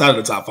 he's outside of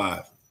the top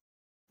 5.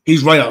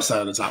 He's right outside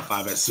of the top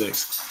 5 at 6.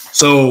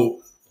 So,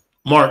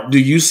 Mark, do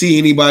you see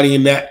anybody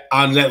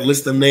out of that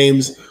list of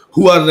names?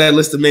 Who out of that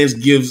list of names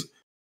gives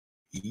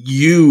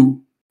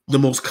you the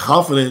most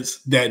confidence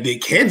that they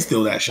can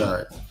steal that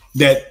shine?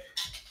 That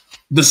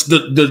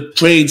the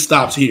trade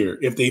stops here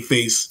if they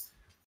face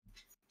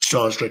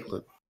Sean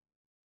Strickland.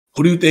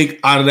 Who do you think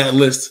out of that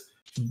list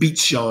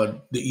beats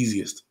Sean the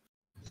easiest?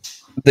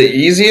 The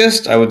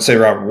easiest, I would say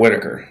Robert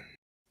Whitaker.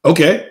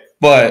 Okay.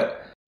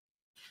 But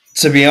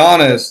to be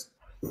honest,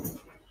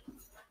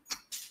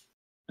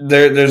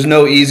 there's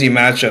no easy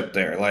matchup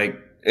there. Like,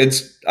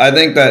 I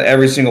think that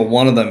every single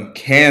one of them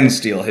can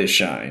steal his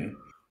shine.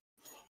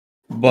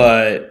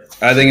 But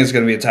I think it's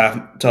going to be a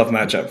tough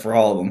matchup for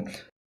all of them.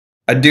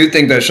 I do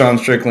think that Sean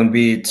Strickland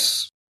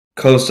beats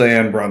Costa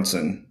and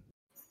Brunson.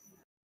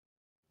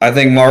 I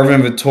think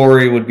Marvin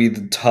Vettori would be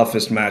the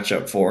toughest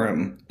matchup for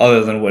him,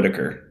 other than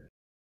Whitaker.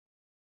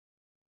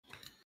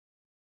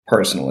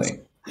 Personally.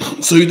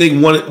 So you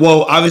think one?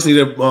 Well,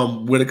 obviously,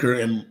 Whitaker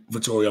and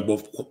Vettori are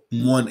both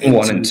 1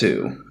 and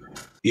 2.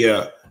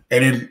 Yeah,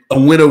 and then a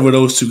win over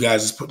those two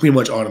guys is pretty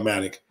much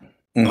automatic.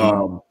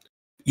 Mm-hmm.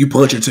 You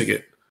punch your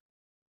ticket.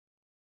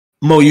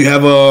 Mo, you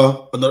have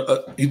what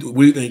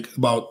do you think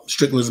about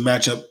Strickland's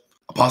matchup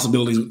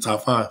possibilities with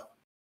top 5?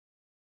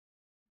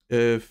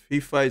 If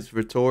he fights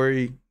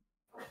Vettori,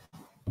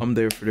 I'm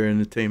there for their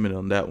entertainment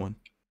on that one.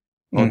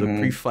 On the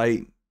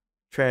pre-fight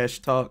trash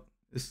talk,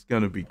 this is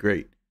gonna be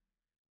great.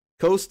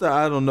 Costa,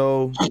 I don't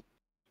know.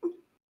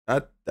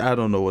 I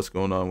don't know what's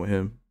going on with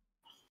him.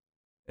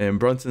 And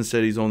Brunson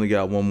said he's only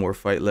got one more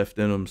fight left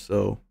in him,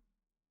 so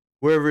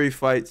wherever he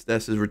fights,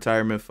 that's his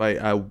retirement fight.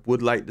 I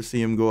would like to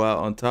see him go out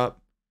on top.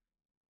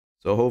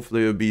 So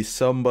hopefully it'll be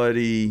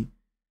somebody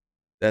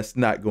that's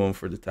not going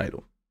for the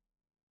title.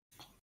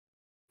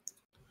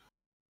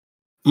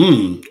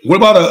 What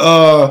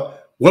about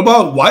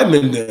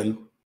Weidman then?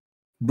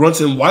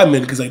 Brunson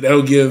Weidman, because like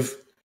that'll give.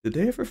 Did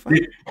they ever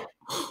fight?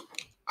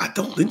 I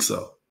don't think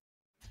so.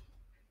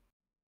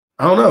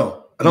 I don't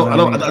know.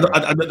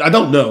 I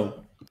don't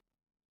know.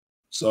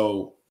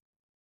 So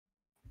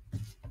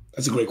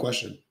that's a great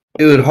question.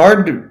 It would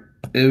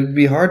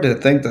be hard to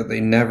think that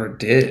they never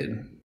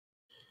did.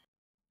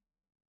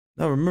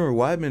 Now remember,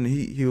 Weidman,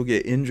 he'll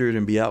get injured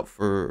and be out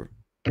for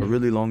a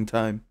really long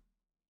time.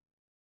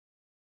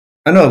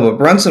 I know, but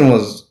Brunson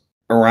was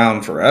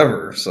around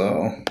forever,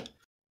 so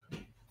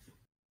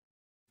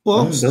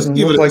well, it doesn't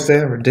look like they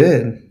ever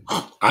did.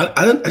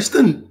 I just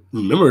didn't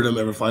remember them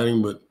ever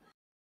fighting, but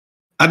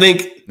I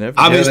think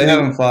obviously they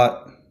haven't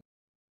fought.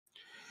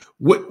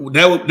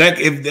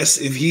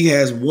 If he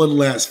has one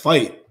last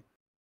fight,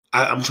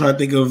 I'm trying to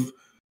think of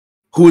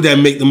who would that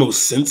make the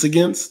most sense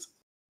against,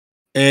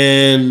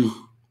 and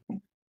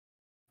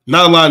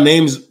not a lot of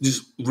names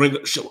just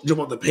jump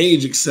off the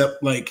page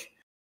except like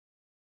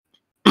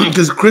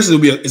because Chris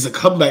is a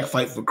comeback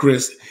fight for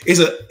Chris.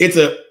 It's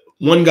a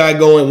one guy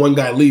going, one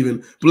guy leaving.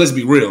 But let's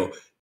be real,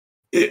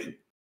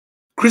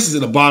 Chris is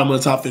at the bottom of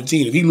the top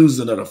 15. If he loses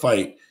another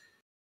fight,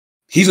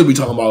 he's gonna be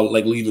talking about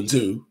like leaving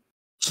too.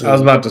 So, I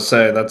was about to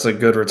say that's a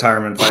good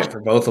retirement fight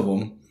for both of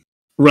them.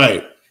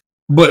 Right.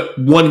 But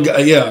one guy,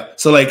 yeah.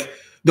 So like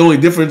the only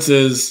difference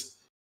is,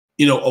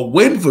 a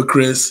win for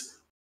Chris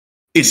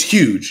is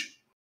huge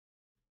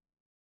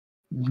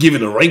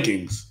given the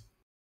rankings.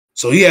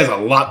 So he has a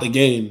lot to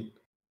gain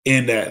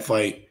in that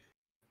fight.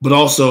 But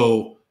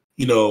also,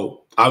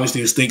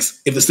 obviously if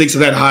the stakes are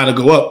that high to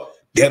go up,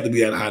 they have to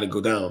be that high to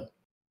go down.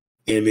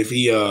 And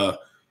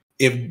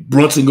if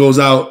Brunson goes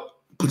out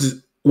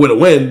with a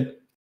win,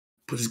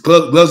 puts his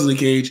gloves in the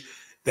cage,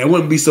 that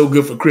wouldn't be so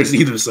good for Chris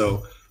either.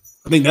 So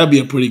I think that'd be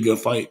a pretty good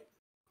fight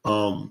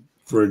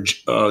for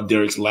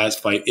Derek's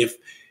last fight if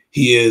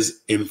he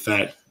is, in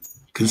fact,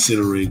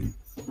 considering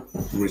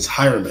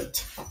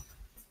retirement.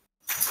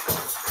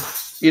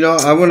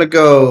 I want to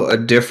go a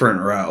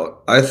different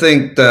route. I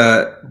think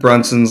that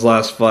Brunson's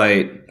last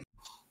fight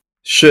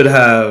should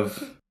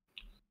have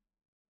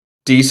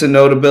decent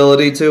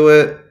notability to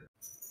it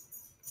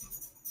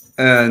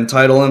and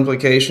title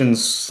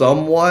implications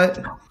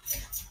somewhat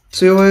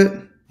to it,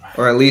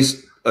 or at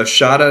least a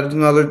shot at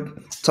another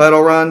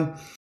title run.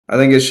 I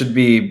think it should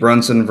be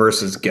Brunson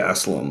versus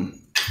Gastelum.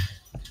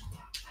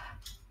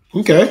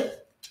 Okay.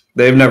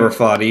 They've never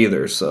fought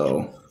either,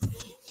 so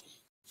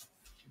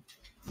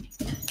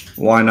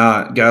why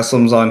not?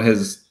 Gastelum's on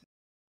his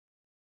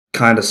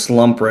kind of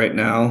slump right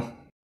now.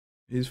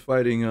 He's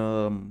fighting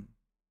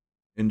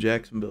in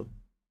Jacksonville.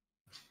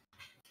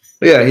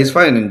 Yeah, he's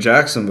fighting in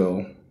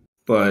Jacksonville,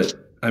 but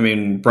I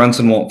mean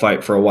Brunson won't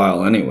fight for a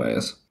while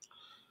anyways.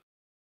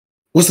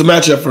 What's the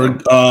matchup for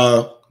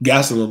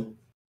Gastelum?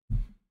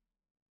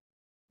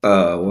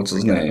 What's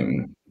his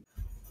name?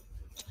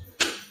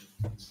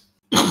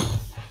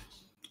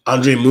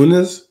 Andre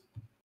Muniz?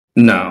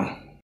 No.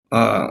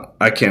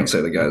 I can't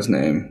say the guy's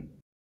name.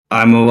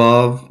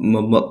 Imavov?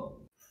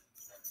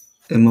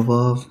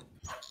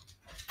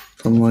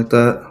 Something like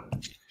that.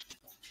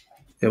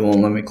 It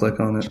won't let me click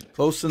on it.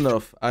 Close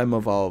enough.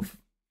 Imavov.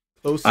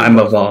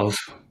 Imavov.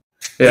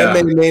 Yeah.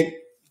 That name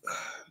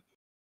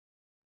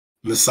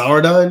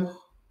Nassourdine?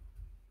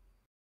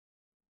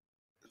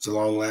 It's a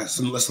long last.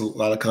 That's a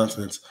lot of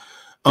consonants.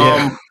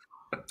 Yeah.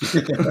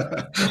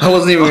 I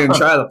wasn't even going to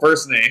try the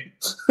first name.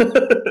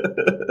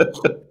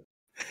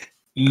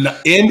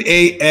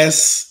 Nassourdine.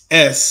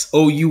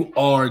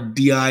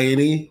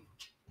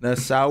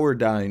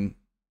 Nassourdine.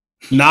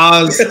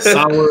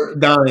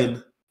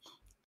 Nassourdine.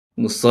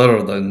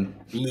 Nassourdine.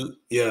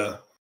 Yeah.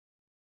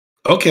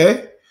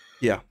 Okay.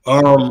 Yeah.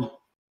 Well,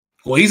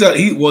 he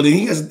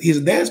has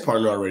a dance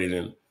partner already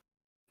then.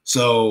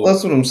 So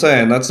that's what I'm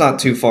saying. That's not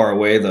too far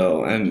away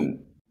though,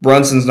 and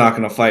Brunson's not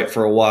going to fight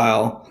for a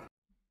while.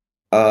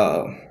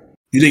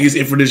 You think it's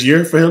it for this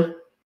year for him?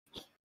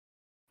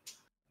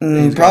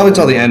 Probably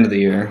till the end of the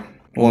year.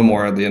 One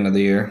more at the end of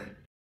the year.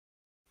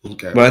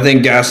 Okay. But I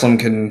think Gaslam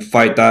can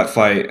fight that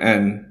fight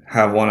and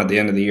have one at the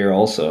end of the year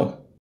also.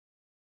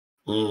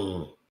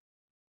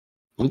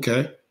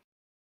 Okay.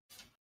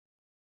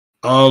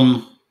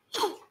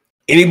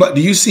 Anybody?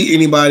 Do you see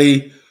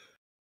anybody?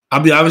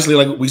 I mean, obviously,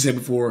 like we said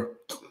before,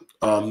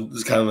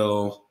 this kind of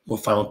little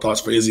final thoughts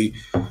for Izzy.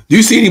 Do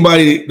you see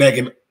anybody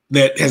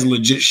that has a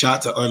legit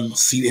shot to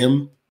unseat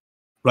him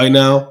right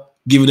now?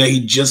 Given that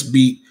he just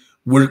beat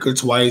Whitaker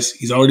twice,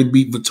 he's already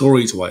beat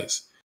Vettori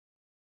twice.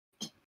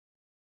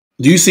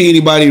 Do you see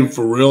anybody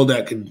for real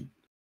that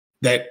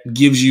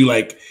gives you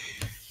like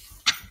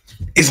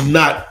it's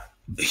not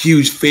a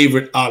huge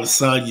favorite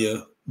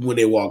Adesanya when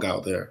they walk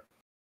out there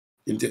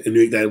and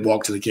make that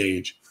walk to the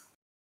cage?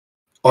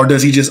 Or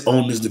does he just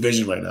own this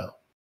division right now?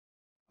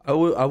 I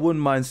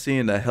wouldn't mind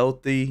seeing a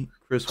healthy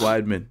Chris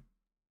Weidman.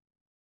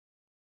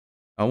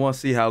 I want to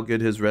see how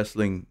good his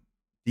wrestling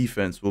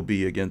defense will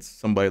be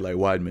against somebody like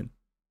Weidman.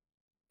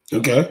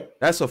 Okay.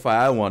 That's a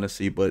fight I want to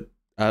see, but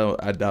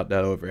I doubt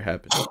that'll ever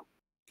happen.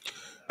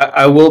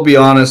 I will be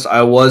honest,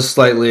 I was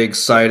slightly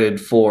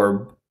excited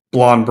for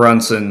Blonde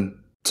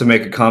Brunson to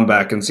make a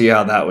comeback and see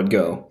how that would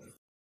go.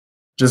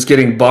 Just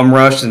getting bum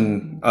rushed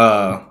and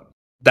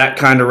that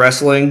kind of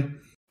wrestling,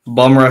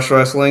 bum rush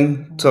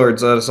wrestling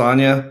towards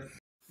Adesanya.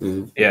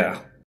 Yeah.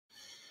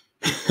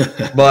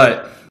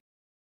 But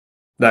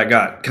that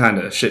got kind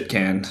of shit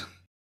canned.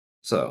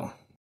 So.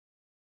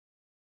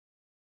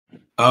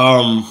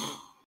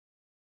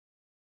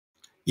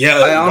 Yeah.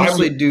 I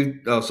honestly do.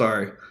 Oh,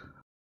 sorry.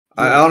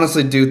 I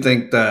honestly do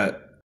think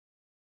that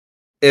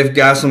if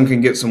Gaslam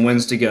can get some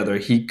wins together,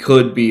 he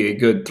could be a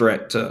good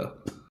threat to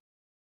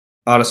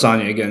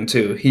Adesanya again,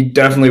 too. He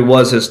definitely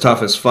was his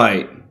toughest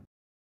fight.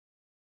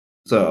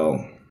 So,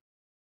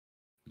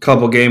 a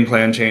couple game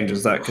plan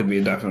changes, that could be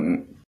a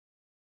definite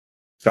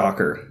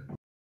shocker.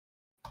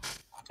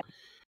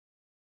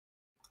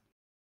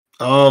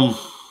 I'm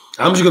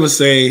just going to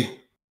say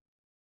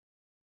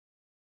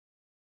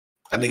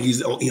I think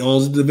he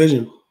owns the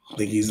division. I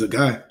think he's the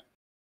guy.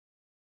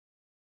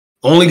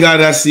 Only guy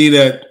that I see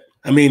that,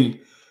 I mean,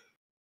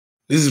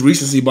 this is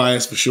recency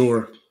bias for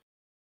sure,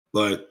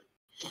 but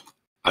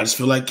I just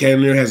feel like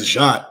Cannonier has a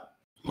shot.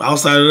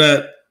 Outside of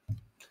that,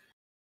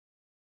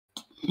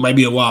 might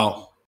be a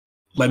while.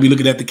 Might be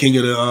looking at the king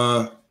of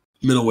the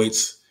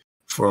middleweights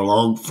for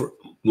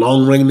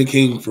long reigning the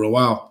king for a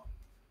while.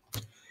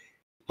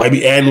 Might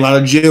be adding a lot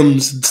of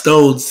gems and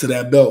stones to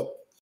that belt.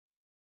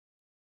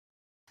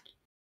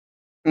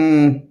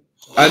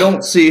 I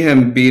don't see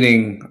him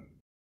beating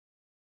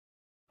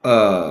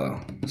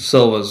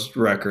Silva's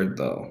record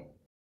though.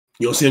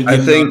 You don't see him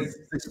getting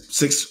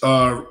six.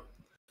 Well,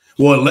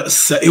 he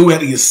would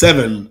have to get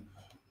 7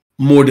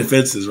 more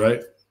defenses,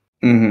 right?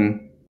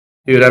 Mm-hmm.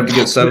 He would have to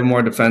get 7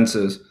 more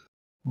defenses,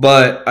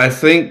 but I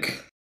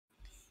think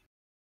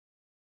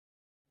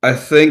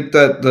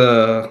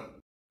that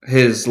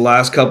his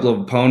last couple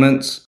of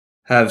opponents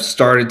have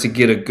started to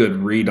get a good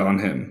read on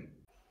him.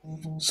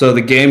 So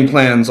the game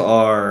plans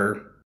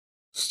are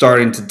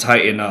starting to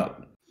tighten up.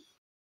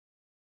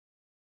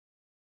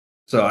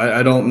 So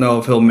I don't know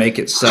if he'll make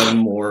it 7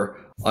 more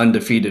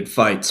undefeated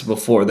fights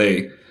before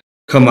they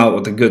come out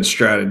with a good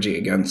strategy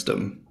against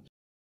him.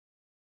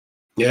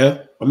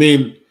 Yeah. I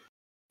mean,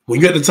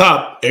 when you're at the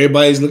top,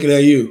 everybody's looking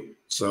at you.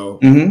 So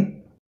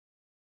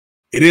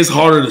it is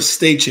harder to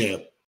stay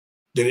champ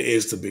than it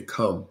is to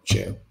become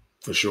champ,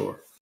 for sure.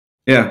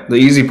 Yeah, the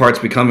easy part's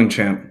becoming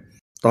champ.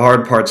 The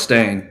hard part's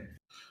staying.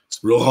 It's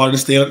real hard to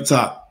stay at the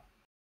top.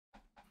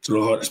 It's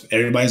real hard.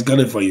 Everybody's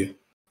gunning for you.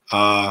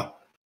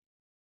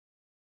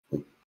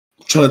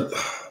 So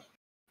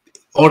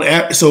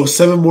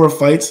 7 more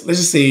fights. Let's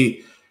just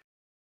say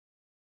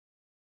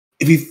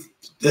if he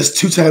does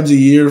 2 times a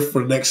year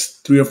for the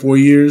next 3 or 4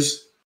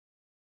 years,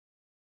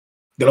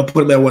 that'll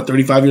put him at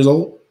 35 years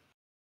old?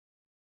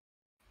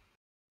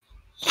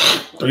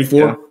 34?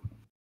 Yeah.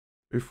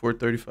 34,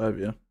 35,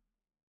 yeah.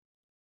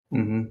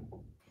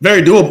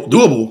 Very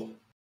doable.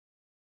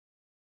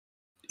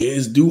 It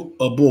is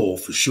doable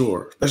for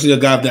sure, especially a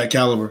guy of that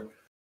caliber.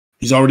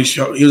 He was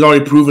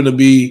already proven to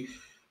be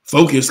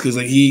focused because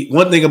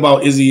one thing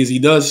about Izzy is he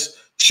does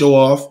show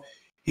off.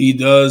 He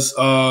does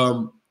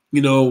the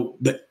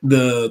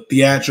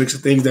theatrics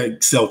and things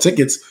that sell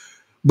tickets,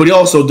 but he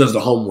also does the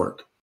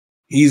homework.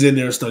 He's in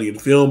there studying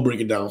film,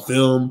 breaking down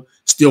film,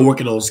 still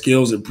working on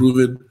skills,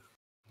 improving.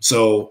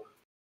 So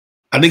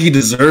I think he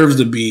deserves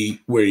to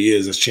be where he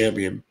is as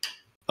champion.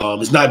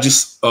 It's not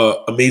just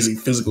amazing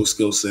physical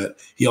skill set.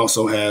 He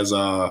also has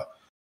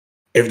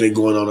everything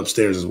going on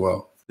upstairs as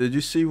well. Did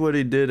you see what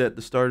he did at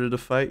the start of the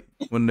fight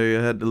when they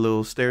had the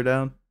little stare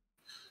down?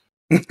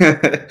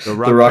 The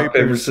rock,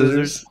 paper,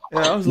 scissors? Yeah,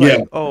 I was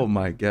like, oh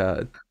my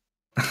God.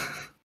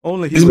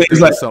 Only he would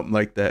do something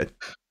like that.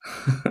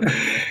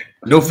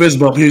 No fist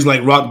bump. He was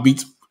like rock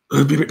beats,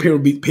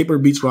 paper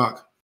beats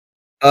rock.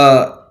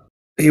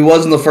 He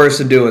wasn't the first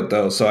to do it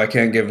though, so I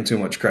can't give him too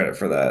much credit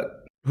for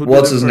that.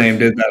 What's his name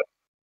did that?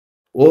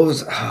 What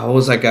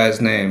was that guy's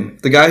name?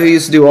 The guy who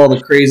used to do all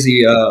the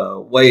crazy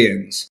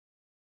weigh-ins.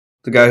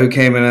 the guy who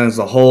came in as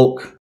the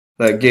Hulk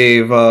that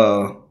gave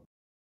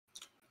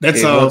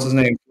That's what's his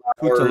name?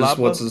 Kutalaba?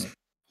 What's his?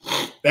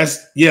 That's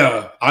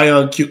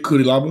Ion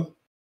Kutilaba.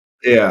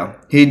 Yeah,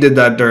 he did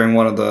that during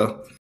one of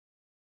the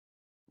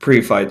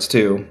pre-fights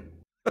too.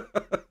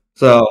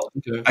 So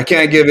Okay. I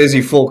can't give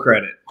Izzy full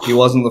credit. He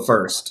wasn't the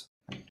first.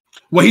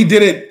 Well, he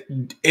did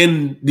it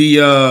in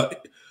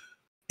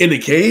the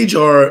cage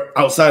or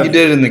outside. He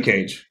did it in the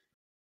cage.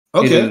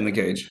 Okay. He did it in the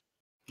cage.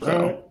 So,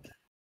 All right.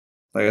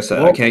 like I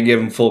said, I can't give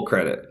him full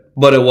credit,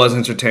 but it was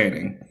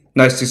entertaining.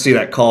 Nice to see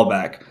that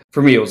callback.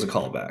 For me, it was a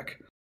callback.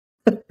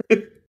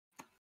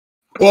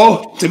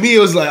 Well, to me, it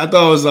was like I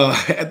thought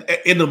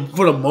it was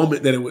for the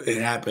moment that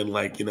it happened,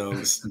 like it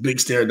was a big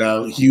stare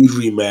down, huge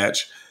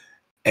rematch,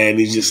 and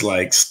he's just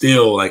like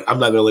still like I'm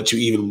not gonna let you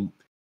even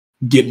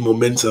get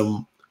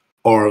momentum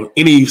or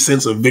any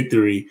sense of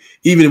victory,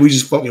 even if we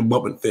just fucking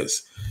bumping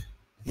fists.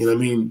 You know what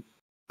I mean?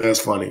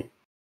 That's funny.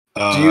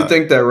 Do you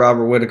think that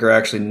Robert Whittaker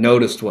actually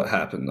noticed what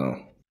happened though?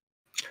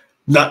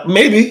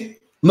 Maybe.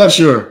 I'm not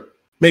sure.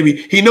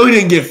 Maybe he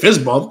didn't get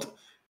fist bumped.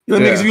 You know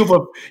what I mean?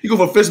 'Cause you go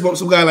for fist bump,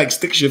 some guy like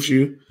stick shifts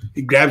you.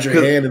 He grabs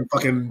your hand and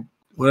fucking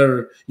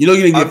whatever. You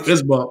didn't get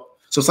fist bump.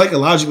 So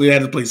psychologically, it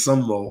had to play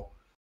some role.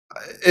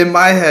 In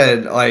my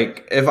head,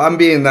 like if I'm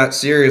being that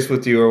serious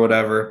with you or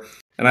whatever,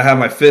 and I have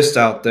my fist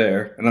out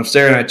there and I'm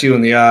staring at you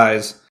in the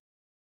eyes,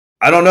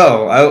 I don't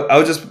know.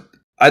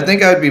 I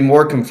think I'd be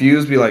more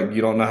confused. Be like,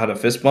 you don't know how to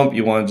fist bump.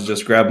 You wanted to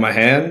just grab my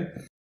hand.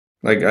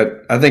 Like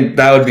I think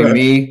that would be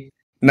me.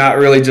 Not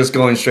really just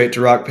going straight to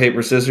rock,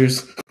 paper,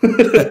 scissors. Well,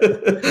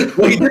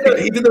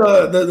 he did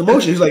the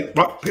motion. He's like,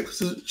 rock, paper,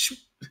 scissors, shoot.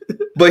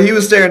 But he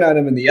was staring at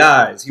him in the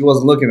eyes. He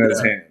wasn't looking at his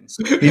hands.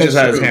 He just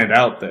had his hand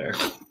out there.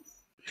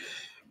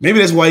 Maybe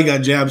that's why he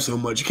got jabbed so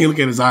much. You can't look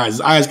at his eyes.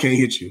 His eyes can't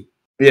hit you.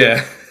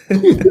 Yeah.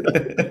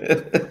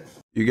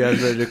 You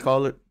guys ready to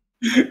call it?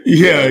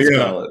 Yeah.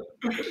 Call it.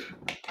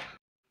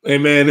 Hey,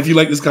 man, if you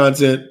like this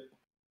content,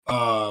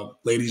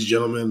 ladies,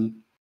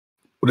 gentlemen,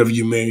 whatever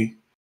you may,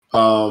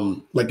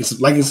 like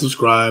and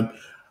subscribe.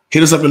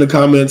 Hit us up in the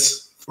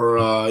comments for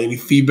any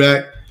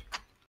feedback.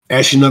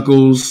 Ashy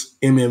Knuckles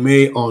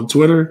MMA on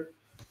Twitter.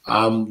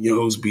 I'm your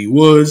host B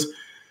Woods.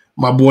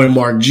 My boy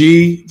Mark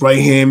G, right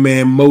hand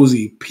man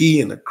Mosey P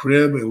in the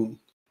crib, and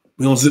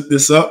we gonna zip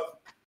this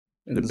up.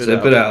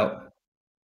 Zip it out.